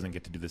teacher, he doesn't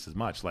get to do this as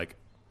much. Like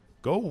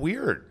go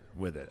weird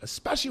with it,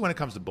 especially when it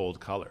comes to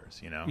bold colors,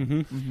 you know.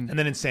 And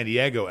then in San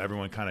Diego,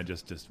 everyone kind of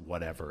just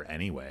whatever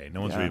anyway.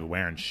 No one's really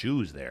wearing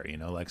shoes there, you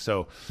know. Like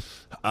so,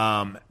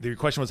 the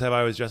question was, have I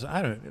always dressed?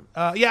 I don't.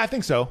 Yeah, I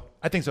think so.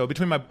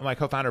 Between my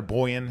co-founder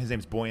Boyan, his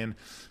name's Boyan.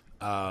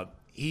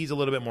 He's a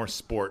little bit more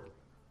sport.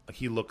 Like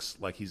he looks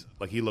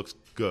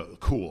good,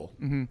 cool.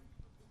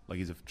 Like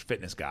he's a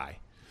fitness guy,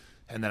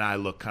 and then I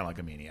look kind of like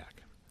a maniac.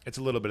 It's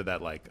a little bit of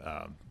that like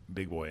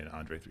Big Boy and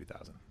Andre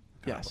 3000.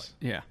 Yes.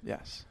 Yeah.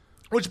 Yes.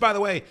 Which, by the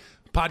way,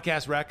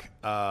 podcast rec,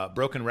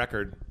 Broken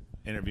Record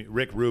interview.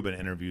 Rick Rubin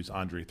interviews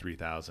Andre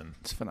 3000.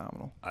 It's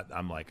phenomenal.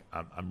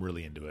 I'm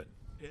really into it.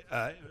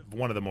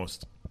 One of the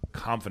most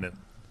confident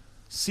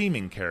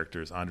seeming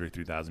characters, Andre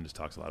 3000, just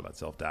talks a lot about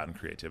self-doubt and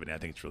creativity. I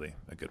think it's really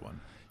a good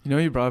one. You know,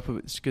 you brought up,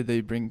 it's good that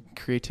you bring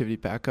creativity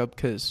back up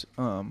because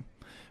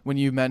when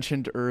you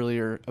mentioned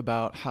earlier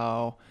about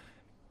how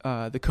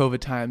the COVID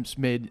times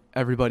made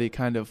everybody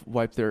kind of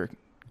wipe their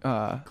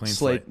Clean slate.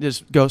 slate.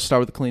 Just go start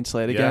with a clean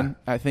slate again.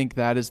 Yeah. I think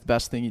that is the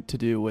best thing to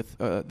do with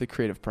the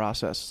creative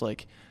process.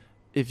 Like,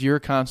 if you're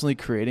constantly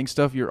creating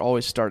stuff, you're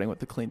always starting with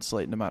the clean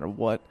slate no matter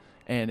what.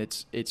 And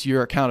it's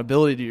your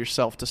accountability to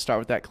yourself to start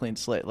with that clean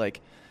slate.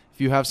 Like,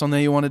 if you have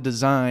something you want to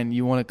design,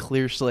 you want to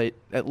clear slate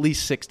at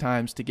least 6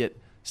 times to get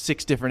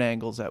 6 different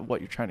angles at what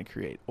you're trying to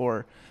create.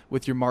 Or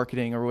with your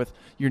marketing or with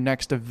your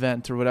next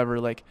event or whatever,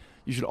 like,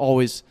 you should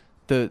always,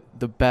 the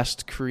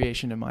best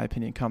creation, in my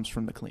opinion, comes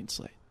from the clean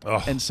slate.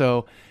 Oh. And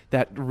so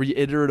that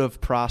reiterative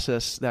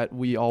process that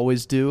we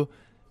always do,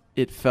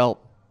 it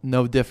felt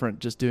no different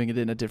just doing it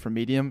in a different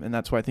medium. And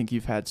that's why I think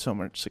you've had so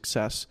much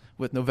success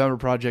with November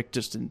Project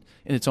just in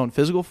its own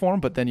physical form,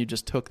 but then you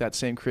just took that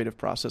same creative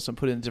process and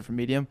put it in a different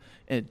medium,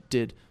 and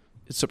it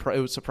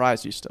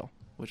surprised you still,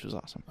 which was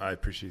awesome. I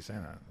appreciate you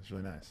saying that. It's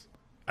really nice.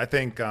 I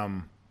think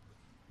the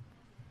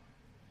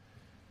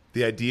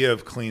idea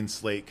of clean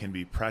slate can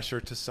be pressure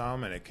to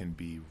some, and it can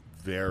be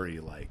very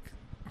like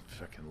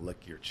fucking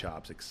lick your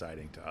chops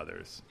exciting to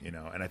others, you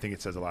know. And I think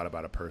it says a lot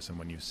about a person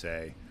when you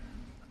say,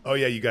 oh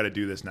yeah, you got to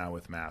do this now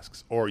with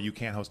masks, or you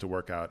can't host a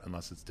workout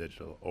unless it's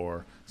digital,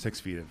 or 6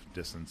 feet of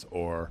distance,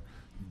 or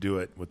do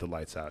it with the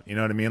lights out. You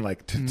know what I mean?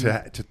 Like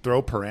to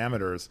throw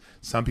parameters.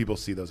 Some people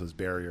see those as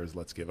barriers.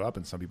 Let's give up.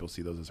 And some people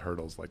see those as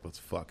hurdles. Like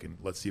let's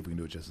see if we can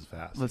do it just as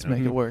fast. Let's you know?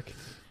 make it work.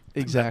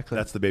 Exactly.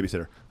 That's the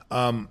babysitter.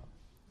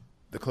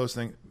 The close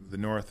thing, the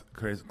North,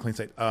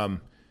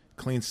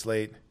 clean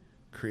slate,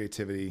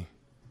 creativity.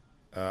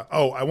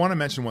 I want to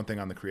mention one thing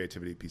on the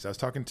creativity piece. I was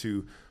talking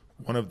to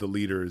one of the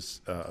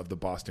leaders of the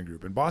Boston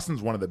group, and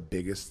Boston's one of the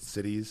biggest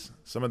cities.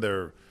 Some of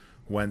their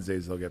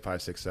Wednesdays, they'll get 500,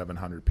 600,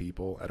 700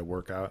 people at a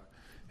workout,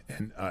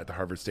 and at the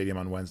Harvard Stadium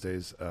on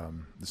Wednesdays.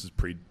 This is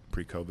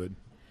pre-COVID,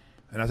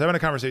 and I was having a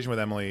conversation with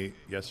Emily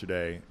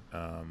yesterday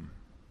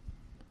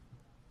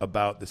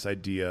about this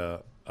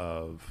idea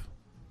of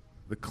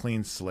the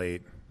clean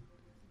slate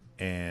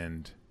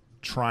and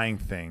trying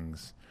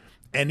things.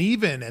 And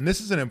this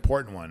is an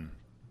important one.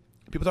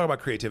 People talk about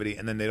creativity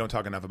and then they don't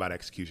talk enough about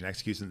execution.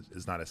 Execution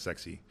is not as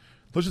sexy.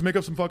 Let's just make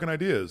up some fucking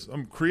ideas.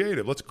 I'm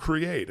creative. Let's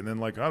create. And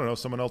then I don't know,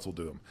 someone else will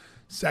do them.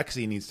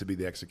 Sexy needs to be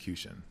the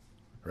execution,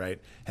 right?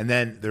 And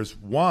then there's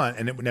one,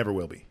 and it never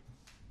will be,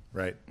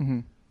 right? Mm-hmm.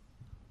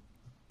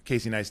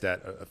 Casey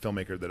Neistat, a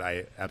filmmaker that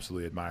I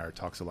absolutely admire,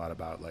 talks a lot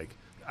about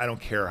I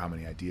don't care how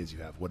many ideas you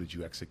have. What did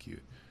you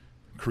execute?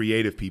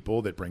 Creative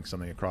people that bring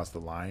something across the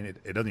line,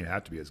 it doesn't even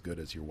have to be as good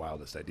as your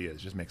wildest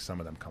ideas. Just make some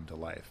of them come to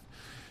life.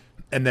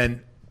 And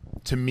then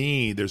to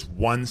me, there's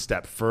one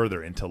step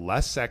further into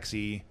less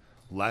sexy,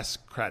 less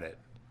credit.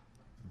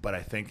 But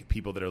I think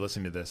people that are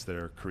listening to this that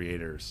are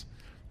creators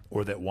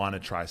or that want to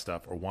try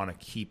stuff or want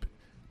to keep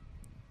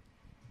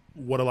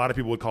what a lot of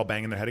people would call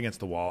banging their head against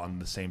the wall on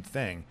the same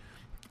thing,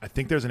 I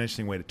think there's an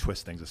interesting way to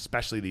twist things,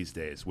 especially these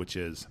days, which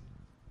is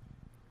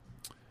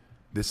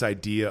this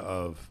idea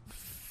of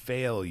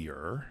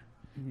failure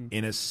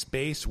in a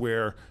space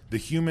where the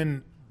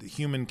human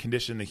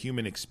condition, the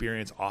human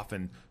experience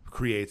often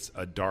creates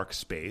a dark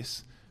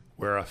space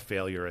where a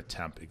failure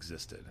attempt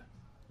existed,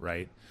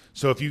 right?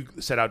 So if you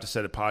set out to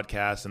set a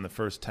podcast and the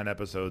first 10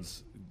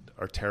 episodes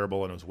are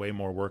terrible and it was way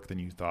more work than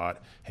you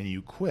thought and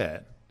you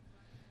quit,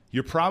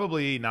 you're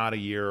probably not a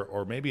year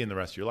or maybe in the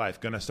rest of your life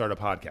going to start a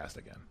podcast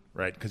again,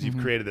 right? Because you've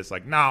created this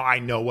now I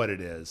know what it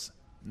is.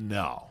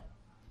 No,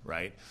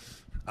 right?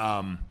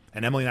 And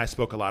Emily and I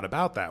spoke a lot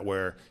about that,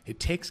 where it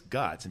takes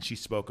guts. And she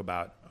spoke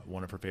about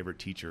one of her favorite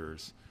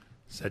teachers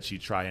said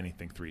she'd try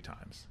anything 3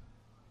 times.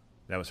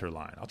 That was her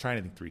line. I'll try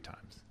anything 3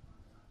 times.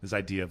 This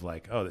idea of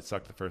oh, that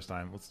sucked the first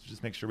time. Let's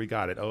just make sure we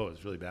got it. Oh, it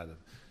was really bad.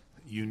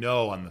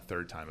 On the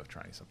 3rd time of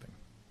trying something.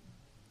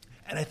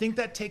 And I think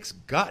that takes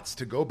guts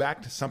to go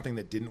back to something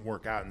that didn't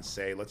work out and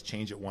say, let's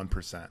change it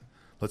 1%.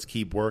 Let's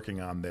keep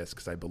working on this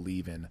because I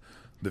believe in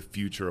the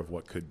future of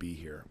what could be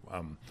here.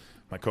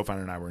 My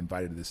co-founder and I were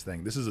invited to this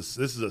thing. This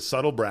is a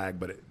subtle brag,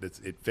 but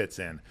it fits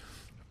in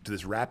to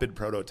this rapid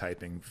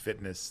prototyping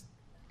fitness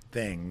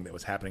thing that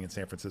was happening in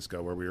San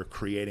Francisco, where we were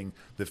creating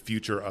the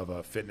future of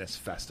a fitness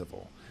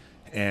festival.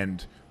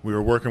 And we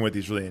were working with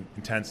these really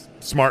intense,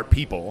 smart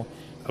people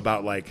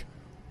about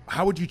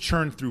how would you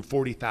churn through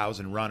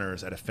 40,000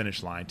 runners at a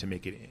finish line to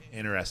make it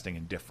interesting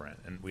and different?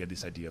 And we had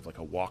this idea of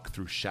a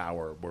walk-through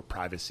shower where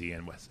privacy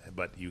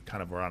but you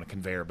kind of were on a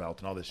conveyor belt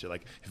and all this shit,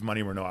 if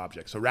money were no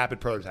object. So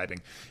rapid prototyping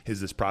is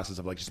this process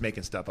of just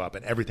making stuff up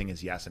and everything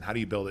is yes. And how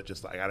do you build it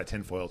just out of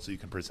tinfoil so you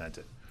can present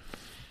it?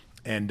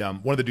 And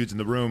one of the dudes in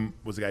the room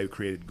was the guy who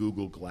created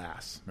Google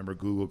Glass. Remember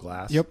Google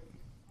Glass? Yep.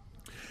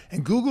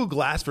 And Google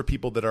Glass, for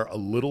people that are a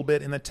little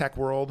bit in the tech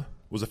world,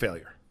 was a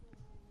failure.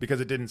 Because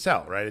it didn't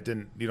sell, right?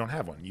 You don't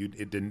have one.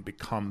 It didn't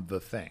become the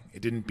thing.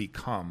 It didn't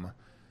become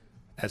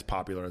as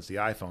popular as the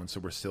iPhone,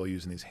 so we're still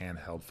using these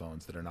handheld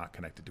phones that are not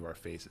connected to our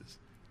faces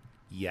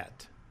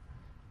yet,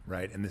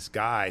 right? And this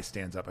guy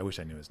stands up. I wish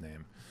I knew his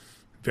name.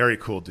 Very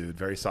cool dude,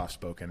 very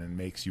soft-spoken, and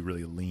makes you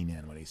really lean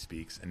in when he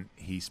speaks. And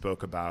he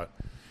spoke about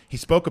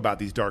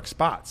these dark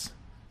spots.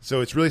 So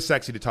it's really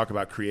sexy to talk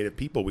about creative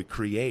people. We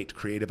create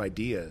creative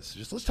ideas.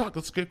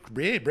 Let's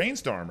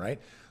brainstorm,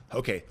 right?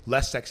 Okay,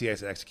 less sexy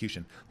as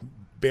execution.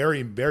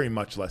 Very, very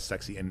much less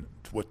sexy. And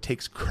what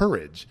takes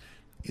courage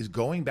is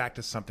going back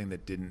to something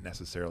that didn't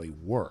necessarily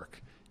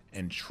work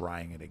and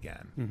trying it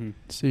again. Mm-hmm.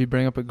 So you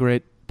bring up a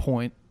great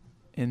point,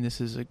 and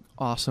this is an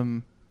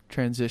awesome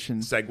transition.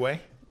 Segue?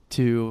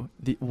 To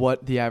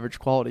what the average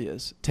quality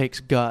is. It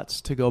takes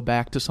guts to go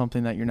back to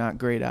something that you're not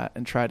great at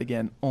and try it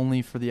again,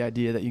 only for the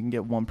idea that you can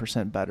get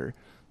 1% better.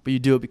 But you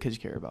do it because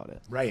you care about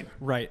it. Right.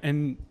 Right.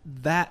 And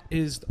that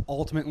is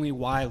ultimately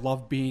why I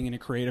love being in a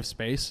creative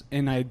space.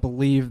 And I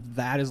believe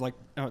that is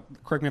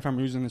correct me if I'm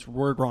using this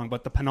word wrong,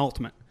 but the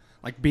penultimate.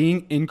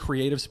 Being in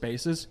creative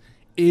spaces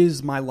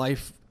is my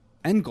life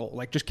end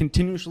goal. Just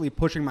continuously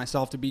pushing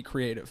myself to be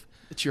creative.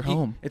 It's your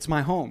home. It's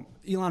my home.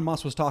 Elon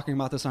Musk was talking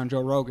about this on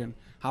Joe Rogan,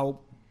 how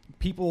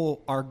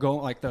people are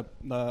going,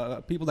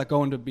 the people that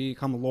go into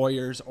become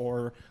lawyers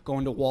or go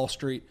into Wall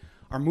Street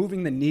are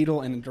moving the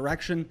needle in a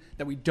direction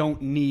that we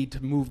don't need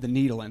to move the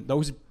needle in.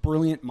 Those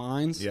brilliant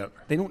minds,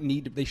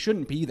 they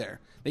shouldn't be there.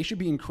 They should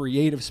be in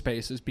creative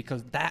spaces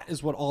because that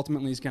is what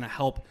ultimately is going to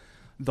help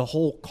the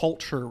whole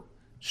culture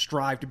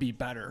strive to be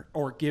better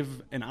or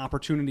give an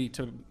opportunity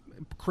to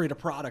create a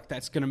product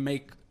that's going to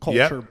make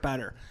culture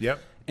better. Yep.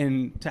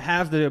 And to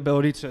have the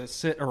ability to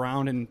sit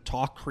around and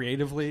talk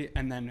creatively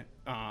and then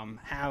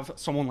have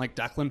someone like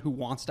Declan who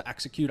wants to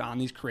execute on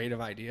these creative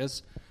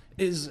ideas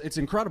it's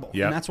incredible.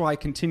 Yep. And that's why I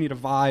continue to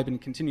vibe and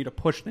continue to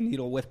push the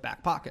needle with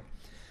Back Pocket.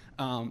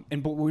 But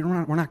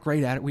we're not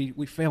great at it.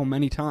 We fail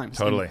many times.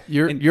 Totally.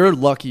 You're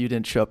lucky you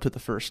didn't show up to the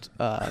first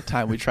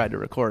time we tried to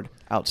record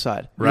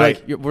outside.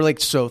 Right. We're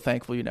so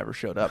thankful you never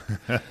showed up.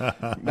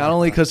 Not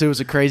only because it was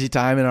a crazy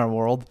time in our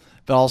world,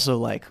 but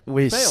also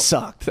we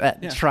sucked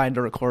at trying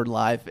to record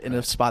live in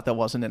a spot that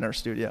wasn't in our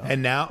studio.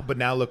 And now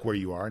look where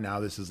you are. Now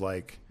this is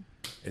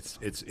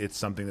It's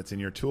something that's in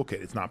your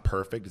toolkit. It's not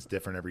perfect. It's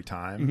different every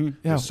time. Mm-hmm.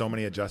 There's so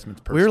many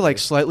adjustments per We were like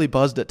space. slightly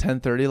buzzed at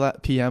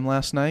 10:30 p.m.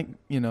 last night,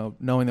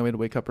 knowing that we had to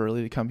wake up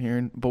early to come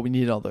here, but we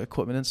needed all the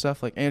equipment and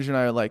stuff. Like Andrew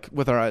and I are like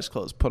with our eyes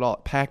closed,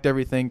 packed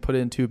everything, put it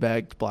in 2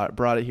 bags,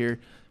 brought it here.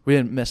 We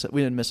didn't miss it.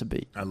 We didn't miss a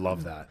beat. I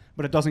love that.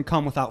 But it doesn't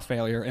come without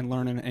failure and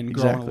learning and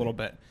growing a little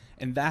bit.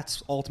 And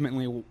that's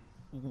ultimately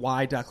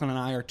why Declan and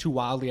I are 2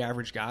 wildly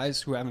average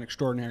guys who have an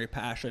extraordinary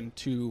passion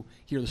to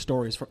hear the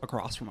stories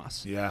across from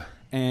us. Yeah.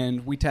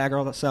 And we tag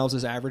ourselves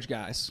as average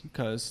guys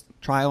because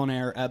trial and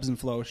error, ebbs and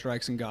flows,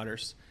 strikes and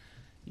gutters.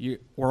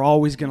 We're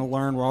always going to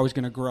learn. We're always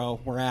going to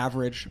grow. We're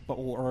average, but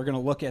we're going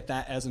to look at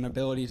that as an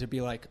ability to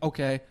be like,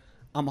 okay,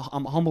 I'm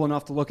humble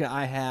enough to look at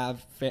I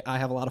have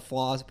a lot of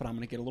flaws, but I'm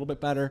going to get a little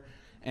bit better,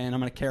 and I'm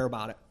going to care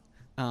about it.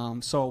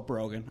 So,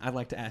 Brogan, I'd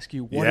like to ask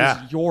you, what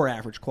is your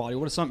average quality?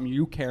 What is something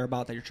you care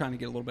about that you're trying to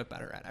get a little bit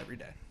better at every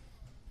day?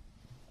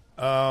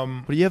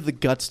 What do you have the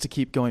guts to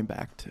keep going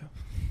back to?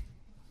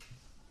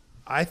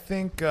 I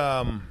think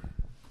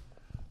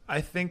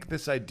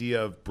this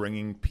idea of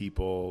bringing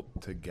people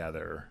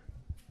together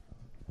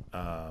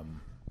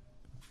on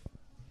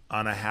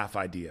a half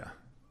idea,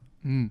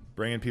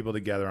 bringing people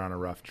together on a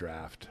rough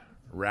draft,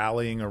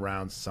 rallying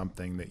around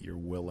something that you're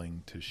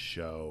willing to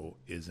show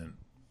isn't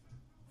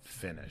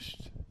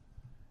finished.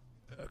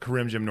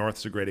 Karim Gym North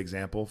is a great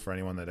example for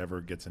anyone that ever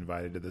gets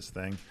invited to this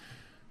thing.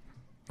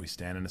 We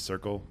stand in a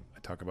circle. I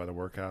talk about the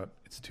workout.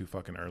 It's too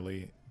fucking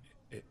early.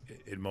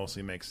 It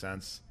mostly makes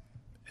sense,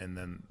 and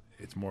then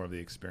it's more of the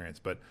experience.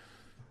 But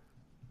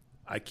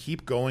I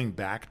keep going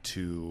back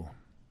to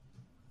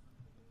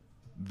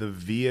the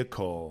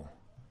vehicle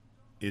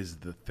is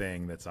the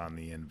thing that's on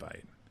the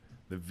invite.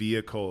 The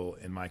vehicle,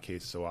 in my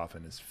case, so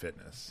often is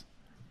fitness.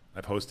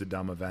 I've hosted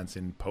dumb events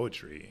in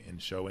poetry, in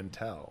show and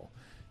tell,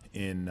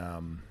 in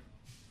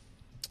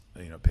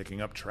picking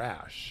up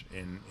trash,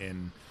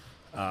 in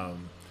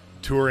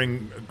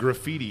touring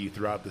graffiti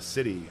throughout the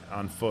city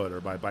on foot or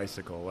by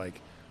bicycle.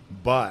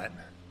 But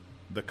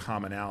the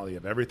commonality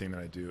of everything that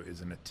I do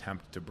is an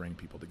attempt to bring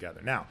people together.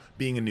 Now,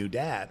 being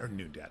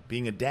a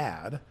being a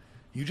dad,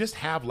 you just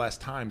have less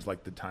times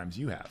like the times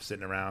you have,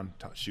 sitting around,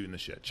 shooting the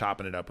shit,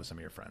 chopping it up with some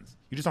of your friends.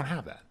 You just don't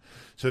have that.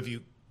 So if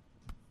you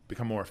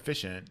become more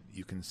efficient,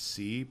 you can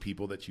see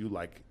people that you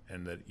like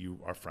and that you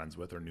are friends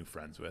with or new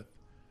friends with,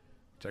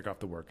 check off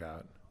the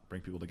workout,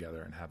 bring people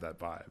together and have that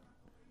vibe.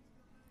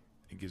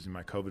 It gives me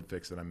my COVID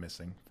fix that I'm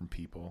missing from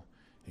people.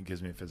 It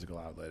gives me a physical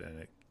outlet, and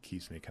it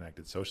keeps me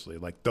connected socially.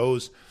 Like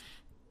those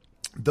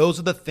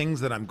are the things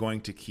that I'm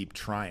going to keep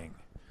trying.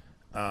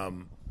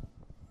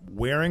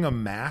 Wearing a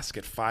mask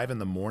at 5 a.m.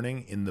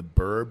 in the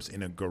burbs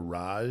in a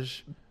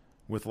garage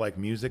with like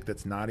music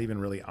that's not even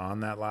really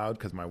on that loud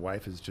because my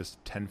wife is just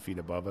 10 feet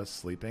above us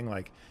sleeping.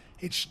 Like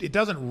it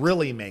doesn't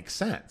really make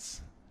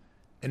sense.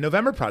 And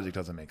November Project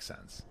doesn't make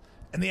sense.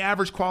 And the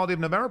average quality of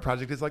November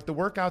Project is like the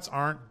workouts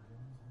aren't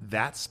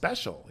that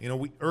special.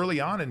 We early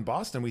on in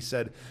Boston, we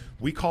said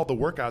we called the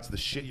workouts the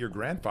shit your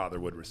grandfather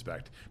would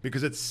respect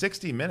because it's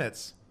 60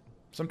 minutes,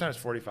 sometimes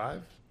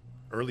 45.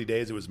 Early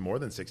days, it was more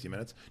than 60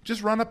 minutes.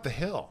 Just run up the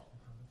hill.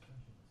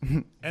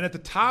 And at the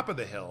top of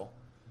the hill,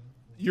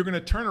 you're going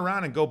to turn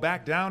around and go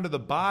back down to the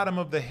bottom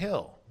of the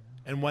hill.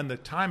 And when the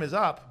time is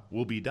up,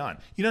 we'll be done.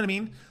 You know what I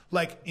mean?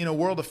 Like in a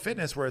world of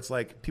fitness where it's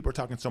like people are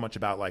talking so much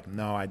about like,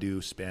 no, I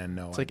do spin.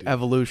 No, it's like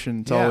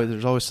evolution.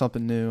 There's always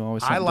something new.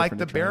 Always something I like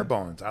the different bare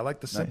bones. I like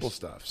the simple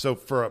stuff. So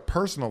for a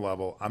personal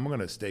level, I'm going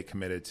to stay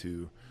committed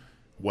to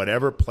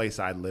whatever place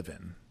I live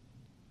in.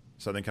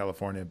 Southern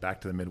California,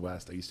 back to the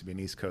Midwest. I used to be an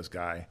East Coast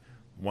guy.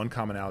 One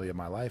commonality of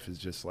my life is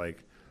just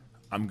like,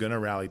 I'm going to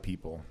rally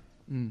people.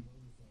 I'm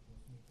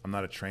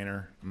not a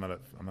trainer. I'm not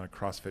a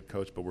CrossFit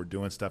coach, but we're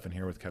doing stuff in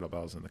here with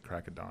kettlebells in the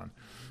crack of dawn.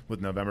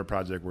 With November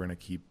Project, we're going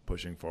to keep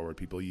pushing forward.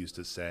 People used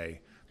to say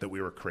that we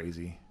were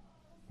crazy.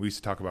 We used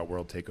to talk about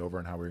world takeover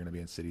and how we were going to be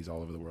in cities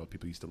all over the world.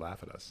 People used to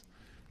laugh at us.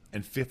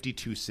 And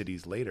 52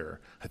 cities later,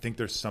 I think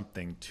there's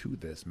something to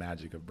this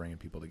magic of bringing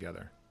people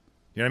together.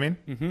 You know what I mean?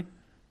 Mm-hmm.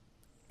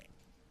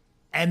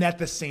 And at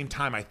the same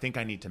time, I think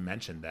I need to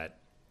mention that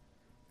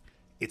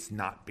it's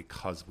not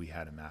because we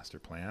had a master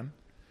plan.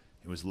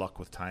 It was luck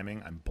with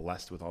timing. I'm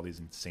blessed with all these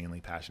insanely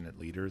passionate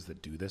leaders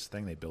that do this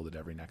thing. They build it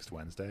every next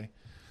Wednesday.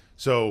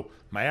 So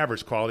my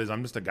average quality is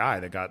I'm just a guy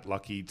that got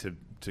lucky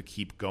to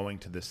keep going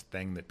to this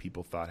thing that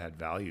people thought had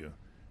value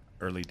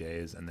early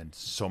days. And then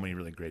so many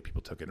really great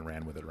people took it and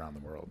ran with it around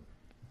the world.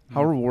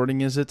 How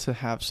rewarding is it to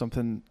have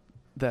something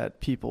that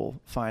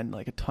people find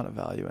like a ton of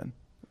value in?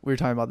 We were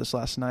talking about this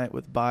last night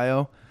with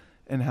Bio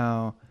and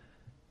how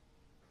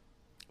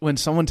when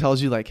someone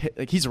tells you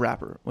like he's a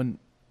rapper, when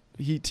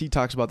he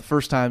talks about the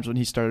first times when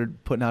he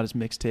started putting out his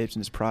mixtapes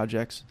and his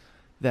projects,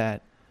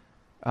 that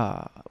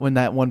when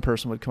that one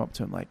person would come up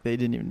to him, like they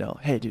didn't even know,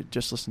 hey dude,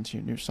 just listen to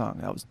your new song,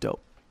 that was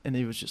dope. And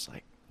he was just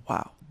like,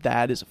 wow,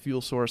 that is a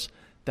fuel source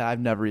that I've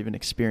never even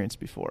experienced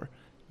before.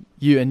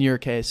 You, in your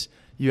case,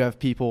 you have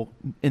people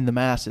in the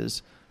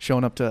masses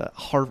showing up to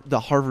the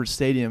Harvard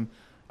Stadium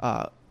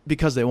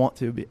because they want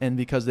to and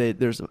because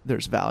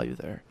there's value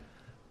there.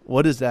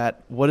 What is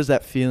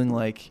that feeling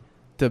like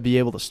to be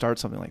able to start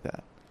something like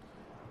that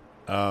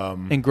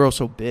and grow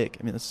so big?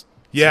 I mean, it's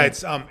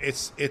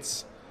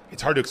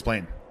hard to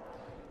explain.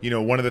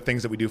 One of the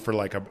things that we do for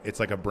it's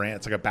like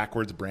a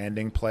backwards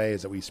branding play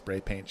is that we spray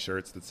paint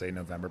shirts that say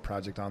November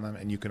Project on them,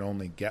 and you can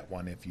only get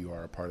one if you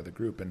are a part of the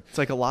group. And it's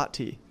like a lot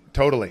tee.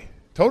 Totally.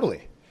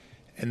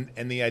 And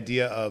the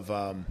idea of,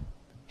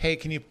 hey,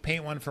 can you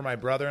paint one for my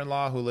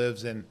brother-in-law who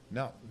lives in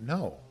no.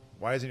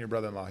 Why isn't your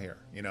brother-in-law here?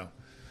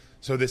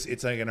 So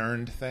it's like an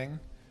earned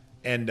thing.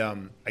 And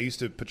I used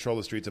to patrol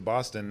the streets of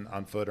Boston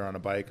on foot or on a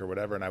bike or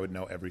whatever, and I would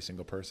know every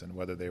single person,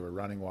 whether they were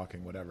running,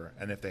 walking, whatever.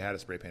 And if they had a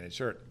spray painted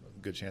shirt,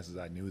 good chances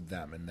I knew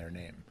them and their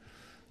name.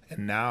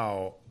 And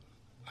now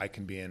I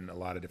can be in a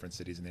lot of different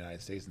cities in the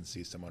United States and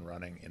see someone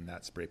running in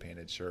that spray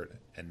painted shirt,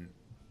 and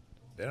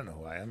they don't know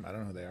who I am. I don't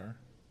know who they are.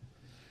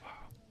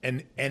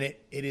 And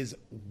it is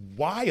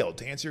wild.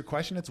 To answer your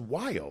question, it's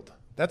wild.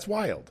 That's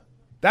wild.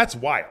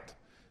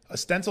 A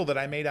stencil that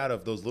I made out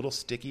of those little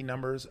sticky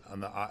numbers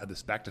on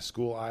this back to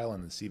school aisle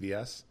in the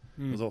CVS,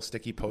 those little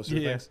sticky poster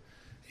things.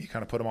 You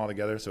kind of put them all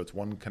together, so it's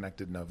one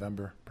connected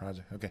November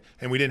project. Okay,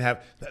 and we didn't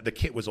have the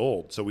kit was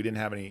old, so we didn't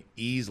have any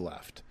E's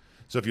left.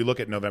 So if you look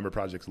at November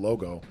Project's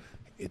logo,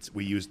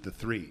 we used the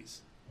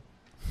 3s,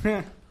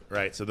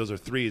 right? So those are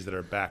 3s that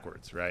are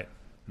backwards, right?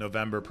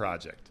 November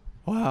Project.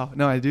 Wow,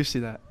 no, I do see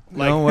that.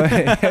 No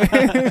way.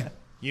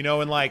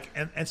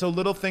 And so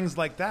little things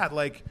like that,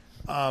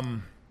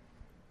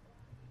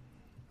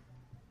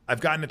 I've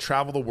gotten to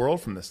travel the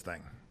world from this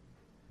thing.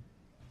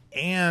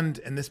 And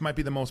this might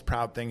be the most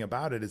proud thing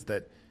about it, is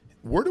that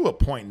we're to a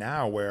point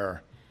now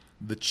where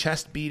the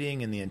chest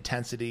beating and the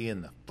intensity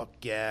and the fuck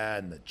yeah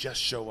and the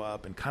just show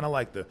up and kind of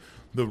like the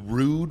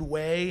rude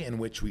way in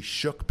which we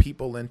shook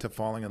people into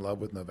falling in love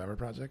with November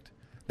Project,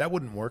 that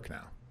wouldn't work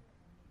now.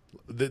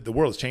 The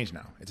world has changed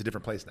now. It's a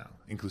different place now.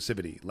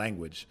 Inclusivity,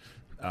 language,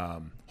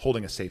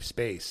 holding a safe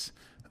space,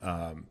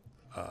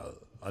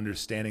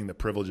 understanding the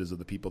privileges of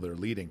the people that are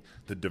leading,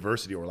 the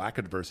diversity or lack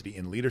of diversity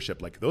in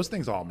leadership, those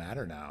things all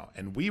matter now.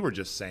 And we were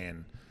just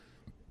saying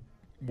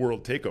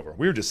world takeover.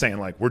 We were just saying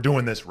we're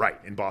doing this right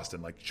in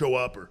Boston, show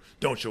up or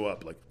don't show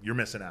up, you're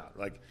missing out.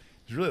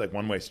 It's really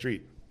one-way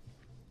street.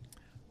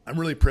 I'm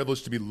really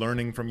privileged to be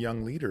learning from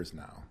young leaders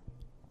now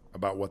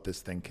about what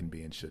this thing can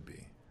be and should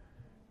be,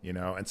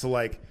 And so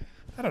I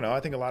don't know. I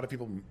think a lot of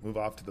people move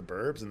off to the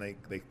burbs and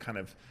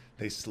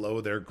they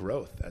slow their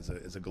growth as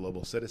a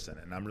global citizen.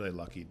 And I'm really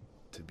lucky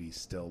to be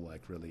still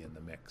really in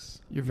the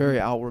mix. You're very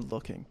outward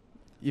looking,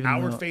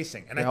 outward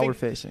facing, and outward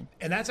facing,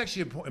 and that's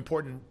actually an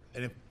important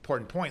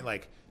point.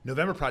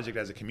 November Project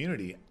as a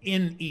community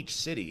in each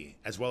city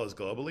as well as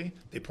globally,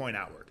 they point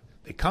outward.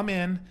 They come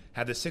in,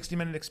 have this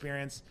 60-minute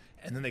experience,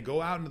 and then they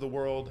go out into the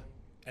world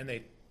and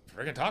they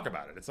freaking talk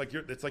about it. It's like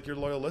your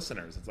loyal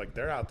listeners. It's like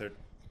they're out there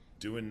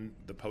doing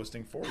the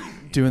posting for you,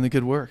 doing the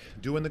good work.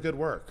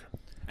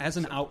 As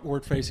an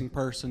outward facing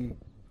person,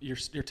 you're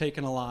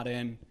taking a lot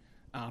in.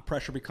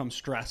 Pressure becomes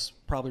stress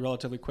probably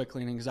relatively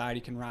quickly, and anxiety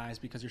can rise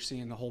because you're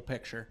seeing the whole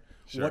picture.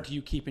 Sure. What do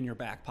you keep in your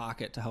back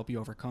pocket to help you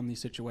overcome these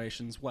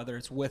situations, whether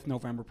it's with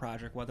November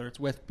Project, whether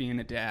it's with being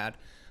a dad,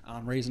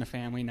 raising a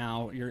family,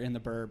 now you're in the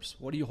burbs.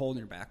 What do you hold in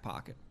your back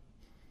pocket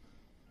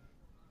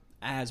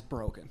as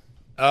Brogan?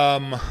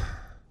 To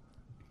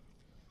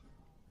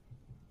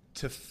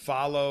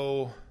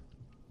follow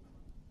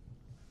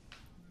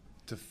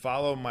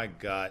my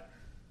gut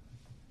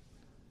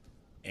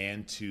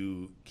and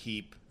to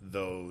keep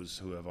those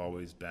who have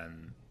always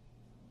been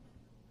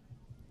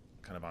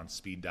kind of on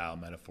speed dial,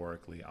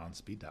 metaphorically on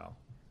speed dial.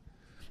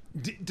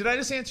 Did I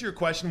just answer your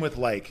question with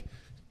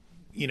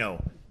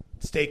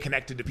stay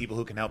connected to people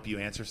who can help you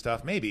answer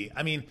stuff? Maybe.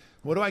 I mean,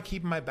 what do I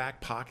keep in my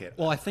back pocket?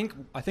 Well, I think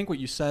what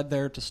you said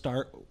there to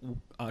start,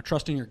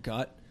 trusting your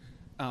gut.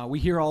 We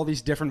hear all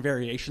these different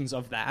variations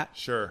of that.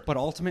 Sure. But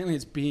ultimately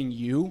it's being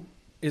you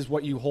is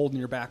what you hold in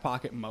your back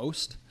pocket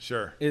most.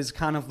 Sure. Is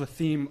kind of the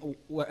theme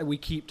we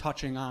keep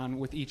touching on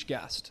with each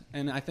guest.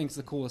 And I think it's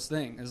the coolest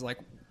thing is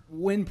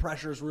when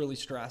pressure's really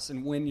stress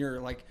and when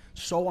you're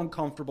so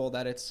uncomfortable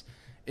that it's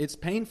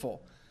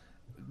painful.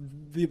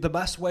 The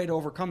best way to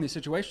overcome these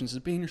situations is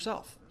being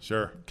yourself.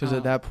 Sure. Because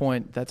at that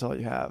point, that's all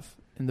you have.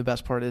 And the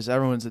best part is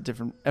everyone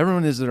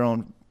is their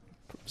own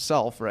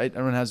self, right?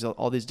 Everyone has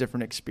all these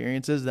different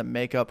experiences that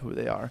make up who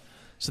they are.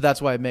 So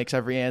that's why it makes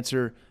every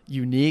answer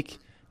unique.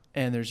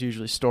 And there's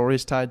usually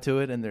stories tied to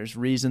it, and there's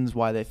reasons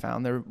why they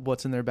found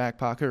what's in their back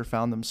pocket or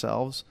found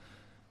themselves.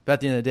 But at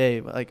the end of the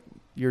day,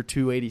 you're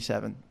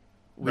 287,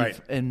 right?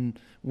 And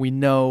we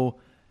know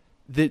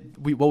that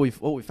what we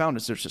found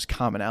is there's just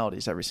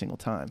commonalities every single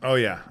time. Oh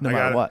yeah, no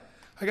matter what.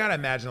 I gotta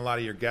imagine a lot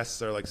of your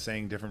guests are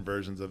saying different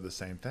versions of the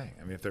same thing.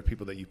 I mean, if they're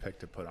people that you pick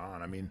to put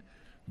on, I mean,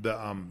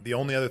 the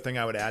only other thing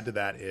I would add to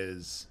that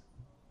is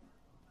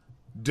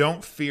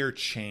don't fear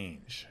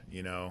change.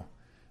 And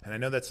I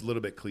know that's a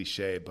little bit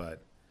cliche,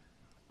 but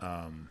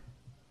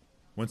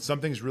when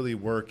something's really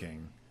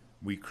working,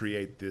 we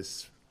create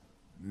this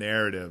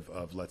narrative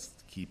of let's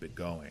keep it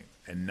going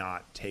and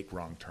not take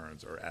wrong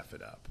turns or F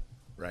it up,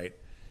 right?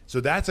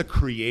 So that's a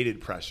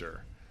created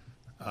pressure.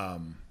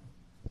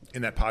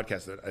 in that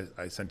podcast that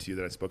I sent to you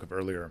that I spoke of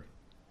earlier,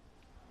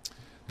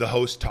 the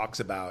host talks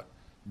about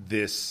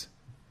this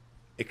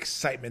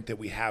excitement that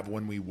we have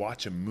when we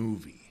watch a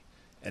movie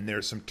and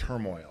there's some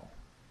turmoil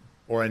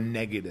or a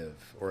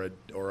negative or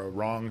a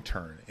wrong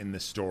turn in the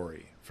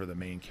story for the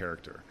main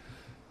character.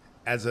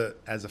 As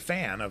a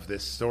fan of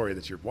this story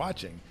that you're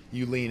watching,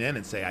 you lean in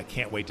and say, I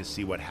can't wait to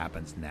see what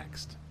happens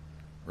next,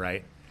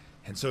 right?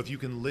 And so if you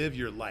can live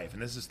your life,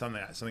 and this is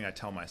something I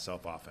tell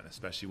myself often,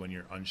 especially when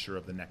you're unsure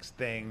of the next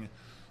thing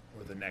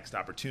or the next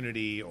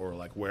opportunity or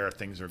like where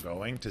things are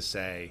going, to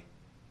say,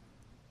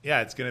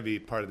 yeah, it's going to be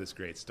part of this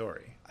great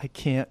story. I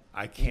can't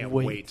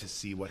wait to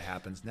see what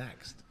happens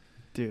next.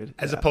 Dude.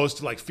 As opposed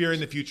to like fearing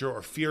the future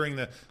or fearing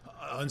the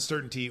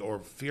uncertainty or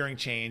fearing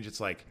change. It's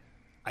like,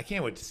 I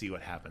can't wait to see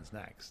what happens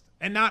next.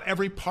 And not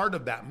every part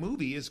of that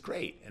movie is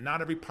great. And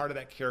not every part of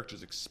that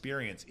character's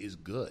experience is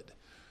good.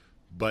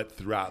 But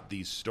throughout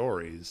these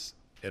stories,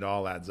 it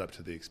all adds up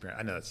to the experience.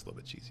 I know that's a little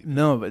bit cheesy.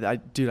 No, but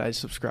I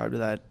subscribe to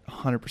that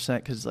 100%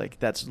 because like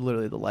that's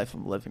literally the life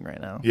I'm living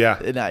right now. Yeah.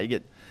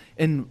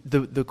 And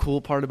the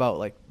cool part about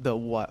like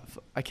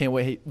I can't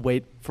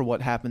wait for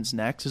what happens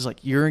next is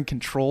like you're in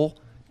control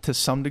to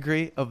some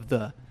degree of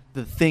the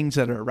things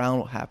that are around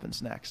what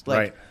happens next. Like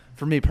right.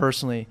 For me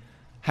personally,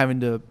 having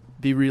to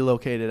be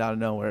relocated out of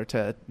nowhere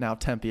to now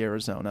Tempe,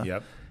 Arizona.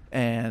 Yep.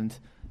 And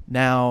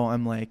now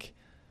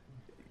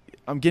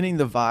I'm getting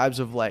the vibes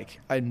of like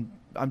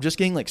I'm just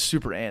getting like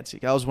super antsy.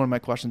 That was one of my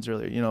questions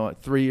earlier.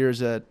 3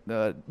 years at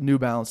New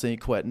Balance, then you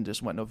quit and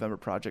just went November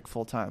Project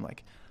full time.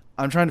 Like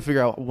I'm trying to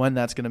figure out when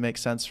that's going to make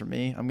sense for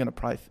me.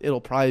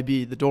 It'll probably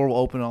be the door will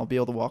open and I'll be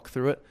able to walk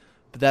through it.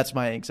 But that's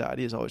my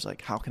anxiety is always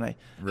like, how can I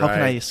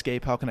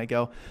escape? How can I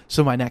go?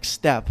 So my next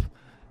step,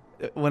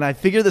 when I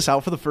figured this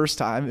out for the first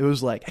time, it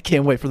was like, I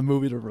can't wait for the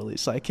movie to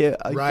release.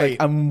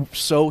 I'm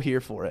so here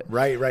for it.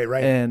 Right.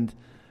 And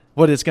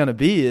what it's going to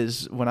be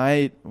is when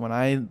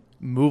I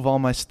move all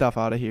my stuff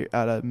out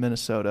of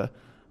Minnesota,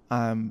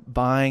 I'm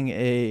buying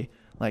a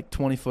like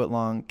 20-foot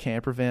long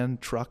camper van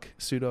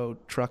pseudo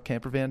truck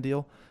camper van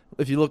deal.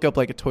 If you look up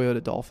like a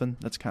Toyota Dolphin,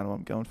 that's kind of what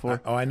I'm going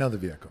for. I know the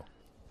vehicle.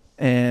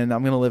 And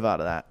I'm going to live out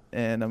of that.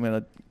 And I'm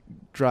going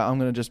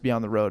to just be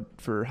on the road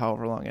for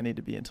however long I need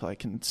to be until I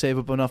can save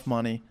up enough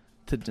money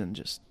to then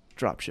just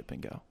drop ship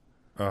and go.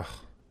 Ugh.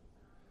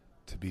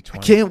 To be 20.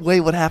 I can't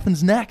wait what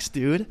happens next,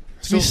 dude.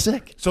 It's be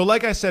sick. So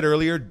like I said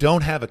earlier,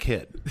 don't have a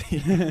kid.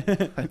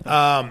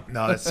 No,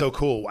 that's so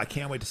cool. I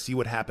can't wait to see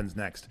what happens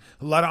next.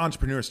 A lot of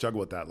entrepreneurs struggle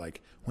with that.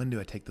 Like, when do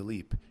I take the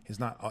leap? It's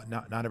not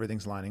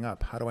everything's lining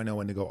up. How do I know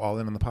when to go all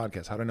in on the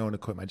podcast? How do I know when to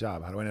quit my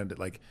job? How do I know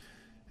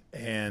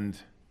and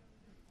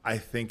I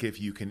think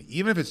if you can,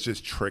 even if it's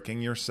just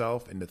tricking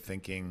yourself into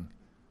thinking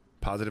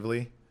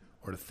positively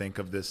or to think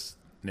of this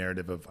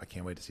narrative of I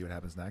can't wait to see what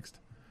happens next,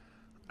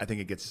 I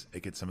think it gets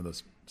some of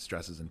those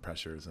stresses and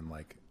pressures and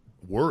like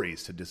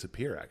worries to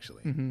disappear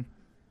actually. Mm-hmm.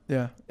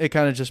 Yeah. It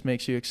kind of just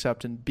makes you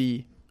accept and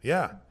be.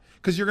 Yeah.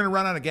 Because you're going to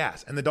run out of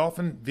gas. And the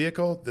Dolphin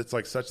vehicle that's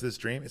like such this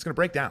dream, it's going to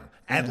break down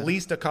at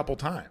least a couple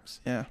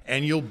times. Yeah.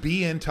 And you'll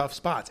be in tough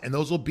spots. And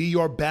those will be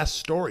your best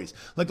stories.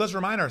 Like, let's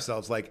remind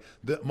ourselves, like,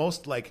 the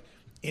most, like,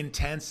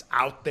 intense,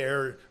 out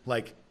there,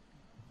 like,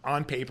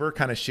 on paper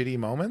kind of shitty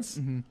moments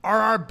are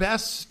our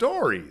best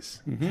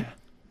stories. Mm-hmm.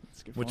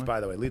 Which,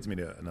 by the way, leads me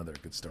to another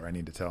good story I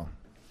need to tell.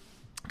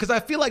 Because I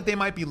feel like they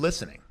might be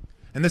listening.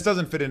 And this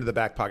doesn't fit into the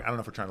back pocket. I don't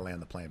know if we're trying to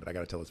land the plane, but I got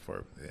to tell this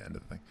before the end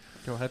of the thing.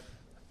 Go ahead.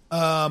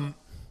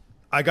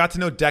 I got to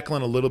know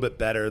Declan a little bit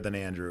better than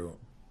Andrew,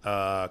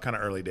 kind of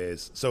early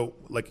days. So,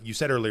 like you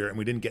said earlier, and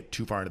we didn't get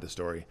too far into the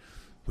story,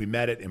 we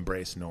met at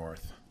Embrace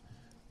North.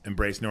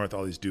 Embrace North,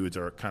 all these dudes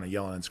are kind of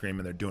yelling and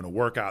screaming. They're doing a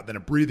workout, then a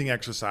breathing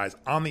exercise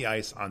on the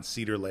ice on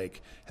Cedar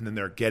Lake, and then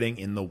they're getting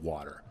in the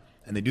water.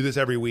 And they do this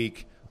every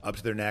week up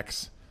to their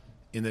necks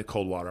in the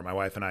cold water. My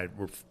wife and I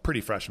were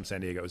pretty fresh from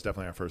San Diego. It was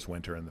definitely our first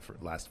winter in the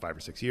last 5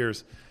 or 6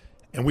 years.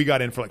 And we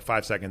got in for like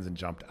 5 seconds and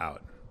jumped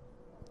out.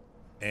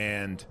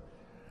 And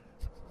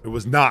it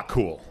was not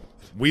cool.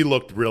 We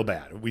looked real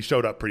bad. We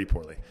showed up pretty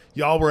poorly.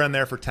 Y'all were in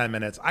there for 10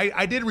 minutes.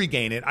 I did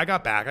regain it. I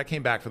got back. I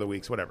came back for the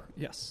weeks, whatever.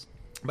 Yes.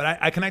 But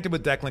I connected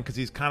with Declan because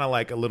he's kind of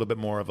like a little bit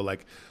more of a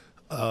like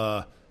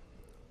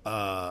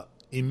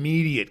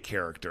immediate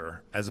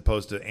character as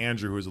opposed to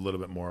Andrew, who's a little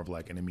bit more of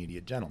like an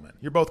immediate gentleman.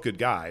 You're both good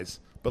guys,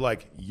 but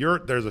like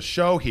there's a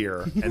show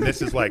here, and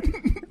this is like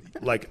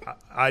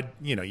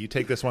you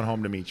take this one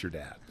home to meet your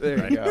dad. There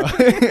right? you go.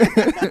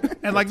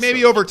 And like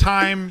maybe over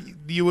time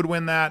you would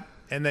win that,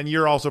 and then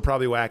you're also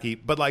probably wacky,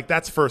 but like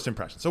that's first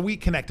impression. So we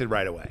connected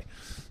right away.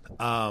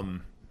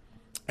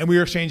 And we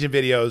were exchanging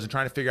videos and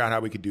trying to figure out how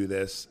we could do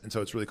this. And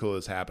so it's really cool that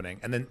it's happening.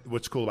 And then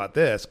what's cool about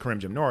this, Karim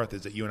Gym North,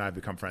 is that you and I have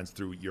become friends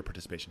through your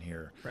participation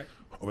here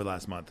over the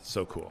last month.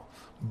 So cool.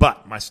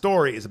 But my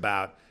story is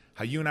about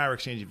how you and I were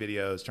exchanging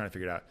videos, trying to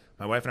figure it out.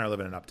 My wife and I are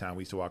living in Uptown.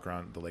 We used to walk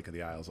around the Lake of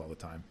the Isles all the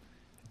time.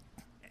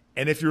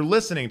 And if you're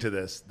listening to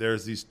this,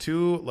 there's these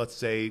two, let's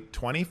say,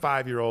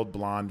 25-year-old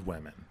blonde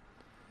women.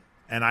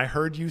 And I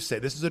heard you say,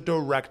 this is a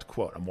direct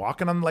quote. I'm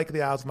walking on the Lake of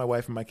the Isles with my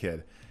wife and my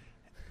kid.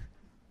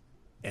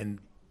 And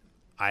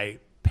I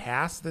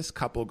pass this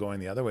couple going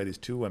the other way, these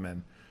two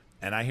women,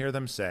 and I hear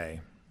them say,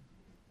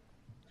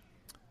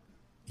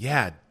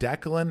 yeah,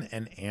 Declan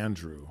and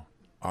Andrew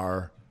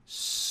are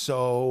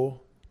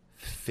so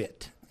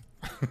fit.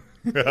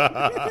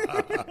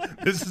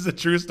 This is a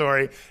true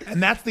story,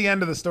 and that's the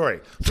end of the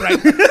story.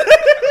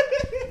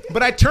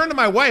 But I turned to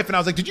my wife, and I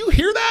was like, did you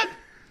hear that?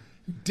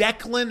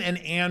 Declan and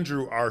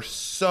Andrew are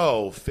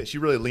so fit. She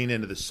really leaned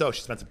into the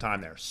she spent some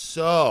time there.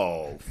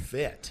 So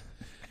fit.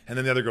 And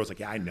then the other girl was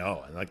like, yeah, I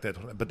know. And like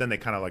that, but then they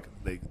kind of like,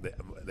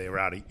 they were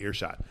out of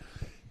earshot.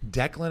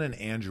 Declan and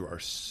Andrew are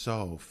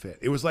so fit.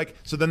 It was like,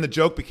 so then the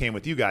joke became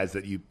with you guys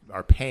that you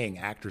are paying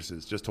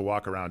actresses just to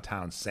walk around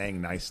town saying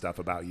nice stuff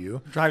about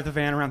you. Drive the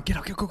van around. Get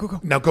out, go.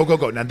 Now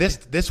go. Now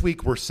this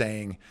week we're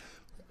saying,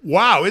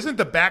 wow, isn't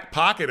The Back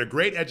Pocket a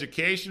great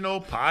educational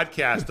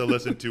podcast to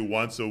listen to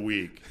once a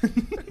week?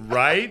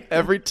 Right?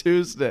 Every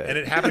Tuesday. And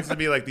it happens to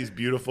be like these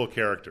beautiful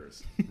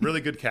characters.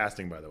 Really good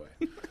casting, by the way.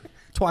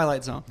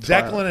 Twilight Zone.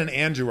 Declan and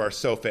Andrew are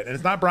so fit. And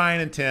it's not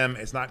Brian and Tim.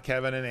 It's not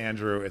Kevin and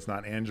Andrew. It's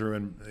not Andrew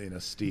and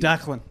Steve.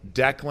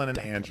 Declan and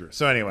Andrew.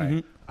 So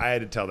anyway, I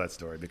had to tell that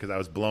story because I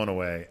was blown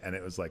away, and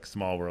it was like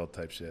small world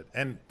type shit.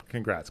 And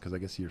congrats, because I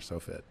guess you're so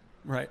fit.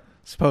 Right.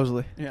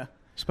 Supposedly. Yeah.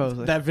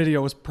 Supposedly. That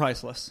video was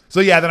priceless. So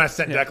yeah, then I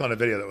sent Declan a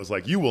video that was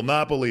like, you will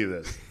not believe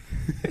this.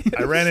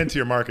 I ran into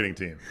your marketing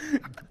team.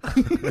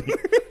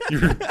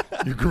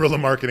 your guerrilla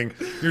marketing,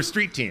 your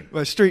street team.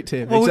 My street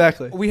team, well,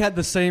 exactly. We had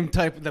the same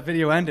type, the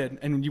video ended,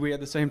 and we had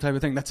the same type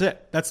of thing. That's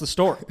it. That's the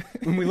story.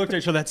 When we looked at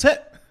each other, that's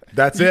it.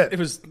 That's it. It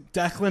was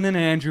Declan and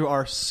Andrew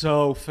are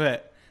so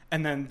fit.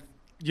 And then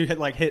you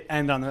hit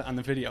end on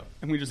the video.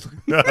 And we just...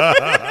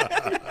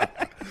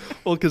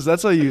 Well, because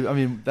that's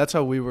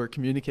how we were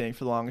communicating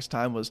for the longest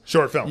time was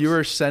short films. You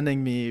were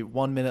sending me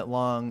 1 minute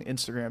long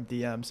Instagram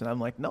DMs, and I'm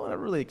like, no one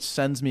really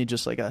sends me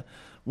just like a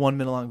 1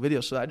 minute long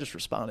video. So I just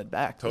responded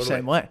back the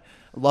same way.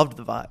 I loved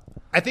the vibe.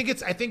 I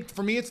think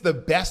for me, it's the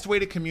best way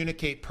to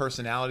communicate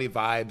personality,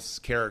 vibes,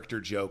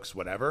 character, jokes,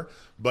 whatever.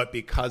 But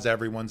because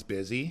everyone's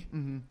busy,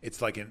 it's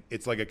like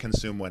a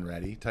consume when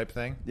ready type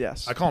thing.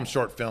 Yes. I call them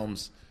short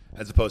films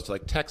as opposed to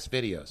like text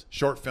videos.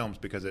 Short films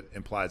because it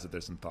implies that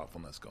there's some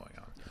thoughtfulness going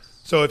on.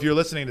 So if you're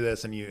listening to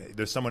this and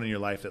there's someone in your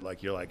life that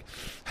like you're like,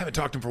 I haven't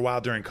talked to him for a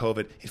while during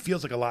COVID, it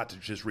feels like a lot to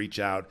just reach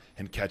out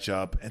and catch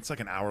up. It's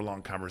like an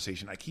hour-long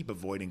conversation. I keep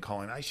avoiding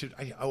calling. I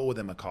owe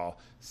them a call.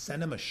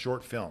 Send them a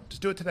short film.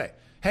 Just do it today.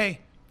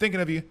 Hey,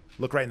 thinking of you.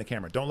 Look right in the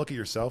camera. Don't look at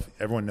yourself.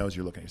 Everyone knows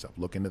you're looking at yourself.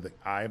 Look into the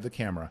eye of the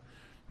camera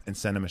and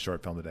send them a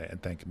short film today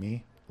and thank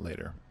me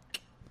later.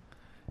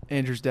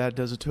 Andrew's dad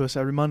does it to us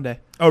every Monday.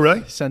 Oh,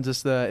 really? He sends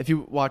us if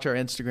you watch our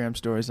Instagram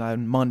stories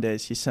on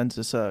Mondays, he sends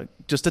us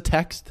just a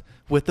text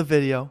with the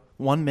video,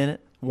 1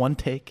 minute, one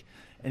take,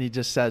 and he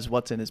just says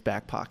what's in his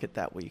back pocket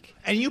that week.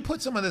 And you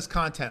put some of this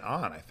content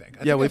on, I think.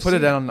 We put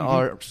it on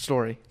our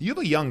story. You have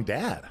a young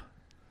dad.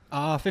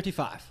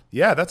 55.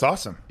 Yeah, that's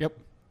awesome. Yep.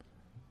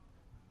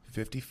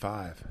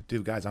 55.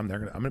 Dude, guys, I'm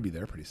going to be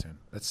there pretty soon.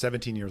 That's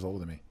 17 years older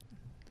than me.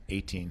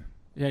 18.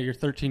 Yeah, you're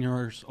 13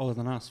 years older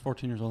than us,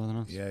 14 years older than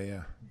us.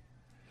 Yeah.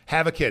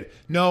 Have a kid.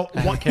 No,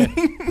 one thing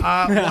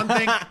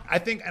I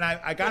think, and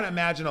I got to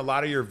imagine a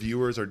lot of your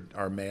viewers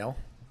are male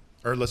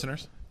or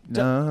listeners.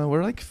 No,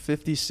 we're like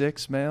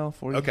 56 male,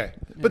 40. Okay.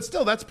 Yeah. But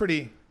still, that's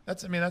pretty,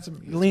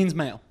 leans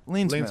male.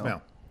 Leans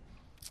male.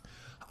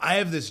 I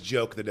have this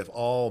joke that if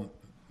all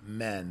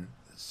men,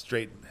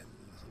 straight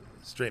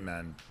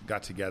men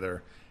got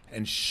together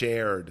and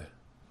shared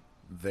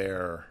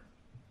their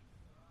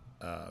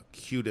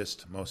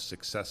cutest, most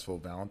successful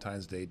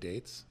Valentine's Day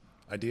dates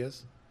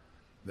ideas,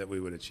 that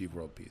we would achieve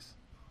world peace.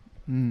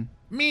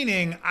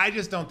 Meaning, I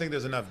just don't think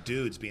there's enough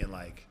dudes being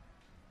like,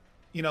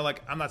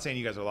 like, I'm not saying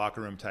you guys are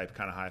locker room type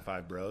kind of high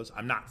five bros.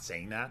 I'm not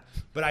saying that.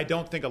 But I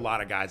don't think a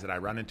lot of guys that I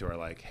run into are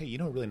like, hey,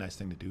 a really nice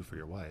thing to do for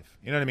your wife.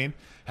 You know what I mean?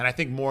 And I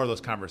think more of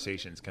those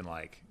conversations can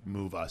like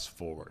move us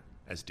forward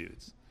as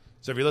dudes.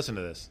 So if you listen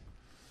to this.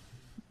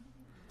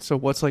 So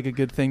what's like a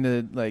good thing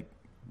to like,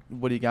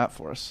 what do you got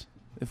for us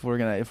if we're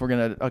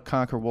gonna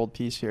conquer world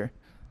peace here?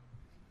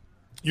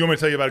 You want me to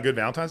tell you about a good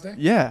Valentine's Day?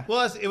 Yeah.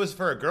 Well, it was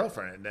for a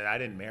girlfriend, and I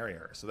didn't marry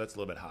her, so that's a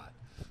little bit hot.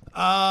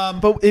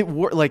 But it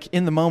worked. Like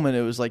in the moment,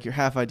 it was like your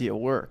half idea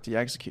worked. You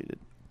executed.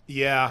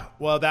 Yeah.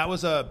 Well, that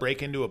was a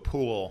break into a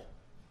pool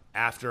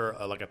after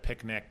a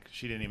picnic.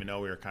 She didn't even know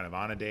we were kind of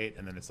on a date,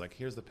 and then it's like,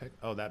 here's the pic.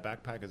 Oh, that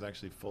backpack is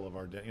actually full of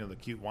our, the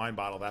cute wine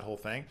bottle, that whole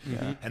thing.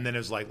 Yeah. And then it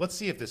was like, let's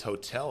see if this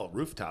hotel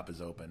rooftop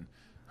is open.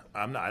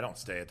 I don't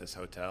stay at this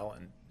hotel,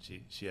 and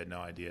she had no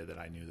idea that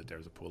I knew that there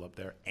was a pool up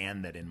there,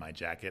 and that in my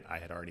jacket I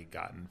had already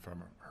gotten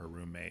from her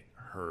roommate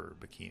her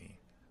bikini.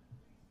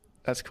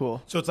 That's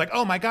cool. So it's like,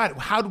 oh my God,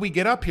 how did we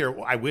get up here?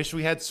 I wish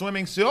we had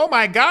swimming suit. Oh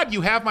my God, you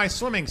have my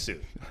swimming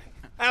suit.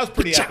 That was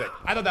pretty epic.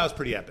 I thought that was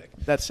pretty epic.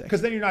 That's sick.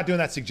 Because then you're not doing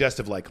that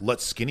suggestive like,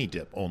 let's skinny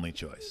dip only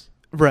choice.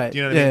 Right. Do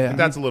you know what I mean? Yeah.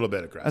 That's a little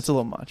bit aggressive. That's a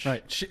little much.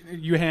 Right.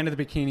 You handed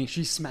the bikini.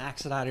 She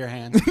smacks it out of your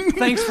hands.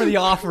 Thanks for the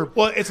offer.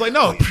 Well, it's like,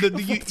 no,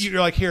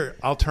 you're like, here,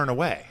 I'll turn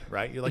away,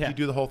 right? You're like, you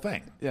do the whole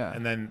thing. Yeah.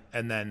 And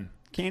then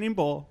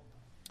Cannonball.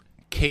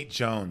 Kate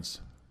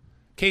Jones.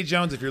 Kate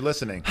Jones, if you're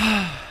listening,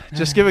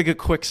 Just give a good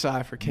quick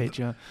sigh for Kate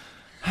Jones.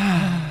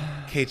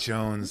 Kate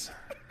Jones.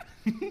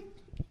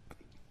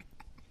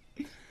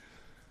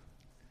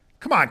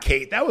 Come on,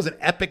 Kate. That was an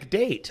epic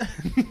date.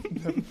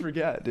 Never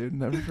forget, dude.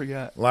 Never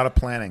forget. A lot of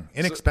planning.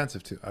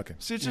 Inexpensive, too. Okay.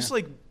 So it's just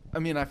like, I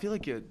mean, I feel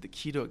like the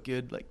key to a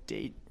good like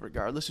date,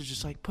 regardless, is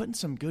just like putting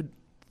some good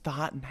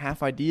thought and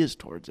half ideas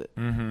towards it.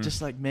 Mm-hmm.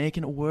 Just like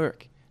making it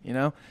work. You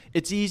know,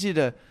 it's easy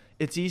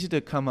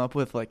to come up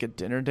with like a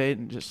dinner date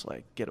and just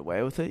like get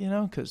away with it. You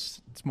know,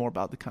 because it's more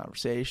about the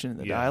conversation and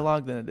the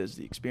dialogue than it is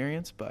the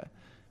experience. But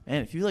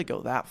man, if you like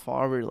go that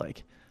far, where you're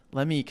like,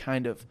 let me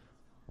kind of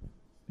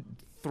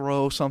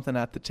throw something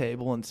at the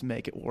table and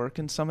make it work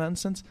in some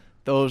instance,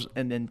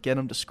 and then get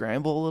them to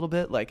scramble a little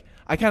bit. Like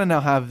I kind of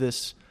now have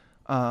this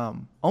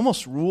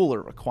almost rule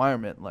or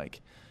requirement. Like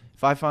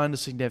if I find a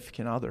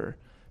significant other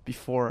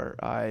before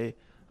I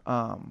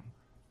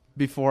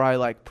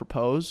like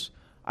propose,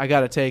 I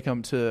got to take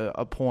them to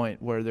a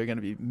point where they're going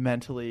to be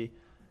mentally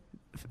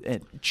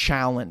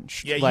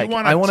challenged. Yeah, like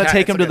I want to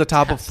take them like to the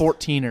top test. of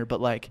 14er,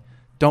 but like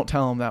don't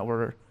tell them that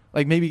we're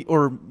like maybe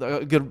or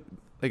a good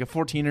like a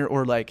 14er,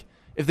 or like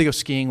if they go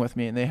skiing with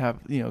me and they have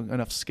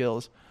enough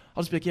skills,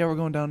 I'll just be like, yeah, we're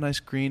going down a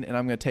nice green, and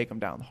I'm going to take them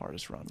down the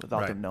hardest run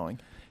without them knowing.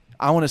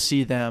 I want to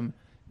see them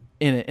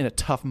in a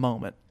tough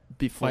moment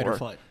before Fight or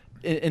flight.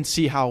 And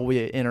see how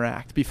we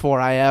interact before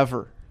I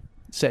ever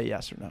say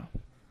yes or no.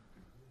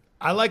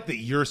 I like that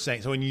you're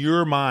saying, so in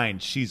your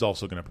mind, she's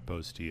also going to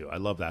propose to you. I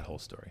love that whole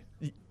story.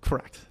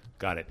 Correct.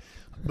 Got it.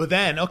 But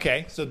then,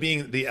 okay, so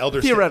being the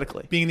elder...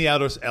 Theoretically. Being the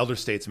elder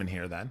statesman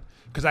here then,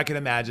 because I can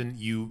imagine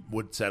you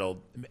would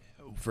settle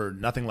for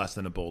nothing less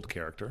than a bold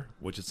character,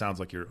 which it sounds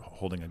like you're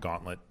holding a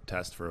gauntlet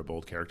test for a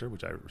bold character,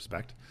 which I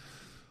respect.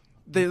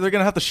 They're going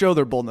to have to show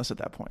their boldness at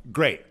that point.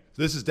 Great.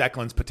 So this is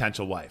Declan's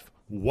potential wife.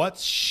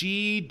 What's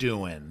she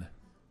doing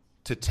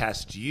to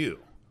test you?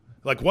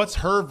 Like, what's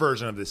her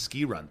version of this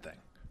ski run thing?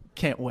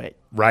 Can't wait.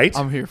 Right?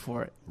 I'm here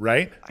for it.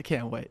 Right? I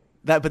can't wait.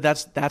 But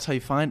that's how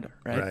you find her,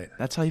 right? Right.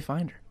 That's how you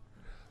find her.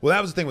 Well,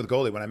 that was the thing with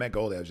Goldie. When I met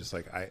Goldie, I was just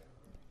like,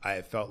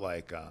 I felt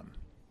like,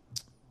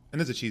 and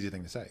this is a cheesy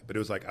thing to say, but it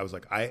was like,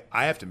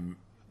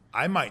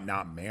 I might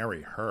not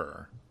marry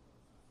her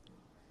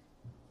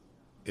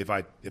if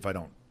I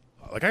don't,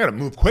 like, I got to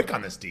move quick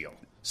on this deal.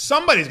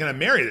 Somebody's going to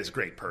marry this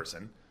great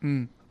person.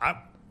 We're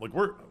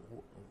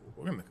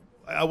going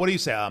to, what do you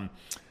say?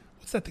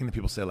 What's that thing that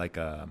people say?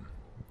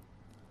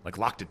 Like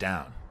locked it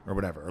down or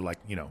whatever, or like,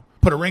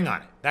 put a ring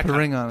on it. That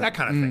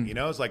kind of thing.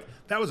 It's like,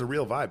 that was a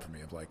real vibe for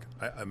me of like,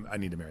 I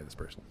need to marry this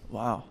person.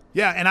 Wow.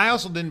 Yeah. And I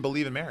also didn't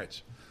believe in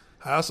marriage.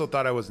 I also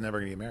thought I was never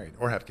going to get married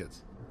or have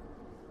kids.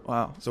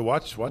 Wow. So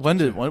watch.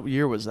 What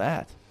year was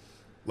that?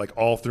 Like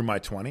all through my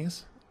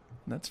 20s.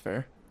 That's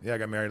fair. Yeah. I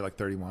got married at like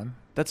 31.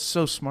 That's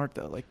so smart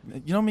though. Like,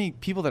 you know how many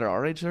people that are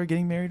our age that are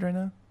getting married right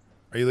now?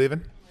 Are you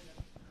leaving?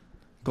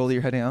 Goldie,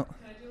 you're heading out?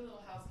 Can I do a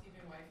little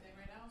housekeeping wife thing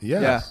right now?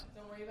 Yes. Yeah.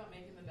 Don't worry about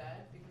making the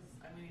bed because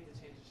I'm going to need to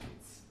change the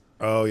sheets.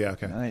 Oh yeah.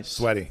 Okay. Nice.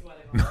 Sweaty.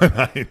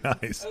 Sweating.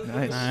 Nice.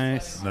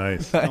 Nice.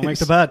 Nice. Don't make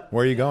the bed.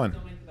 Where are you going?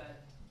 Don't make the bed.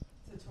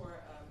 To tour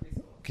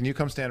preschool. Can you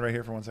come stand right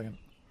here for 1 second?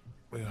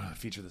 We're going to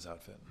feature this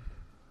outfit.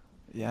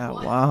 Yeah.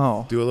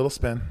 Wow. Do a little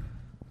spin.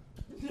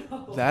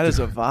 That is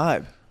a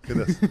vibe. Look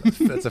at this.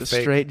 That's a The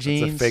fake. straight That's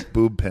jeans. a fake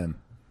boob pin.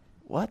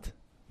 What?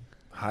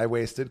 High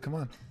waisted. Come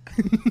on.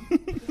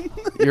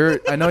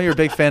 I know you're a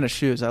big fan of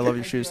shoes. I love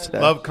your shoes today.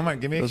 Love. Come on.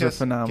 Give me a Those kiss. are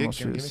phenomenal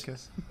Give me a shoes.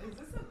 kiss. Is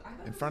this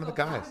In front of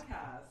the guys.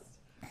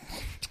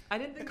 I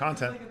didn't think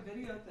Content. this was like a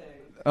video thing.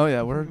 Oh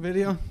yeah, we're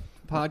Video,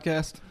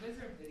 podcast. You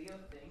guys are a video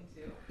thing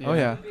too. Oh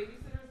yeah. The babysitter's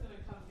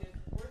gonna come get.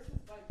 Where's his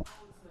bike? Oh,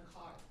 it's in the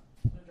car.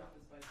 I'm gonna drop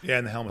his bike. Yeah,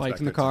 and the helmet's Bikes back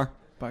in the there, car.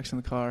 Bikes in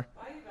the car.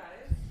 Bye, you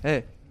guys.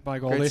 Hey, Bye,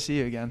 great to Goldie. see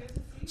you again.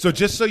 too. So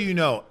just so you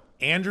know,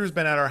 Andrew's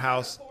been at our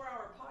house.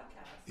 4-hour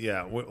podcast.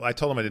 Yeah, I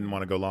told him I didn't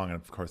want to go long, and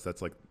of course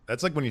that's like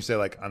when you say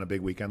like on a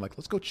big weekend, like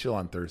let's go chill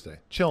on Thursday,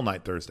 chill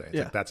night Thursday. It's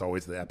Yeah. like, that's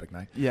always the epic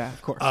night. Yeah.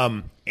 Of course.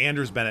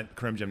 Andrew's been at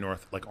Karim Gym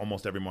North like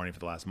almost every morning for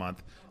the last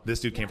month. This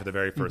dude came for the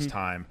very Mm-hmm. 1st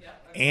time,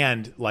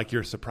 and like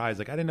you're surprised,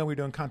 like I didn't know we were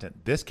doing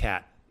content. This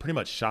cat pretty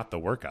much shot the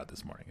workout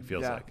this morning. It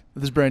feels Yeah. like.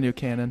 With this brand new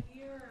Canon.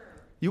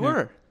 You Yeah.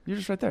 were. You're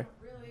just right there.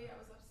 Really, I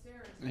was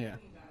upstairs Yeah.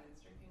 with you guys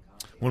drinking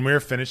coffee. When we were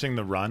finishing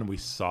the run, we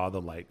saw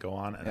the light go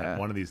on, and Yeah.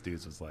 one of these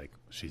dudes was like,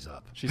 "She's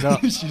up." She's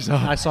up. She's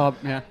up. I saw.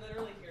 Yeah. I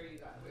literally hear you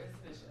guys. It's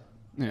an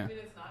issue. Yeah. I mean,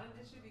 it's not an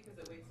issue because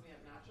it wakes me up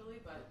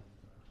naturally, but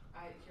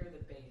I hear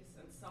the bass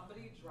and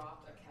somebody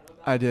dropped a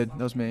kettlebell. I did. or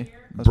That was me. something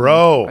here. That was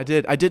Bro. me.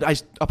 I did. I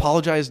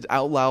apologized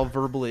out loud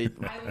verbally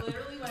I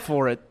literally went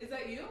for it. Is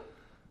that you?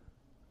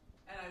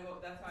 And I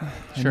woke. That's how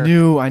I.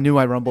 Sure. I knew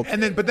I rumbled.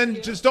 But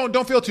then just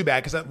don't feel too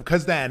bad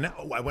because then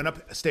I went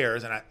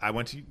upstairs and I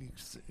went to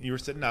you were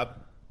sitting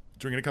up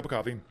drinking a cup of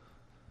coffee,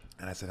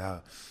 and I said,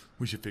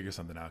 we should figure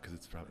something out because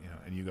it's probably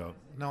and you go,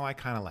 no, I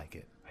kind of like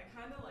it. I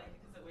kind of like it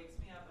because it wakes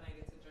me up and I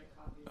get to drink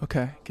coffee.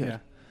 Okay, good.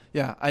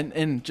 Yeah. Yeah,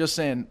 and just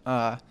saying,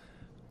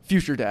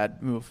 future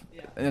dad move.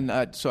 Yeah.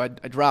 And so I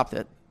dropped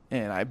it,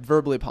 and I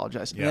verbally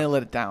apologized, and Yeah. then I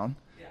let it down.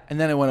 Yeah. And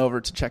then I went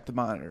over to check the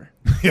monitor.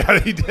 Yeah,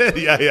 he did.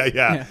 Yeah.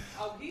 Yeah.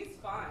 Oh, he's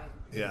fine.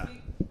 Yeah.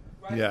 He,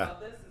 right Yeah.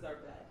 above this is our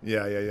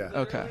Yeah.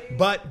 Okay.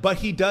 But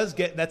he does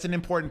get. That's an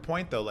important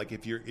point though. Like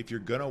if you're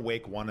gonna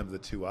wake one of the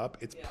two up,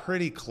 it's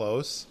pretty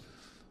close.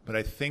 But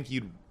I think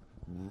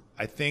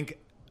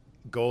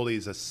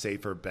Goldie's a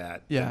safer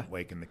bet than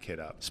waking the kid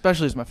up.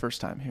 Especially as my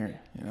first time here.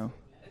 You know.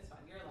 It's fine.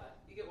 You're allowed.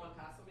 You get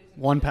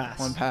one pass.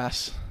 One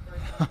pass.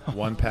 One pass.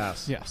 One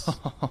pass. Yes.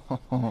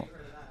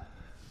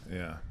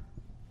 Yeah.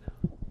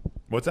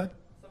 What's that?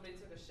 Somebody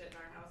took a shit in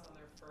our house on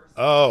their first.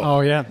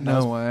 Oh yeah.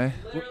 No way.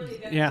 Literally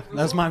against Yeah, the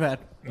that's my rules. bad.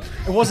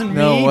 It wasn't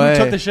No me way.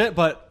 who took the shit,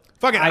 but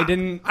Fuck it, I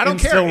didn't. I don't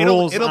care. instill It'll-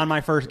 rules it'll- on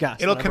my first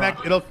guest. It'll that I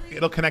connect. brought.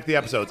 It'll connect the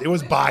episodes. It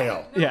was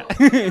bio. Yeah,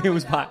 it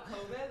was hot.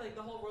 COVID, like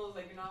the whole rule is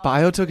like you're not.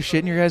 Bio took a shit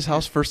in your guys'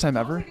 house first time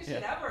ever? Take a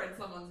shit ever in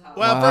someone's house.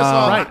 Well, first of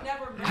all, Right.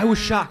 Never been. I was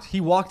shocked. He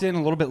walked in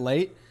a little bit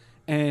late,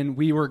 and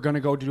we were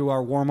gonna go do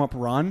our warm up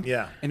run.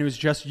 Yeah. And it was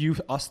just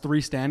us three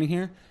standing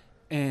here,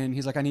 and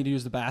he's like, "I need to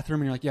use the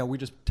bathroom," and you're like, "Yeah, we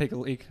just take a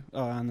leak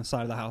on the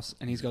side of the house,"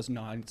 and he goes,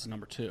 "No, it's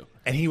number 2."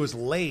 And he was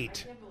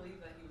late. I can't believe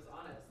that he was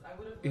honest. I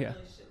would have Yeah.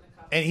 literally shit in the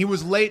cup. And he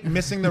was late,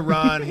 missing the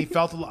run. He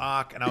felt a little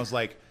awk, and I was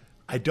like,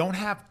 I don't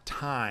have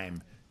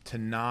time to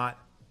not.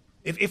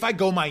 If I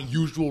go my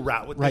usual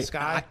route with this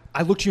guy,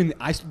 I looked you in.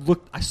 I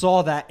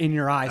saw that in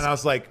your eyes. and I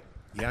was like,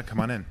 yeah, come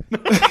on in.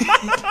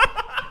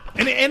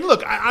 and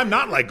look, I'm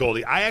not like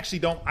Goldie. I actually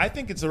don't. I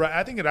think it's the right.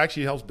 I think it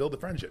actually helps build the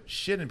friendship.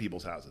 Shit in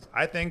people's houses.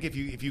 I think if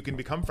you can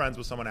become friends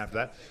with someone after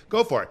that,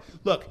 go for it.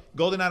 Look,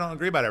 Goldie and I don't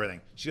agree about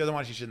everything. She doesn't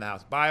want you shit in the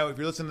house. Bio, if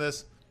you're listening to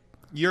this,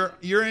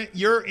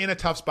 you're in a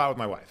tough spot with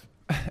my wife.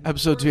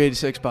 Episode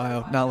 286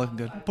 Bio. Not looking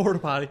good. Porta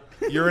potty.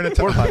 You're in a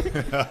tough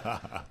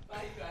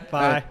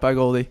Bye. Bye,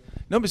 Goldie.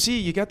 No, but see,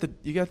 you got the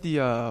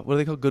what are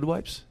they called? Good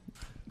wipes.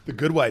 The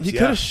good wipes. He Yeah.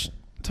 could have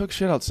took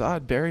shit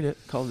outside, buried it,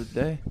 called it a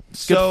day.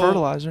 So- Good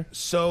fertilizer.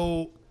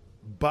 So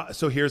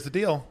here's the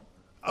deal.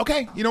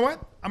 Okay, you know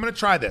what? I'm going to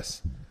try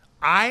this.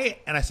 I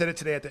said it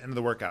today at the end of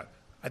the workout.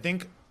 I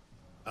think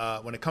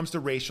when it comes to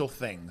racial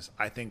things,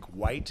 I think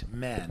white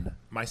men,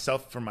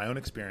 myself from my own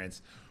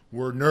experience,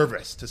 were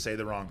nervous to say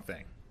the wrong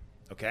thing.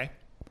 Okay?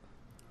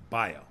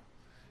 Bio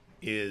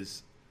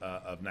is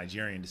of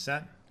Nigerian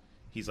descent.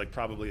 He's like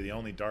probably the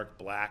only dark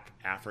black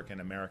African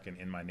American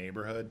in my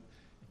neighborhood.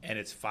 And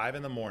it's 5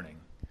 a.m.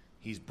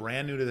 He's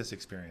brand new to this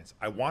experience.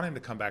 I want him to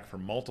come back for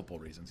multiple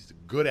reasons. He's a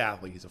good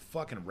athlete. He's a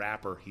fucking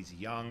rapper. He's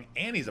young,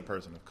 and he's a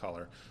person of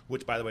color.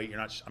 Which, by the way,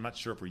 I'm not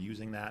sure if we're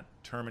using that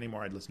term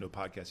anymore. I listened to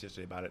a podcast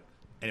yesterday about it.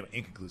 Anyway,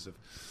 inconclusive.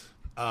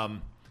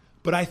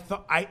 But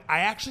I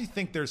actually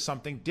think there's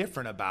something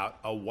different about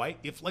a white.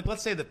 If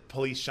let's say the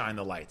police shine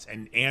the lights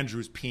and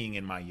Andrew's peeing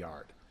in my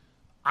yard,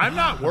 I'm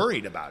not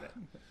worried about it.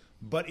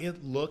 But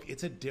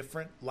it's a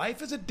different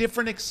life is a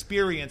different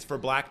experience for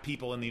black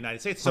people in the United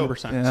States. So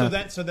 100%.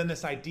 Yeah. so then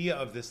this idea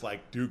of this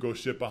like dude go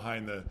shit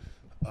behind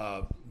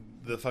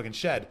the fucking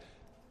shed.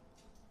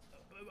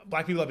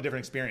 Black people have a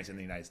different experience in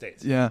the United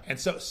States. Yeah. And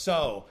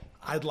so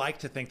I'd like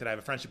to think that I have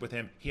a friendship with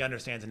him. He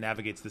understands and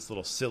navigates this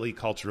little silly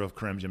culture of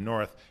Karim Jim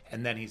North,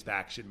 and then he's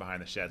back shitting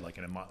behind the shed like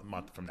in a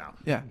month from now.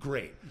 Yeah.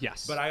 Great.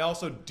 Yes. But I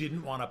also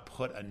didn't want to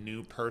put a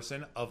new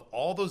person of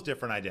all those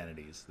different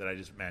identities that I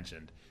just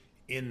mentioned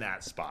in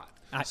that spot.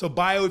 So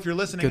Bio, if you're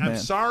listening, Good I'm man.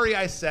 sorry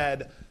I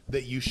said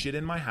that you shit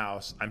in my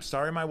house. I'm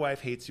sorry my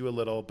wife hates you a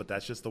little, but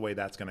that's just the way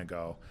that's going to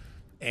go.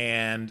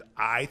 And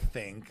I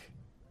think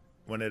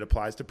when it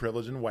applies to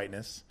privilege and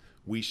whiteness,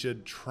 we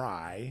should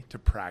try to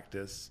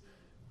practice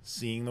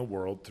seeing the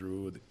world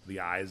through the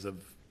eyes of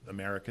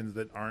Americans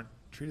that aren't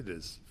treated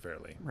as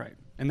fairly. Right.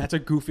 And that's a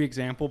goofy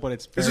example, but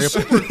it's This very is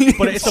super-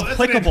 but it's Well, that's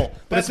applicable.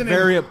 But that's it's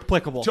very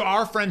applicable. To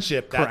our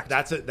friendship, Correct.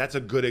 that's a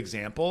good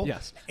example.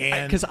 Yes.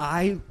 And Because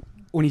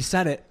when he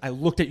said it, I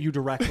looked at you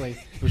directly.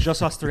 It was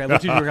just us three. I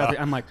looked at you directly.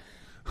 I'm like,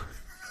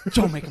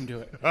 don't make him do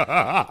it.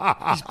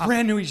 He's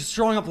brand new. He's just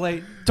showing up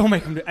late. Don't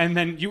make him do it. And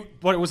then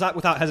but it was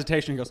without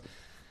hesitation. He goes,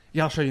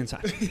 yeah, I'll show you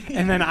inside.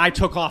 And then I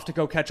took off to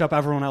go catch up.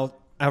 Everyone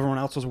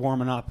else was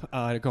warming up,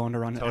 going to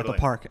run at the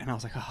park. And I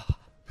was like, oh,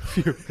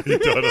 phew.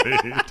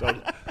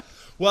 totally.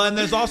 Well, and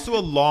there's also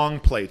a long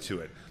play to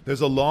it.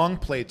 There's a long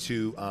play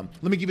to.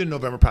 Let me give you a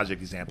November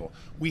Project example.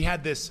 We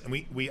had this, and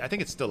we I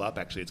think it's still up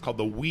actually. It's called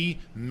the We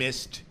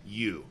Missed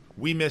You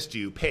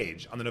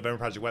page on the November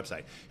Project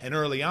website. And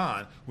early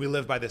on, we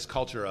lived by this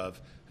culture of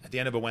at the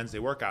end of a Wednesday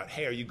workout,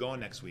 hey, are you going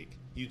next week?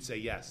 You'd say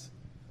yes.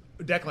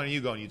 Declan, are you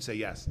going? You'd say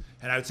yes.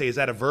 And I would say, is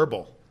that a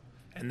verbal?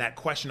 And that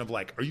question of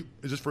like,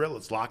 is this for real?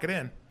 Let's lock it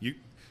in. And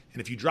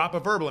if you drop a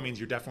verbal, it means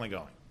you're definitely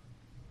going.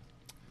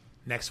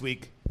 Next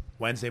week,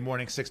 Wednesday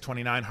morning,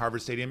 6:29,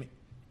 Harvard Stadium.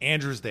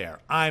 Andrew's there.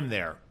 I'm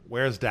there.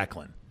 Where's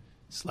Declan?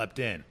 Slept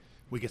in.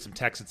 We get some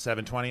texts at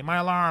 7:20. My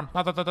alarm.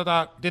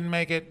 Didn't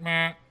make it.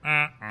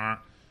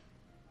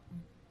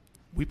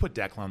 We put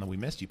Declan on the We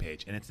Missed You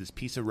page, and it's this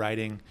piece of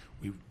writing.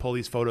 We pull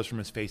these photos from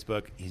his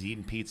Facebook. He's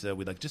eating pizza.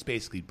 We just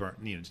basically burn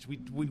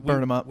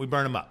Burn him up. We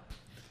burn him up.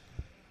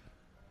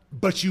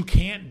 But you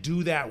can't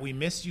do that We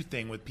Missed You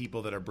thing with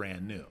people that are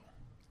brand new.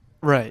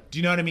 Right. Do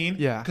you know what I mean?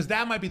 Yeah. Because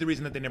that might be the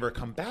reason that they never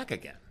come back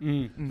again.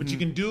 Mm-hmm. But you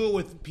can do it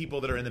with people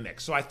that are in the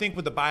mix. So I think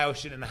with the bio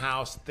shit in the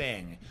house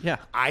thing, Yeah.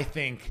 I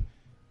think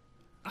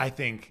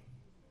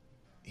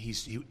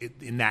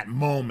in that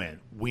moment,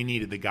 we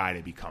needed the guy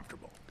to be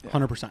comfortable. 100%. You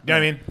know what I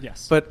mean?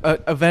 Yes. But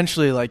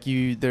eventually, like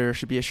there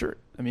should be a shirt.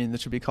 I mean,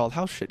 that should be called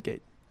House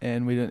Shitgate.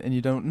 And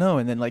you don't know.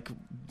 And then like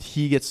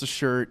he gets the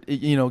shirt,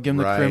 give him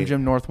the Crim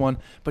Jim North one,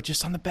 but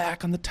just on the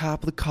back, on the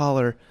top of the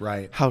collar,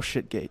 House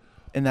Shitgate.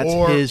 And that's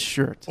his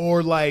shirt.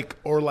 Or like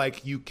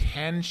you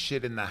can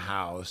shit in the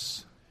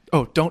house.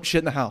 Oh, don't shit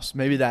in the house.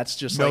 Maybe that's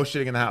just no like,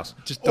 shitting in the house.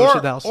 Just don't shit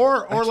in the house.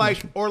 Or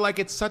like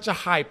it's such a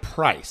high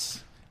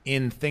price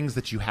in things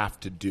that you have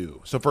to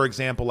do. So for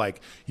example,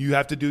 like you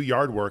have to do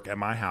yard work at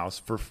my house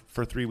for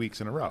 3 weeks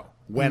in a row.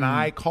 When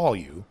I call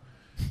you,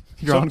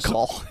 you're on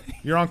call.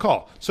 You're on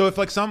call. So if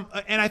like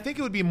and I think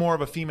it would be more of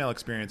a female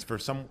experience for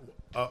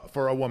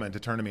for a woman to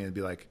turn to me and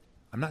be like,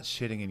 I'm not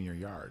shitting in your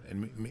yard.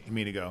 And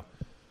me to go,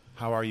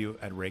 how are you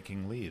at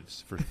raking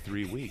leaves for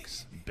 3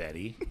 weeks,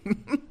 Betty? Do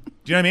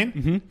you know what I mean?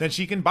 Mm-hmm. Then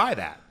she can buy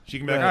that. She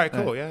can be like, all right,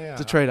 cool. Yeah.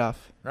 It's a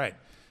trade-off. Right.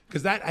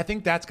 Because I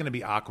think that's going to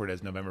be awkward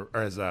as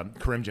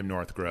Crim Jim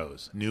North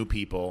grows. New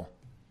people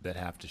that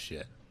have to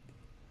shit.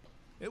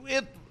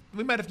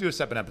 We might have to do a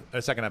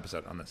second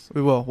episode on this.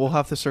 We will. We'll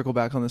have to circle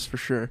back on this for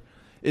sure.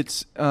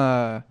 It's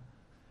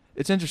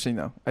interesting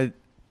though.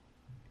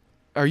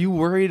 Are you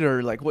worried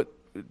or like what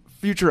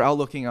future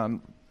outlooking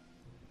on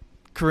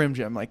Crim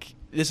Jim? Like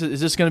is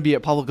this going to be a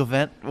public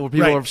event where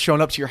people are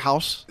showing up to your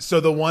house? So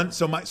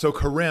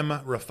Karim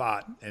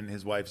Rafat and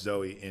his wife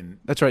Zoe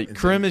that's right.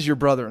 Karim is your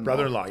brother-in-law.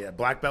 Brother-in-law, yeah.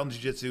 Black belt in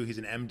jiu-jitsu. He's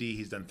an MD.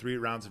 He's done 3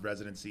 rounds of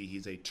residency.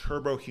 He's a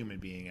turbo human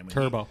being. And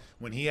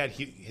when he had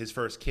his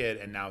first kid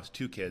and now his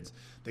 2 kids,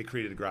 they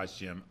created a garage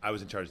gym. I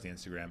was in charge of the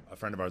Instagram. A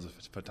friend of ours is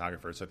a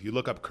photographer. So if you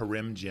look up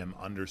Karim Gym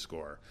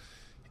 _,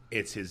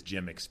 it's his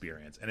gym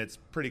experience, and it's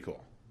pretty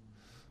cool.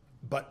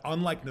 But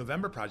unlike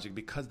November Project,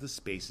 because the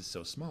space is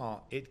so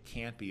small, it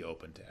can't be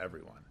open to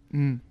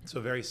everyone.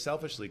 So very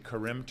selfishly,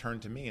 Karim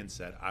turned to me and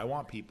said, I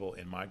want people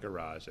in my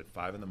garage at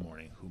 5 a.m.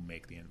 who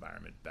make the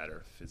environment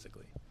better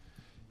physically.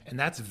 And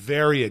that's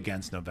very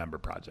against November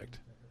Project.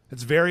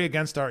 It's very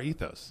against our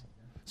ethos.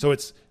 So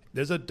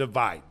there's a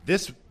divide.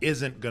 This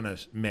isn't going to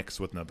mix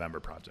with November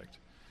Project.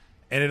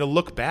 And it'll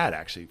look bad,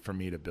 actually, for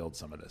me to build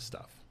some of this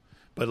stuff.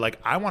 But like,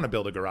 I want to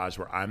build a garage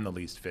where I'm the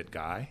least fit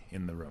guy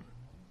in the room.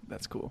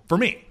 That's cool. For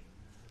me.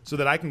 So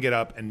that I can get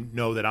up and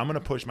know that I'm going to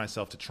push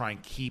myself to try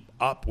and keep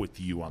up with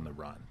you on the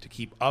run, to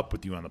keep up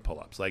with you on the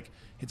pull-ups. Like,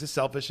 it's a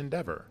selfish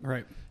endeavor.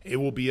 Right. It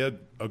will be a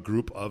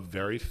group of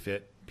very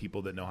fit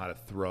people that know how to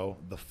throw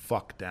the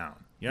fuck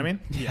down. You know what I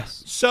mean?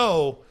 Yes.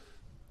 So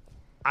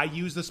I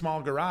use the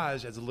small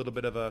garage as a little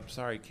bit of a,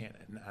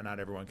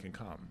 not everyone can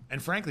come.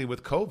 And frankly,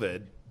 with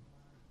COVID,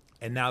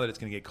 and now that it's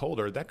going to get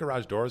colder, that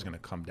garage door is going to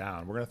come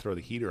down. We're going to throw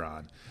the heater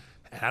on.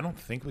 And I don't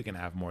think we can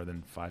have more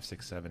than 5,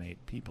 6, 7,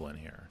 8 people in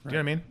here. Do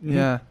you know what I mean?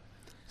 Yeah.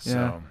 So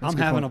yeah. I'm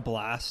having a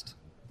blast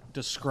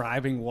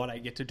describing what I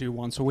get to do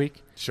once a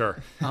week. Sure.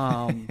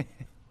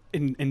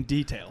 In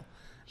detail.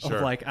 Sure.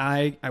 Of like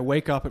I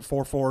wake up at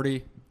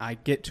 4:40. I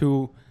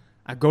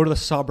go to the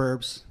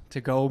suburbs to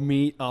go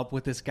meet up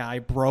with this guy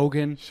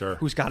Brogan,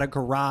 who's got a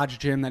garage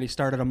gym that he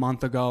started a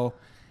month ago.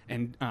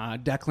 And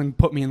Declan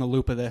put me in the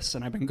loop of this,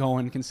 and I've been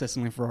going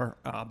consistently for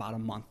about a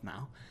month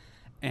now.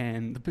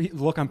 And the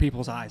look on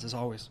people's eyes is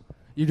always,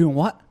 you doing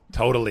what?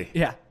 Totally.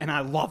 Yeah, and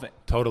I love it.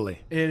 Totally.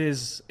 It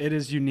is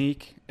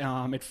unique.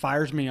 It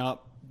fires me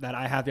up that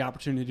I have the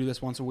opportunity to do this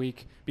once a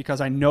week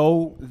because I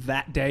know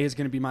that day is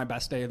going to be my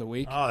best day of the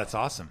week. Oh, that's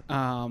awesome.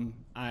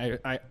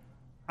 I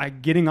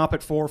getting up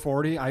at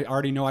 4:40, I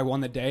already know I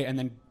won the day, and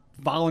then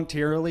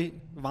voluntarily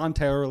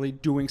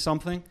doing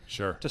something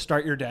to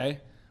start your day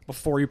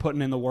before you're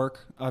putting in the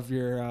work of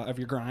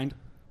your grind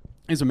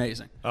is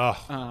amazing.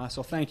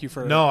 So thank you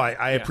for... No,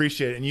 I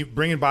appreciate it. And you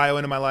bringing Bio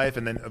into my life,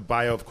 and then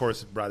Bio, of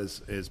course, brought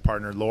his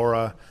partner,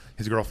 Laura,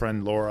 his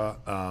girlfriend, Laura,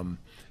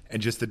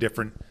 and just the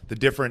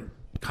different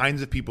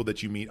kinds of people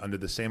that you meet under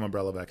the same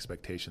umbrella of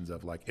expectations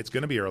of, like, it's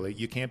going to be early.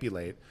 You can't be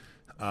late.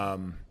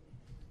 And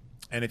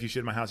if you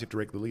shit in my house, you have to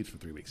rake the leaves for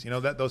 3 weeks. You know,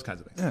 those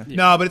kinds of things. Yeah.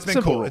 No, but it's been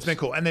Simple cool. rules. It's been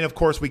cool. And then, of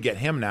course, we get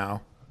him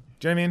now.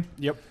 Do you know what I mean?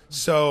 Yep.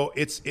 So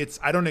it's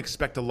I don't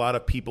expect a lot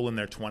of people in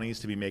their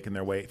 20s to be making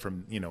their way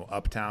from,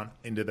 uptown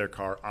into their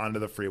car onto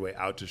the freeway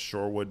out to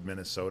Shorewood,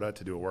 Minnesota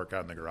to do a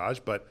workout in the garage.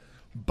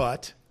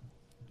 But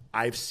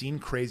I've seen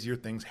crazier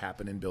things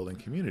happen in building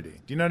community.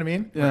 Do you know what I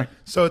mean? Yeah.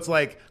 So it's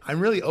like I'm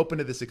really open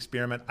to this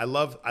experiment. I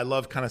love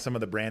kind of some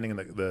of the branding and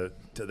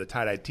the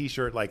tie-dye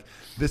T-shirt. Like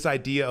this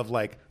idea of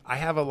like I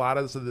have a lot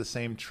of the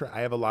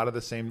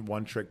same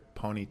one-trick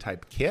pony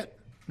type kit,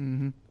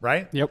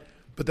 right? Yep.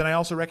 But then I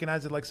also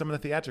recognize that like some of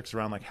the theatrics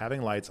around like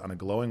having lights on a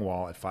glowing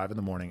wall at 5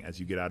 a.m. as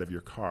you get out of your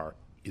car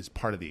is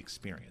part of the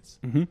experience,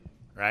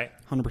 right?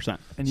 100%.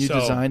 And you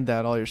designed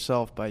that all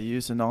yourself by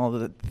using all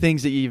the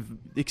things that you've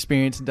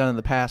experienced and done in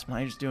the past. But now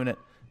you're just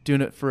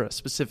doing it for a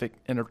specific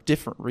and a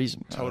different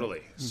reason.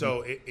 Totally.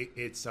 So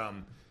it's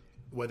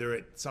whether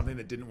it's something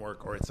that didn't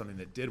work or it's something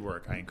that did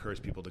work, I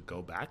encourage people to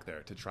go back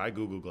there to try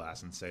Google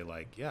Glass and say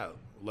like, yeah,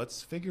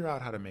 let's figure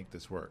out how to make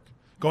this work.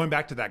 Going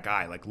back to that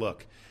guy, like,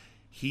 look.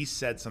 He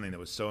said something that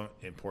was so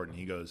important.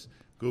 He goes,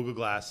 Google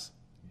Glass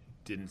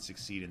didn't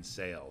succeed in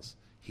sales.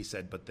 He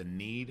said, but the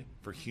need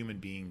for human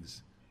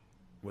beings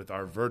with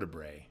our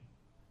vertebrae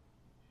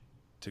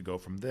to go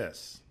from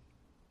this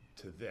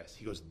to this,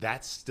 he goes,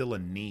 that's still a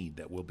need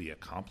that will be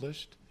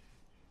accomplished,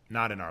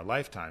 not in our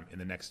lifetime, in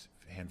the next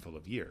handful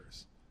of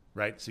years,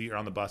 right? So you're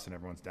on the bus and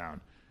everyone's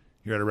down.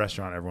 You're at a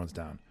restaurant, everyone's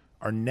down.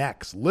 Our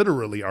necks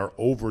literally are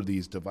over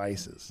these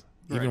devices.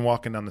 Even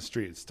walking down the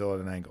street, it's still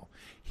at an angle.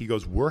 He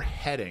goes, we're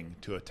heading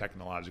to a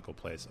technological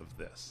place of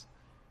this.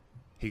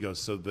 He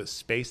goes, so the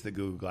space that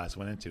Google Glass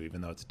went into,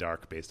 even though it's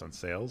dark based on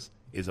sales,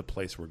 is a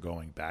place we're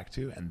going back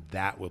to, and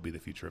that will be the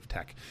future of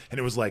tech. And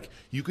it was like,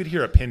 you could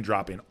hear a pin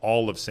drop in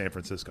all of San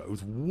Francisco. It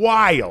was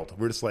wild.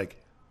 We're just like,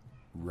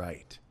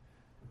 right.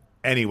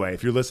 Anyway,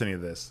 if you're listening to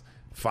this,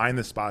 find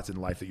the spots in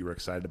life that you were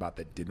excited about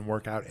that didn't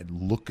work out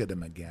and look at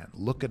them again.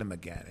 Look at them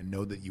again and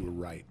know that you were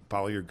right.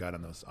 Follow your gut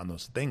on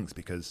those things,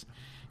 because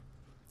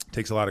it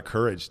takes a lot of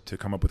courage to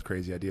come up with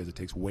crazy ideas. It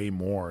takes way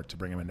more to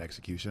bring them into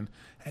execution,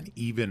 and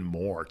even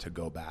more to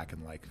go back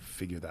and like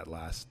figure that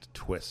last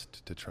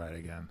twist to try it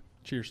again.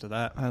 Cheers to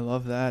that. I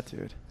love that,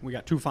 dude. We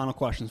got 2 final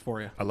questions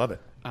for you. I love it.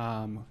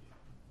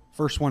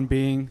 First one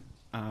being,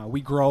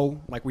 we grow,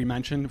 like we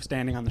mentioned,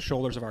 standing on the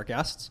shoulders of our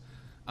guests.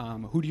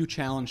 Who do you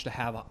challenge to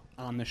have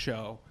on the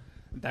show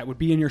that would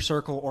be in your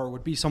circle, or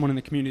would be someone in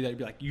the community that would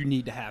be like, you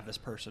need to have this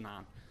person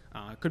on?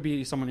 It could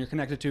be someone you're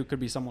connected to. It could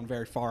be someone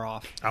very far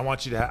off. I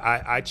want you to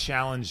I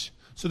challenge.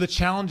 So the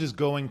challenge is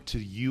going to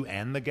you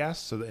and the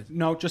guests? So that,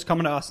 No, just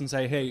coming to us and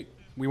say, hey,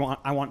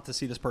 I want to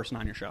see this person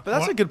on your show. But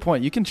that's a good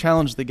point. You can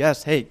challenge the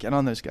guest. Hey, get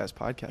on this guy's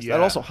podcast. Yeah.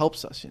 That also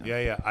helps us.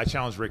 Yeah. I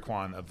challenge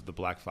Raekwon of the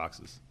Black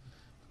Foxes.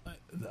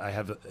 I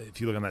have.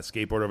 If you look on that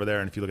skateboard over there,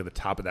 and if you look at the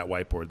top of that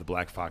whiteboard, the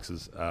Black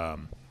Foxes. Well,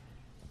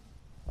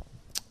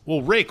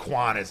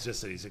 Raekwon is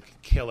just he's a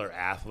killer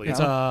athlete.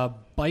 It's a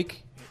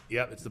bike.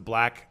 Yep, it's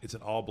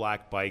an all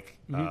black bike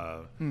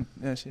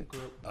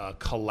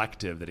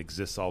collective that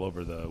exists all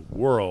over the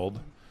world.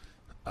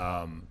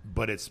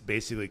 But it's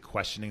basically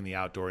questioning the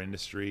outdoor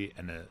industry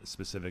and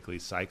specifically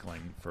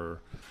cycling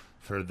for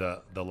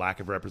the lack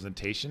of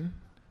representation,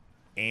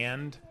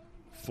 and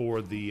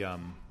for the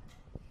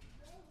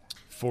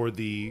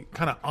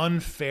kind of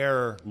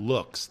unfair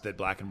looks that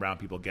black and brown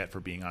people get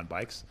for being on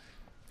bikes.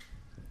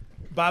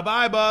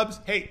 Bye, Bubs.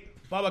 Hey,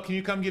 Bubba, can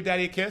you come give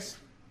Daddy a kiss?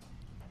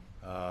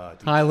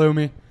 Hi,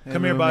 Lumi.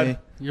 Come here, bud.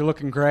 You're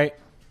looking great.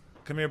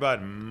 Come here,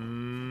 bud.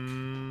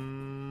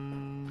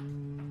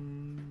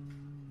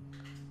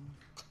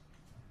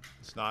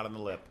 It's not on the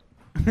lip.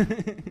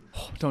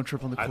 Don't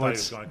trip on the I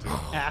quartz. thought he was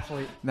going to.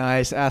 Athlete.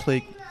 Nice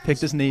athlete. Picked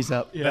his knees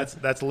up. Yeah.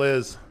 That's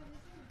Liz.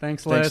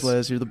 Thanks, Liz. Thanks,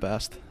 Liz. You're the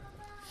best.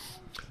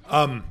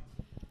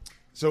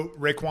 So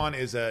Raekwon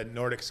is a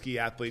Nordic ski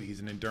athlete.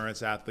 He's an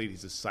endurance athlete.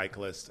 He's a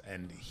cyclist,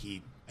 and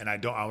I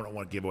don't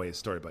want to give away his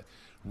story, but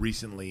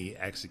recently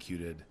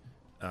executed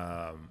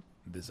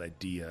this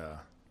idea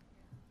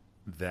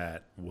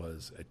that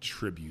was a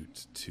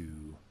tribute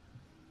to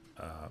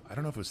I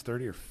don't know if it was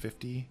 30 or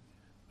 50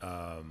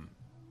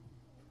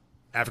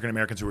 African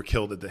Americans who were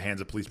killed at the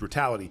hands of police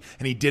brutality,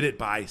 and he did it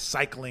by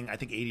cycling, I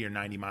think 80 or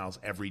 90 miles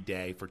every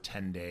day for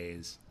 10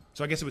 days.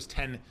 So I guess it was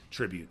 10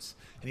 tributes,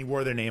 and he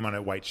wore their name on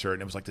a white shirt,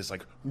 and it was like this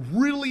like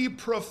really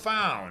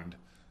profound,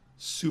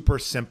 super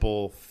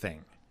simple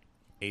thing.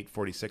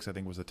 8:46, I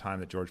think, was the time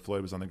that George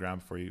Floyd was on the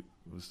ground before he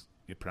was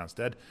pronounced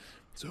dead.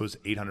 So it was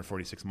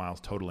 846 miles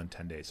total in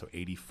 10 days. So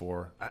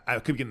 84. I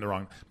could be getting the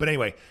wrong. But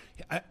anyway,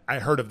 I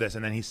heard of this,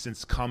 and then he's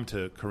since come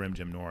to Karim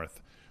Jim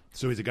North.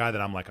 So he's a guy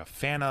that I'm like a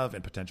fan of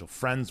and potential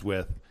friends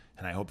with,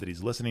 and I hope that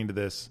he's listening to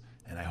this,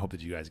 and I hope that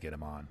you guys get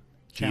him on.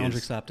 Challenge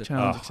accepted.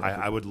 Challenge accepted.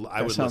 I would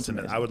listen.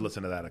 I would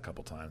listen to that a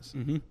couple times.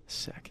 Mm-hmm.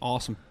 Sick.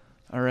 Awesome.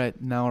 All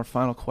right, now our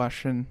final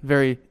question.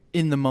 Very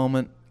in the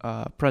moment,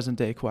 present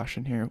day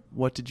question here.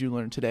 What did you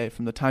learn today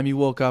from the time you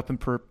woke up and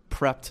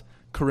prepped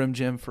Karim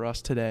Jim for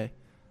us today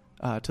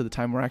to the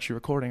time we're actually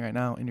recording right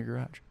now in your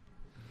garage?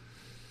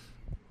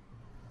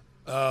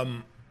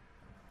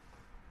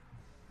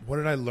 What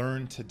did I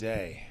learn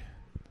today?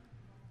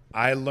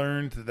 I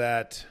learned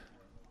that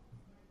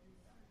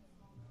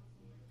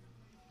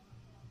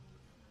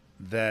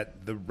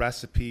the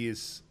recipe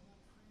is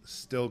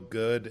still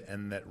good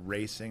and that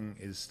racing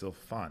is still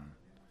fun.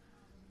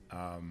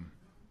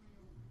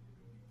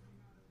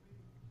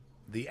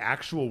 The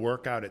actual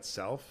workout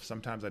itself,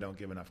 sometimes I don't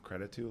give enough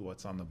credit to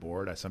what's on the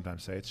board. I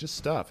sometimes say it's just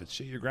stuff. It's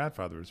shit your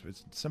grandfather was.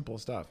 It's simple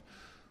stuff.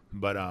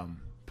 But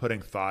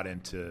putting thought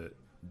into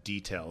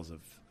details of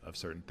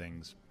certain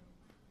things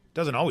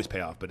doesn't always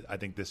pay off. But I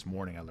think this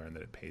morning I learned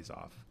that it pays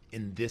off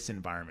in this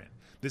environment.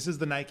 This is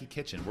the Nike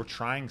kitchen. We're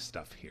trying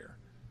stuff here.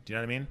 Do you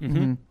know what I mean?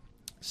 Mm-hmm.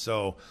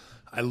 So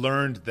I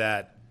learned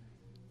that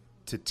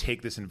to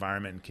take this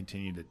environment and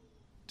continue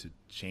to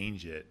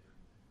change it,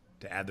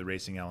 to add the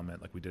racing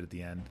element like we did at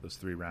the end, those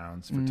 3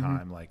 rounds for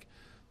time, like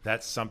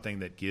that's something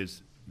that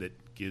gives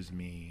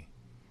me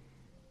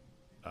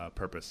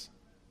purpose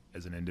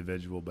as an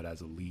individual, but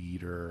as a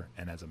leader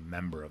and as a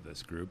member of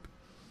this group.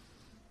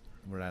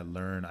 What did I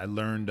learn? I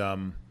learned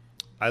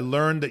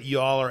that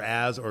y'all are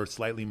as or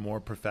slightly more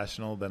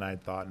professional than I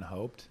thought and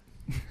hoped.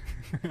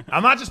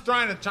 I'm not just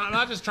trying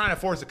to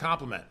force a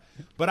compliment,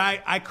 but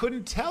I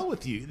couldn't tell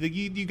with you.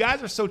 You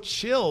guys are so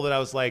chill that I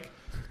was like,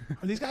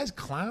 are these guys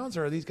clowns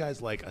or are these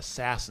guys like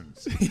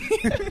assassins?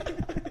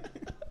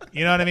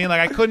 You know what I mean?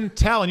 Like I couldn't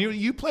tell. And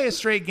you play a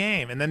straight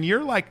game, and then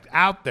you're like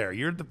out there.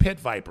 You're the pit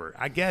viper.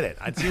 I get it.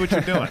 I see what you're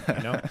doing.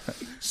 You know.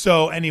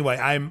 So anyway,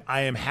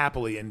 I am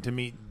happily, and to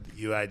meet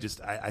you, I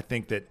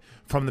think that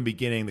from the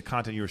beginning, the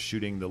content you were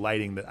shooting, the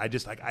lighting, that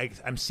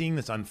I'm seeing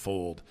this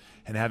unfold,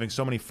 and having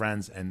so many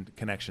friends and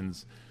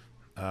connections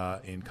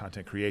in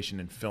content creation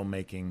and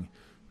filmmaking,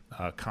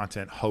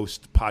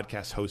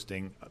 podcast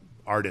hosting,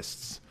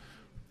 artists,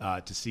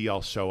 to see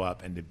y'all show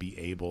up and to be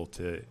able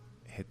to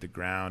hit the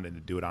ground and to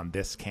do it on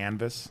this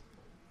canvas,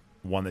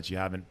 one that you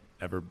haven't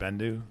ever been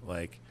to.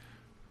 Like,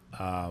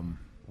 I'm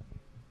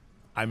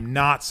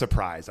not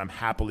surprised. I'm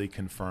happily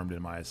confirmed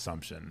in my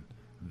assumption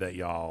that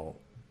y'all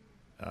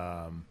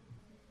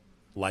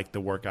like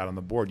the work out on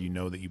the board. You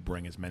know that you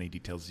bring as many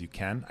details as you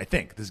can. I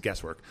think this is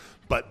guesswork,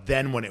 but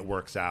then when it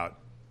works out,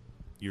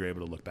 you're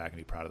able to look back and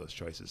be proud of those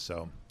choices.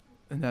 So,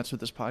 and that's what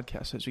this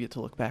podcast is. You get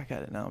to look back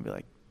at it now and be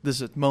like, this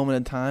is a moment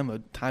in time, a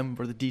time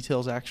where the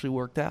details actually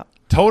worked out.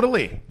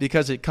 Totally.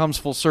 Because it comes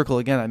full circle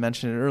again. I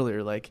mentioned it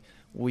earlier. Like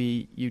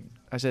I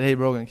said, hey,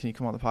 Brogan, can you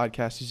come on the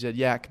podcast? He said,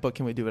 yeah, but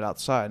can we do it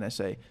outside? And I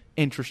say,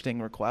 interesting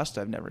request.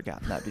 I've never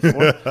gotten that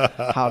before.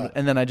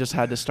 And then I just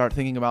had to start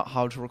thinking about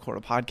how to record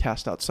a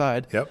podcast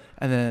outside. Yep.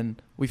 And then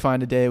we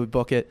find a day, we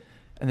book it,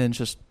 and then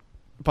just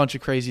a bunch of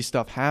crazy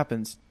stuff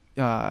happens.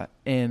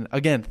 And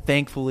again,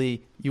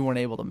 thankfully, you weren't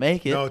able to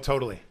make it. No,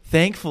 totally.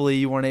 Thankfully,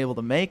 you weren't able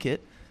to make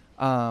it.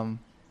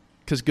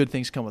 Because good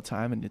things come with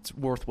time, and it's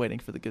worth waiting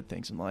for the good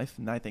things in life,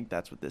 and I think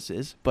that's what this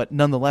is. But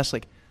nonetheless,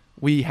 like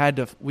we have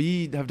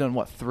done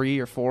what, 3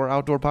 or 4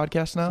 outdoor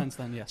podcasts now since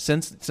then, yeah.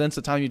 Since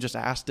the time you just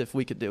asked if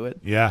we could do it,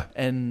 yeah,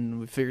 and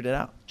we figured it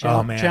out.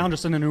 Challenge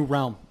us in a new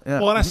realm. Yeah.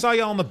 Well, and I saw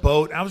y'all on the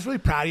boat, and I was really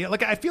proud of you.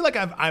 Like I feel like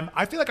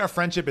I feel like our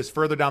friendship is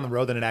further down the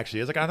road than it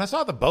actually is. Like when I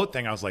saw the boat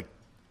thing, I was like,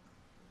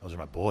 those are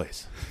my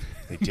boys.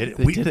 They did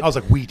it. I was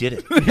like, we did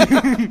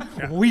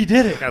it. We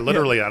did it. I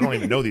literally, I don't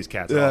even know these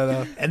cats.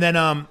 Yeah,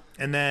 no.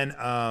 And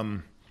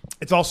then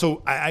it's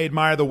also I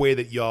admire the way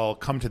that y'all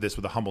come to this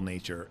with a humble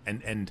nature,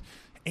 and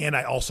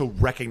I also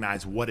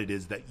recognize what it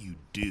is that you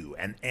do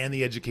and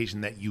the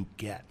education that you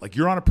get. Like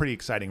you're on a pretty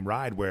exciting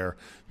ride where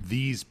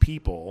these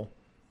people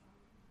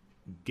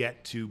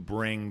get to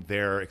bring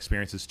their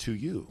experiences to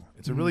you.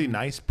 It's a really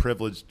nice,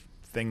 privileged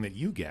thing that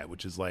you get,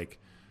 which is like,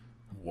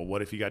 well,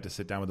 what if you got to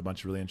sit down with a bunch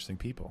of really interesting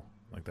people?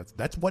 Like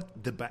that's what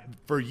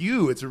for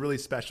you, it's a really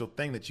special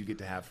thing that you get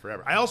to have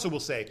forever. I also will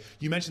say,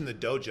 you mentioned the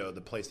dojo,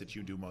 the place that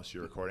you do most of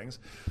your recordings,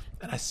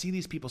 and I see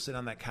these people sit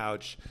on that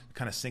couch,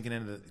 kind of sinking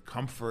into the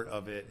comfort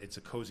of it. It's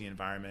a cozy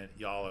environment.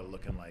 Y'all are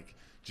looking like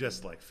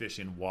just like fish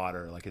in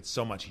water. Like it's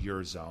so much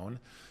your zone.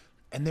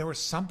 And there was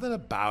something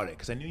about it,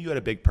 because I knew you had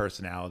a big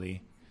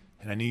personality,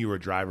 and I knew you were a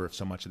driver of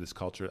so much of this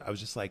culture. I was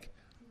just like,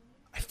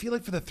 I feel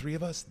like for the three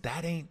of us,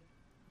 that ain't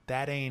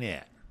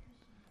it.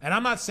 And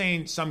I'm not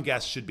saying some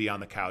guests should be on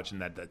the couch and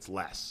that's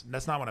less.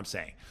 That's not what I'm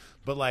saying.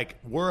 But like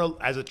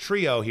as a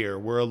trio here,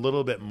 we're a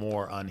little bit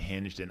more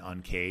unhinged and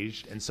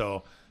uncaged. And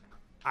so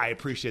I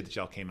appreciate that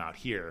y'all came out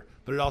here,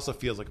 but it also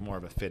feels like more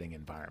of a fitting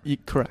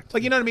environment. Correct.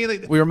 Like, you know what I mean?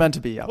 Like, we were meant to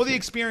be out Well, the here.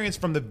 experience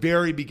from the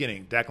very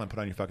beginning. Declan, put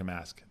on your fucking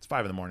mask. It's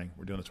 5 a.m.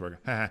 We're doing this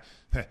work.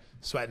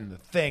 Sweating the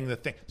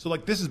thing. So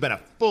like this has been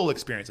a full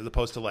experience as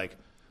opposed to like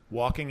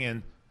walking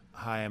in.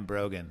 Hi, I'm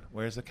Brogan.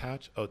 Where's the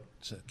couch? Oh,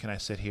 can I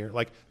sit here?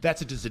 Like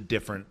that's just a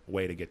different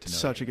way to get to know.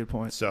 Such a good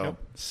point. So,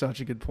 such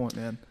a good point,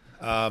 man.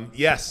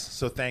 Yes.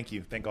 So thank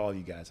you. Thank all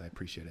you guys. I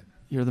appreciate it.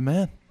 You're the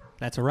man.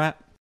 That's a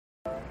wrap.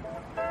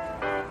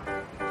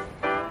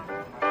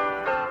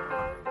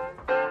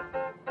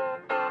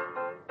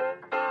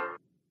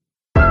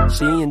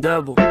 Seeing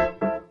double.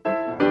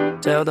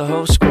 Tell the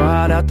whole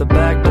squad out the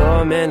back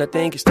door, man, I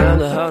think it's time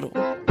to huddle.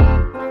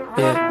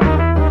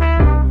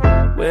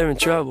 Yeah, we're in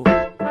trouble.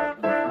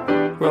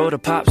 Wrote a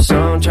pop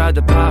song, tried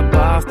to pop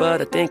off,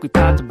 but I think we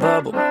popped the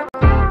bubble.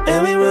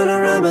 And we run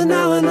around, but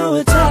now I know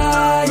we're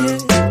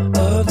tired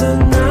of the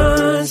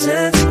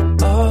nonsense.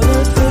 All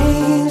the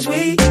things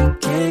we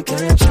can't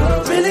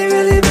control really,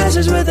 really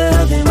messes with a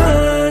healthy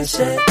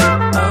mindset.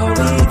 Are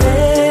we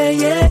there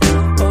yet?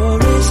 Or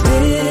is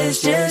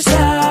this just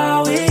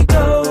how it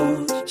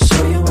goes?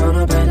 So you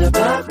wanna play the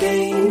pop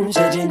game?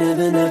 Said you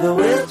never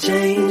will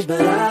change, but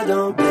I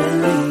don't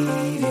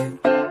believe you.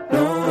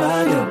 No,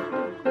 I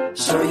don't.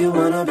 So you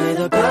wanna play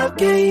the pop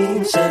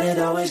game? Said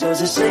it always goes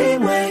the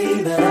same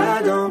way, but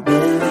I don't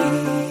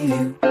believe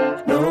you.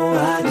 No,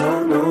 I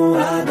don't. No,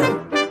 I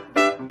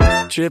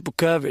don't. Triple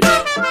coverage.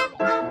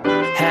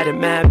 Had it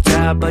mapped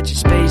out, but you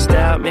spaced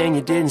out, man,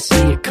 you didn't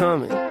see it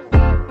coming.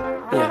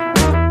 Yeah.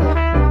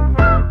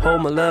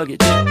 Hold my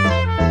luggage.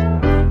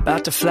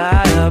 About to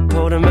fly up,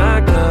 holding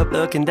my cup,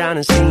 looking down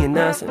and seeing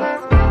nothing.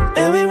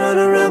 And we run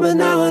around, but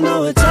now I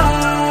know we're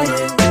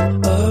tired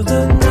of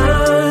the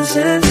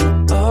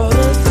nonsense. All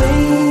the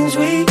things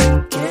we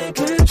can't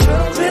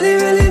control really,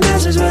 really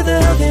messes with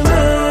a healthy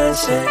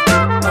mindset.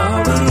 Are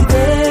we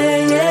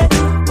there yet?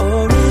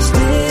 Or is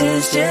this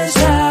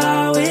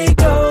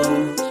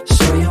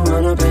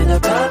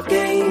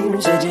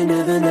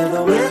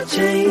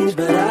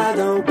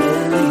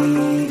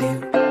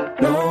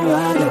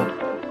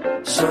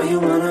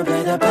wanna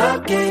play the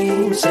pop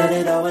game. Said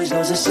it always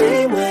goes the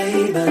same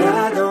way, but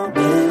I don't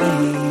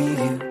believe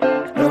you.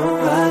 No,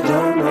 I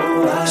don't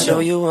know. I so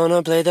you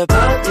wanna play the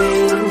pop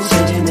game.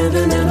 Said you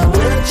never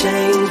would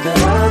change, but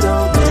I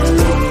don't believe you.